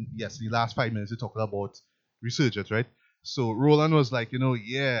 And yes, the last 5 minutes they talked about resurgence, right? So Roland was like,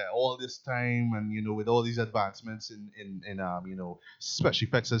 all this time and with all these advancements in special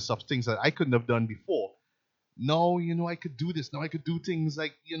effects and stuff, things that I couldn't have done before. Now, I could do this. Now I could do things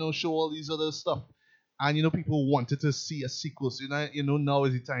like, show all these other stuff. And people wanted to see a sequel. So now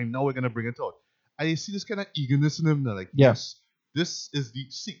is the time. Now we're gonna bring it out. And you see this kind of eagerness in him. They're like, yes, this is the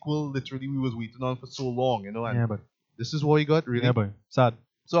sequel. Literally, we was waiting on for so long. And this is what we got. Really, sad.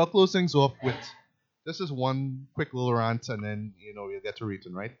 So I'll close things off with this is one quick little rant, and then we'll get to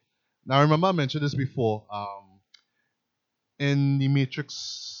rating, right? Now remember I mentioned this before. In the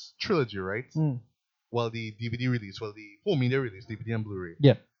Matrix trilogy, right? Well, the DVD release, the home media release, DVD and Blu-ray.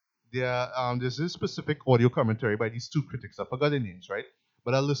 Yeah. There's this specific audio commentary by these 2 critics. I forgot their names, right?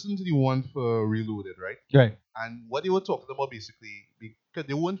 But I listened to the one for Reloaded, right? Right. And what they were talking about basically, because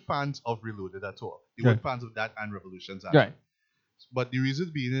they weren't fans of Reloaded at all. They weren't fans of that and Revolutions. Right. But the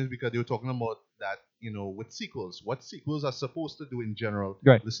reason being is because they were talking about that, with sequels. What sequels are supposed to do in general,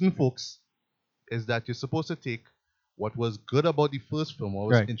 right. listen, folks, is that you're supposed to take what was good about the first film, what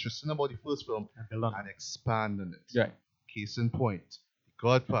was interesting about the first film, and expand on it. Right. Case in point,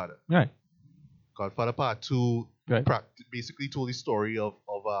 Godfather. Right. Godfather Part 2 basically told the story of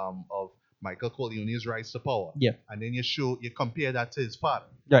Michael Corleone's rise to power. Yeah. And then you compare that to his father.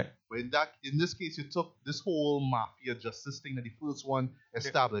 Right. But in this case, you took this whole mafia justice thing that the first one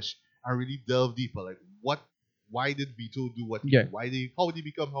established and really delve deeper. Like, why did Vito do what he did? How did he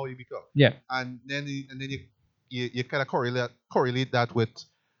become how he become? Yeah. And then you kind of correlate that with,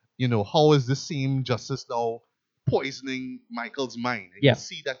 how is the same justice now poisoning Michael's mind? And you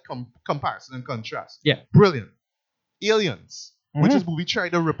see that comparison and contrast. Yeah. Brilliant. Aliens. Which is movie tried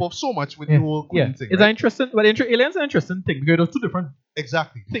to rip off so much with the whole Queen thing. It's interesting, but Aliens an interesting thing because those two different.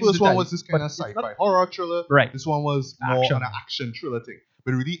 Exactly. The first one was this kind of sci-fi horror thriller. Right. This one was more an action thriller thing,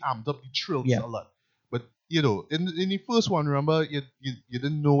 but really amped up the thrills a lot. But in the first one, remember, you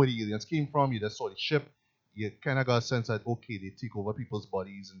didn't know where the aliens came from. You just saw the ship. You kind of got a sense that okay, they take over people's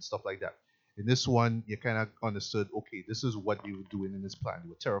bodies and stuff like that. In this one, you kind of understood, okay, this is what they were doing in this plan. They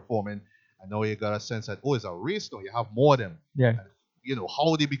were terraforming. And now you got a sense that, it's a race now. You have more of them. Yeah. And,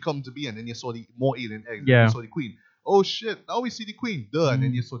 how they become to be. And then you saw the more alien eggs. Yeah. And you saw the queen. Oh, shit. Now we see the queen. Duh. And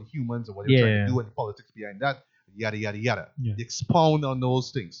then you saw the humans and what they're trying to do and the politics behind that. Yada, yada, yada. Yeah. They expound on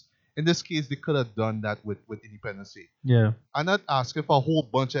those things. In this case, they could have done that with Independence Day. Yeah. I'm not asking for a whole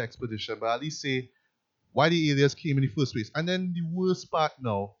bunch of expedition, but at least say why the aliens came in the first place. And then the worst part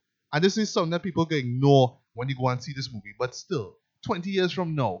now, and this is something that people can ignore when you go and see this movie, but still, 20 years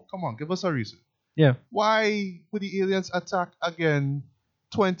from now, come on, give us a reason. Yeah. Why would the aliens attack again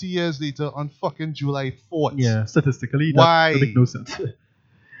 20 years later on fucking July 4th? Yeah, statistically, why? That makes no sense.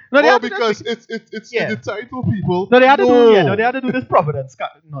 Because it's in the title, people. No, they had to do this Providence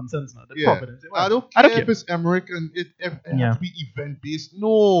nonsense now. Providence. I don't care if it's Emmerich and it has to be event based.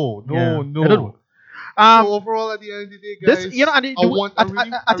 No. So overall, at the end of the day, guys,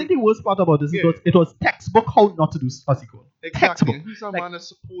 I think the worst part about this is it was textbook how not to do a sequel. Exactly. Textbook. And he's a man that's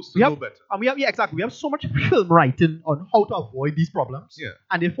supposed to know better. Exactly. We have so much film writing on how to avoid these problems. Yeah.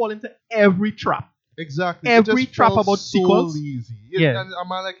 And they fall into every trap. Exactly. Every trap about sequels. So lazy. Yeah. And a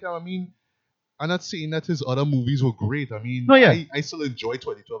man like him, I mean, I'm not saying that his other movies were great. I mean, I still enjoy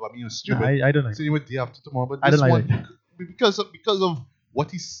 2012. I mean, it's stupid. I don't like it. Same with Day After Tomorrow, but I this don't like one, because of what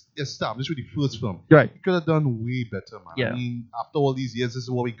he's established with the first film, right? He could have done way better, man. Yeah. I mean, after all these years, this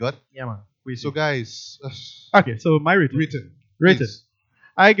is what we got. Yeah, man. So, guys. Okay, so my rating. Rated.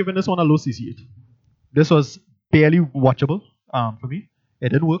 I given this one a low CC8. This was barely watchable for me. It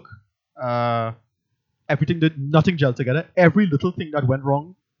didn't work. Nothing gelled together. Every little thing that went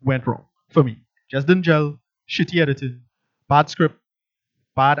wrong for me. Just didn't gel. Shitty editing, bad script,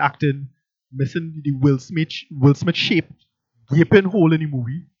 bad acting, missing the Will Smith shape, gaping hole in the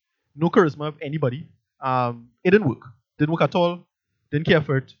movie. No charisma of anybody. It didn't work. Didn't work at all. Didn't care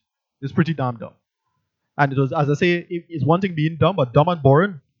for it. It's pretty damn dumb. And it was, as I say, it's one thing being dumb, but dumb and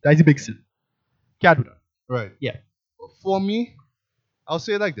boring, that is a big sin. Can't do that. Right. Yeah. For me, I'll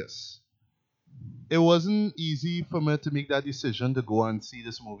say it like this. It wasn't easy for me to make that decision to go and see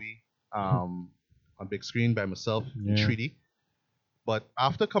this movie on big screen by myself in 3D. But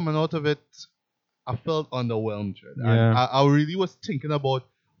after coming out of it, I felt underwhelmed. Yeah. I really was thinking about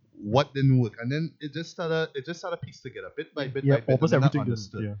what didn't work, and then it just started piece together bit by bit by bit. Almost everything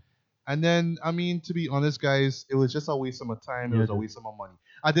understood. Yeah. And then, I mean, to be honest, guys, it was just a waste of my time. It was a waste of my money.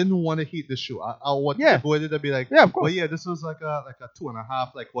 I didn't want to hate the show. I wanted to go in it and be like, of course. Well, this was like a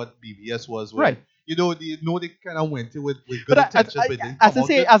 2.5, like what BBS was. Right. They kind of went in with good intentions, but didn't as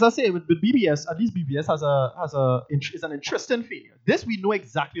I say, with BBS, at least BBS is an interesting failure. This we know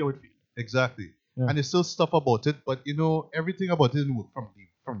exactly how it feels. Exactly. Yeah. And there's still stuff about it, but everything about it didn't work from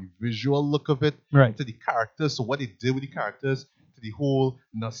the visual look of it, right, to the characters, so what they did with the characters, to the whole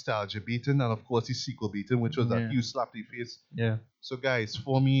nostalgia beating, and of course the sequel beating, which was a huge slap to the face. Yeah. So guys,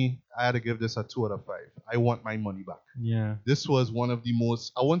 for me, I had to give this a 2 out of 5. I want my money back. Yeah. This was one of the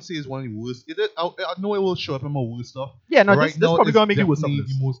most, I won't say it's one of the worst. I know it will show up in my worst stuff. Yeah, no, this probably gonna make it worse.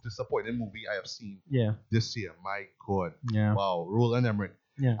 The most disappointing movie I have seen. Yeah. This year. My God. Yeah. Wow. Roland Emmerich.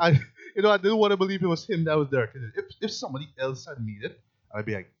 Yeah. I didn't want to believe it was him that was directing it. If somebody else had made it, I'd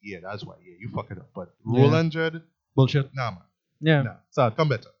be like, yeah, that's why. Yeah, you fuck it up. But Roland Judd, bullshit. Nah, man. Yeah. Nah. Sad. Come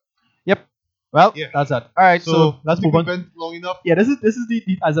better. Yep. Well, that's that. All right, so let's move on. Went long enough. Yeah, this is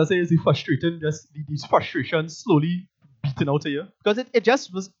the as I say, is the frustrating. Just these frustrations slowly beating out of you because it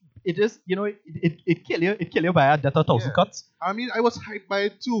just was it is, it kill you by a death 1,000 cuts. I mean, I was hyped by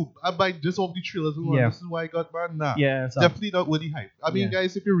it too. By just all the trailers and this is why I got man. Nah. Yeah, definitely not worthy hype. I mean,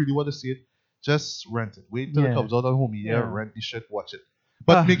 guys, if you really want to see it, just rent it. Wait till it comes out on home media, rent the shit, watch it.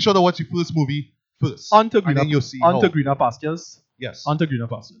 But make sure to watch the first movie first. And then you'll see onto greener pastures. Yes. Onto greener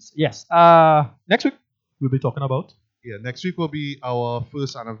pastures. Yes. Next week we'll be talking about. Yeah, next week will be our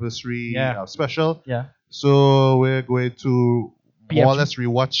first anniversary special. Yeah. So we're going to more or less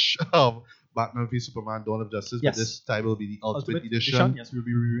rewatch Batman v Superman: Dawn of Justice. But this time will be the Ultimate Edition. Yes, we'll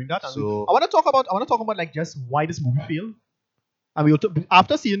be reviewing that. So I want to talk about like just why this movie failed. And we'll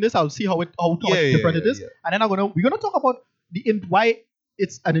after seeing this, I'll see how different it is, and then we're gonna talk about why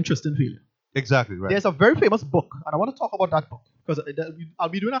it's an interesting failure. Exactly right. There's a very famous book, and I want to talk about that book because I'll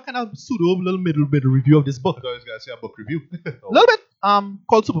be doing a kind of pseudo little middle review of this book. I was gonna say a book review. A little bit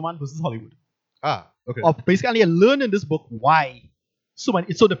called Superman versus Hollywood. Okay. Basically, I learned in this book why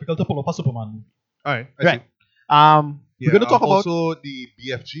it's so difficult to pull up a Superman movie. All right. Right. We're going to talk about also the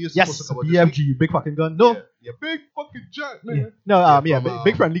BFG is supposed to come out BFG, big fucking gun. No. Yeah, big fucking giant man.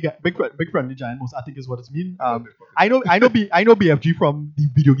 Big friendly guy, big friendly giant. Most I think is what it's mean. I know BFG from the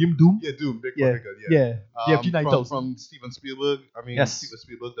video game Doom. Yeah, Doom, big fucking gun. Yeah. BFG 9000 from Steven Spielberg. I mean, Steven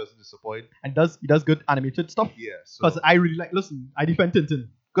Spielberg doesn't disappoint. And he does good animated stuff. Yeah. Because I really I defend Tintin.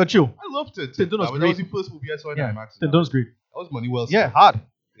 Good show. I loved it. Tintin was great. That was the first movie I saw in IMAX. Tintin was great. That was money well spent. Yeah, hard.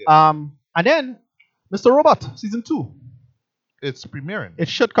 Yeah. And then Mr. Robot season 2. It's premiering. It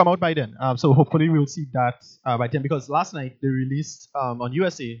should come out by then. So hopefully we'll see that by then, because last night they released on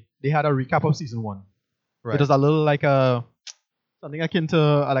USA, they had a recap of season 1. Right. It was a little like something akin to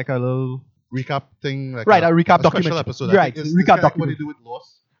like a little recap thing, like a recap documentary. Episode. Right, recap documentary. What they do with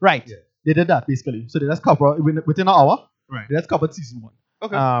Lost. Right. Yeah. They did that basically. So they just cover within an hour. Right. They just covered season 1.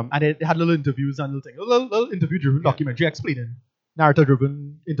 Okay. And they had little interviews and little thing, little interview-driven documentary explaining,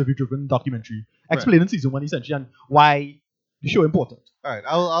 narrative-driven, interview-driven documentary explaining season 1 essentially and why the show important. All right,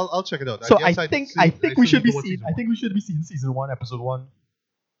 I'll check it out. So I think we should be seeing season 1, episode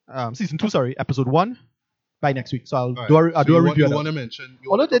 1, season 2, sorry, episode 1 by next week. So I'll do a review. You want to mention?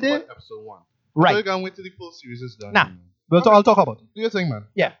 Episode 1. Right. So you can wait till the full series is done. Nah, I'll talk about it. Do your thing, man.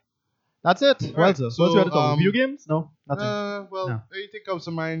 Yeah. That's it. All right, so what's your other video games? No, nothing. Anything comes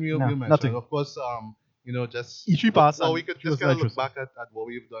to mind, we'll mention. Nothing. Of course, just E3 pass. Or we could just kind of look back at what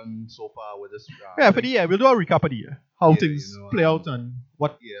we've done so far with this. For the year, we'll do a recap of the year, how things play out and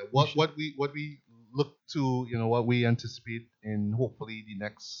what. Yeah, what we look to, what we anticipate in hopefully the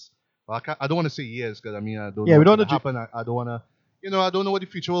next. Well, I don't want to say years because I don't. Yeah, know we don't want to happen. I don't want to. I don't know what the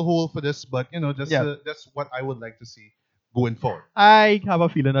future will hold for this, but that's what I would like to see going forward. I have a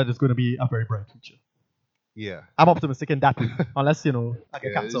feeling that it's going to be a very bright future. Yeah. I'm optimistic in that way. Unless, I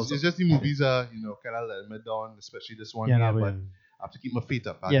get cancelled. It's just the movies are, kind of letting me down, especially this one here. But I have to keep my feet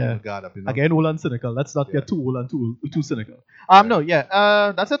up. I keep my guard up. Again, old and cynical. Let's not get too old and too cynical.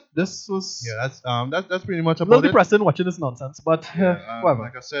 That's it. This was... Yeah, that's pretty much about it. A little depressing watching this nonsense, but whatever.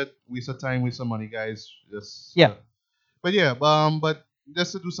 Like I said, waste of time, waste of money, guys. Just... Yeah. But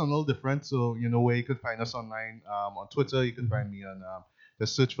just to do something a little different, so where you could find us online. On Twitter, you can find me on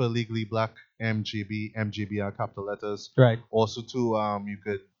just search for Legally Black MJB are capital letters. Right. Also too, you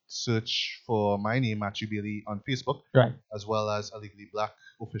could search for my name, Matthew Bailey, on Facebook. Right. As well as a Legally Black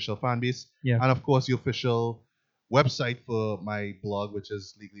official fan base. Yeah. And of course the official website for my blog, which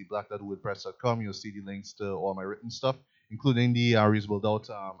is legallyblack.wordpress.com. You'll see the links to all my written stuff, including the Reasonable Doubt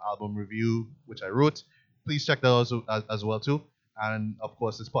album review, which I wrote. Please check that out as well too. And of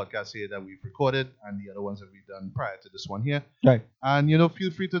course, this podcast here that we've recorded and the other ones that we've done prior to this one here. Right. And, feel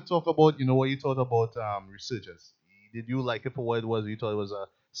free to talk about, what you thought about Resurgence. Did you like it for what it was? You thought it was a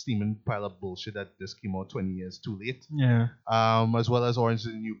steaming pile of bullshit that just came out 20 years too late? Yeah. As well as Orange is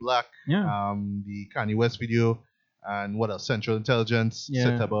the New Black. Yeah. The Kanye West video. And what else? Central Intelligence. Yeah.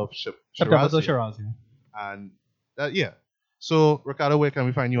 September Shirazi. And, So, Ricardo, where can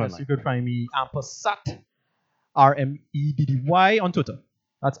we find you online? You could find me Ampersat. RMEDDY on Twitter.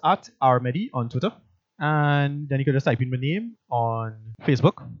 That's at RMEDDY on Twitter. And then you can just type in my name on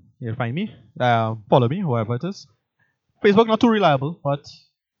Facebook. You'll find me. Follow me, whoever it is. Facebook not too reliable, but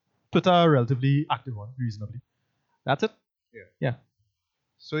Twitter relatively active one, reasonably. That's it.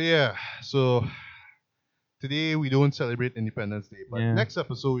 Yeah. So today we don't celebrate Independence Day, but next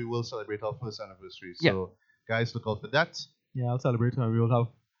episode we will celebrate our first anniversary. So guys, look out for that. Yeah, I'll celebrate and we will have.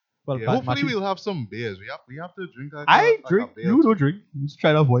 Well, hopefully we'll have some beers. We have to drink that. I drink. You don't drink. You just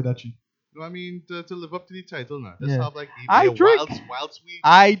try to avoid that shit. No, I mean to live up to the title now. Let's have like I drink. Wild sweet.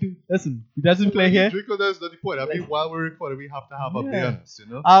 I do. Listen, he doesn't play here. Drink that's not the point. I mean, while we're recording, we have to have a beer on us,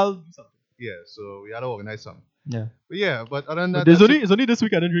 I'll do something. Yeah, so we gotta organize something. Yeah. But yeah, but other than that, it's only this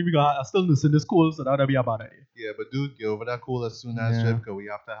week I didn't drink because I still listen this cold, so that would be a bad idea. Yeah, but dude, get over that cold as soon as because we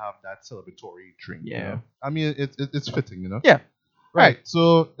have to have that celebratory drink. Yeah. You know? I mean, it's fitting, you know. Yeah. Right.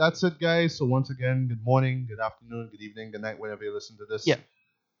 So that's it, guys. So once again, good morning, good afternoon, good evening, good night, whenever you listen to this. Yeah.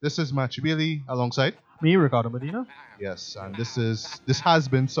 This is Matt Chibili alongside me, Ricardo Medina. Yes, and this has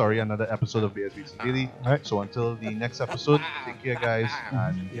been another episode of Beers Beats and Daily. All right. So until the next episode, take care, guys,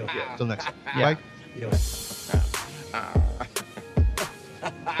 and until next time. Bye.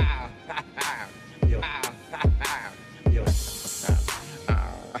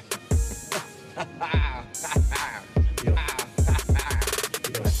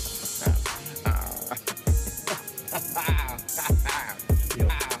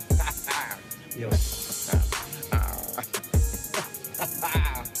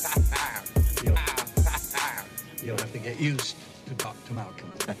 You'll have to get used to Dr.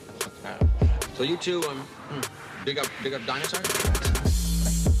 Malcolm. So you two dig up dinosaurs?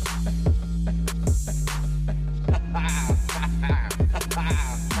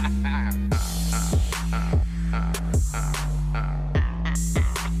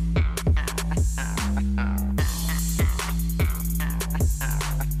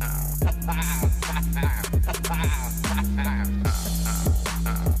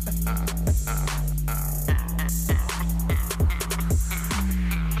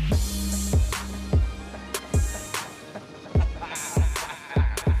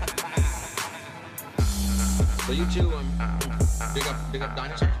 So you two dig up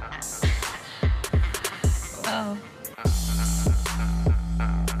dinosaurs? Oh.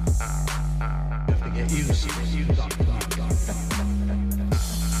 You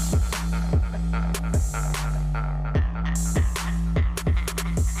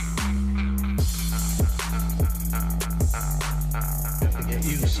have to get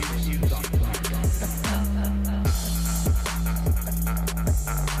used to Dr. Malcolm.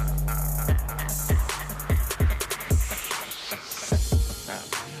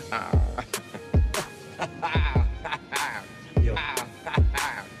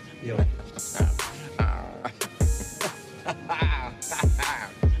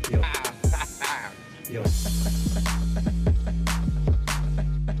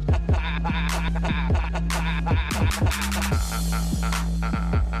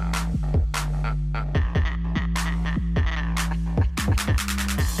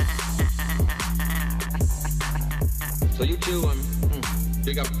 So you two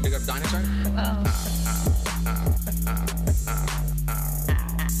dig up dinosaurs?